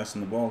one dice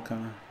on the ball,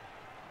 can I?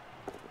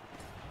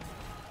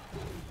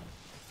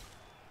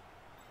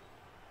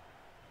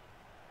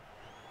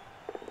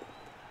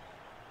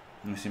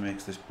 Unless he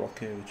makes this block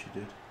here, which he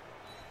did.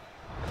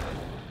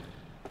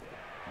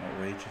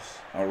 Outrageous.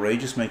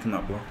 Outrageous making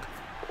that block.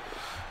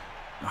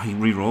 Oh, he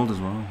re-rolled as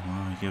well.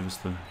 Wow, he gave us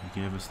the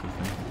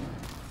thing.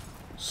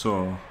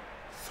 So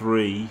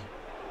 3,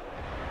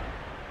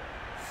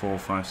 4,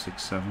 5,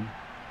 6, 7.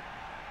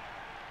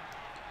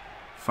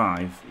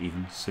 5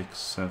 even, 6,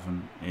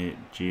 7, 8,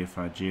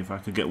 GFI. I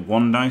could get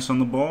one dice on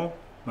the ball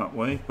that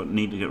way, but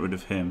need to get rid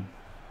of him.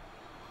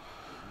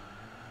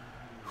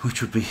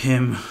 Which would be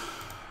him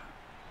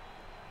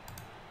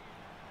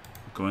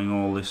going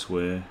all this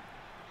way.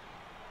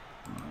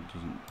 Oh, it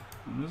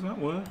doesn't. Does that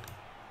work?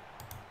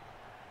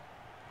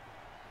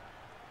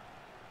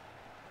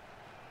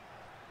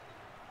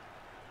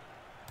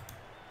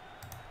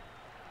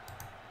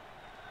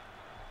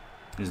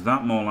 Is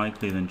that more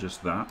likely than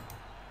just that?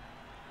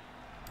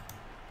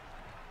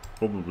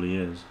 Probably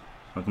is.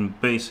 So I can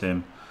base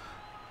him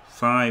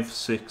 5,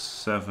 6,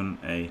 7,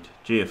 8.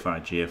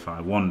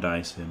 GFI, one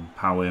dice him,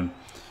 power him.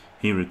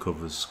 He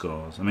recovers,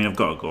 scores. I mean, I've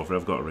got to go for it.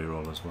 I've got to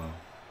reroll as well.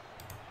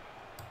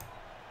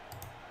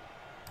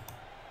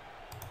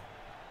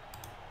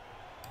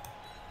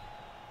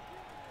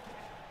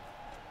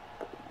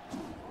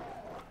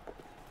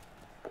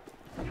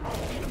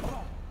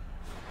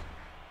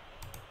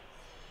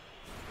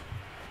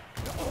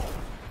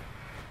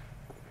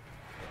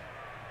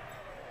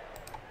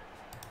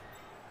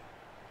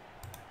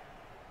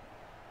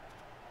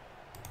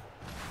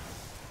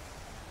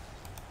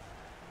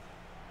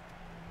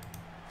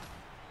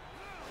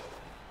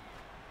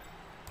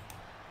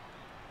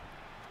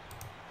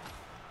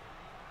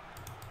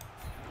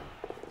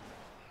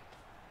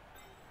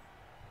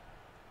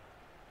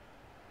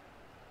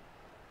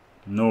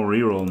 No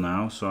reroll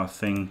now, so I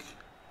think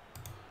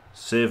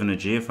saving a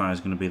GFI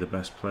is going to be the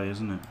best play,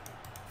 isn't it?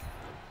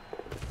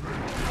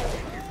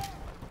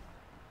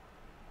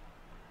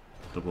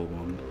 Double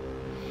wand.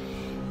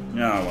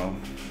 Yeah, well.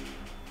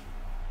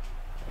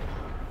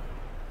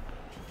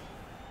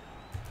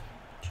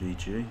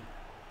 GG.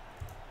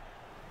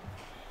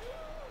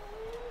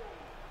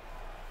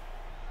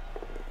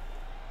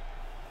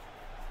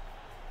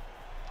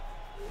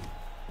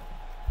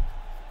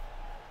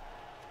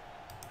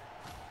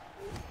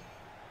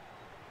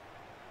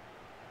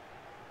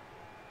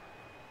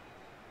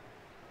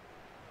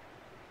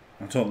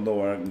 I don't know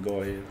where I can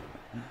go here.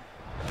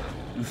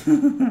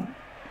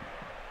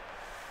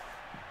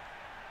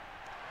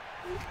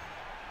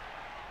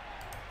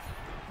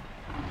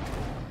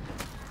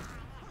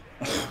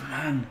 Oh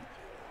man.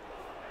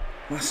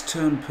 Last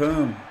turn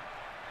perm.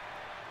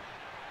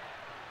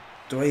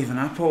 Do I even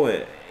appo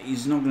it?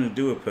 He's not going to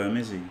do a perm,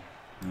 is he?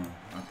 No,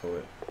 appo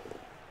it.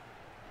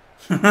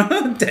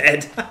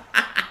 Dead.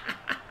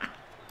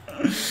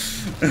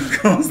 Of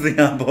course the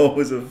apple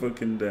was a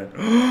fucking dead.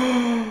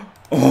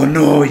 Oh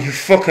no, you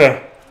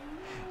fucker!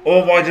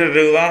 Oh, why did I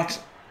do that?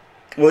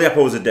 Well, the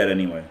apple was a dead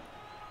anyway.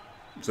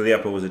 So the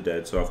apple was a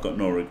dead, so I've got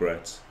no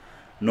regrets.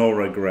 No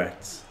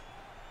regrets.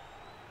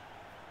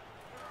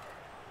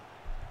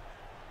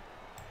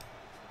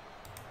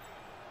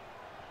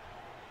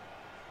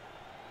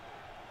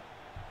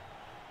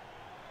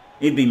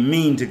 He'd be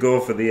mean to go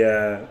for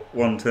the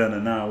one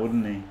turner now,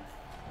 wouldn't he?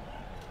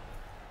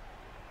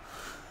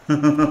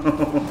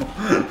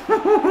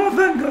 Oh,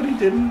 thank God he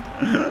didn't.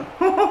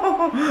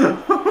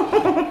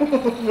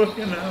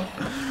 Fucking hell.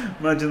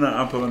 Imagine that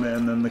apple on it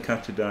and then the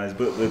catcher dies.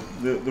 But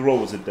the roll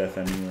was a death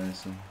anyway,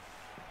 so.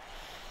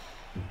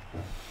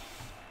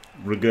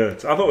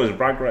 Regrets. I thought it was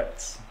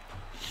regrets.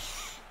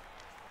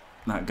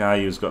 That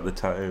guy who's got the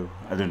tattoo.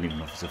 I don't even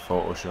know if it's a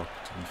Photoshop,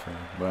 to be fair.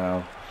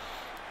 Well,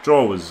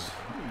 draw was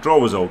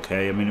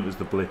okay. I mean, it was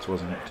the blitz,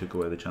 wasn't it? Took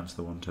away the chance of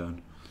the one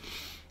turn.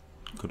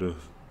 Could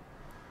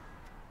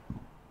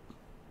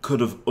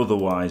have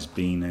otherwise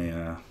been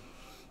a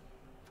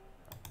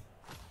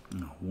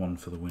one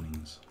for the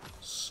winnings.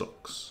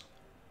 Sucks.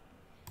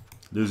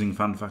 Losing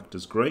fan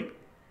factor's great.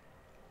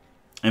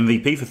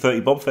 MVP for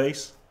 30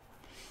 Bobface.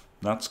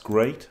 That's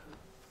great.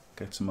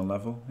 Gets him a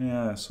level.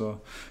 Yeah, so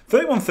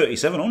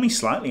 31-37, only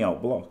slightly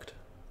outblocked.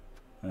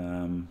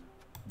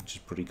 Which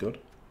is pretty good.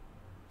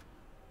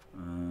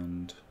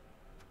 And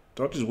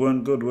dodges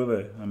weren't good, were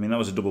they? I mean, that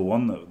was a double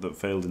one that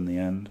failed in the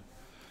end.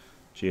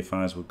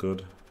 GFIs were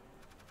good.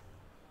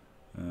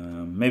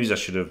 Maybe I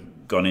should have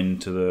gone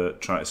into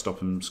try to stop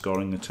him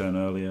scoring the turn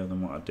earlier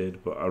than what I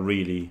did, but I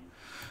really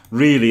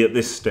at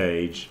this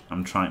stage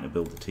I'm trying to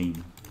build the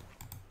team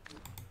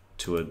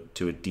to a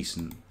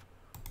decent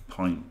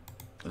point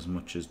as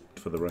much as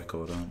for the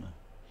record, aren't I?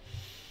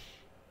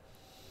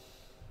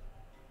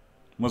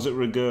 Was it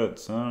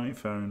regrets? Alright,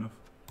 fair enough.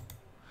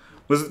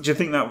 Do you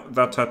think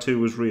that tattoo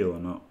was real or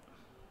not?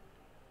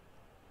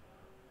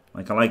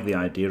 Like, I like the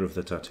idea of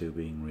the tattoo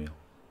being real.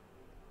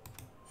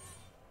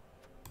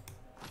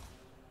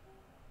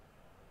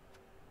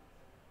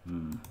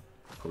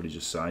 Probably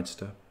just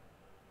sidestep.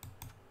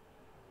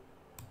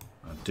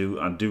 I do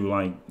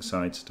like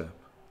sidestep.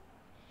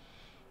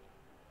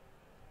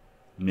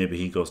 Maybe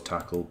he goes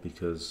tackle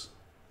because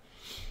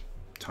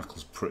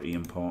tackle's pretty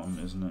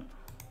important, isn't it?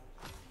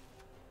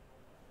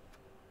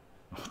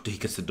 Oh, he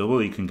gets the double.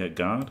 He can get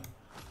guard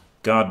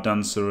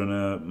dancer and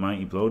a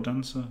mighty blow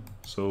dancer.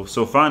 So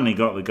finally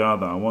got the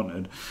guard that I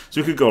wanted.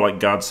 So we could go like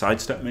guard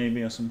sidestep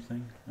maybe or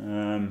something.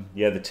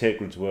 Yeah, the take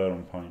grids were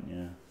on point.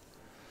 Yeah.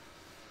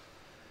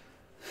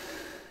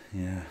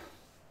 Yeah.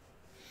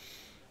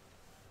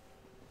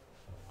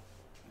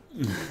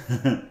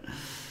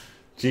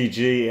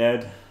 GG,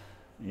 Ed.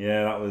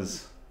 Yeah, that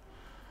was.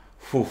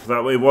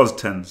 That way was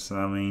tense.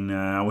 I mean,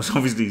 I was,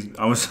 would have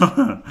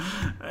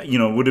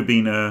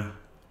been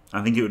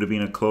I think it would have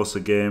been a closer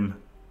game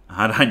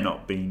had I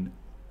not been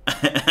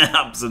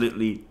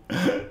absolutely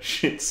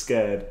shit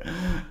scared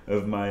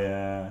of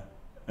my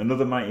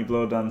another mighty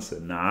blow dancer.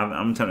 Nah,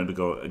 I'm tempted to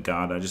go a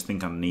guard. I just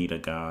think I need a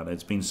guard.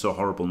 It's been so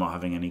horrible not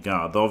having any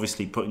guard. Though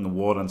obviously putting a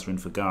war dancer in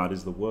for guard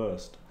is the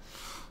worst.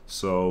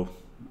 So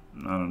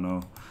I don't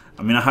know.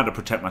 I mean, I had to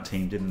protect my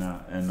team, didn't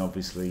I? And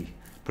obviously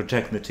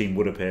protecting the team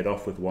would have paid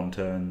off with one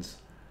turns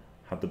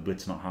had the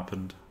blitz not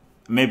happened.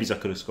 Maybe I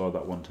could have scored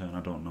that one turn. I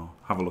don't know.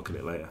 Have a look at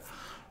it later.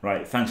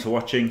 Right, thanks for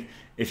watching.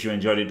 If you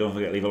enjoyed it, don't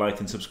forget to leave a like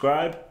and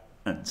subscribe.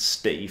 And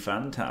stay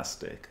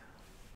fantastic.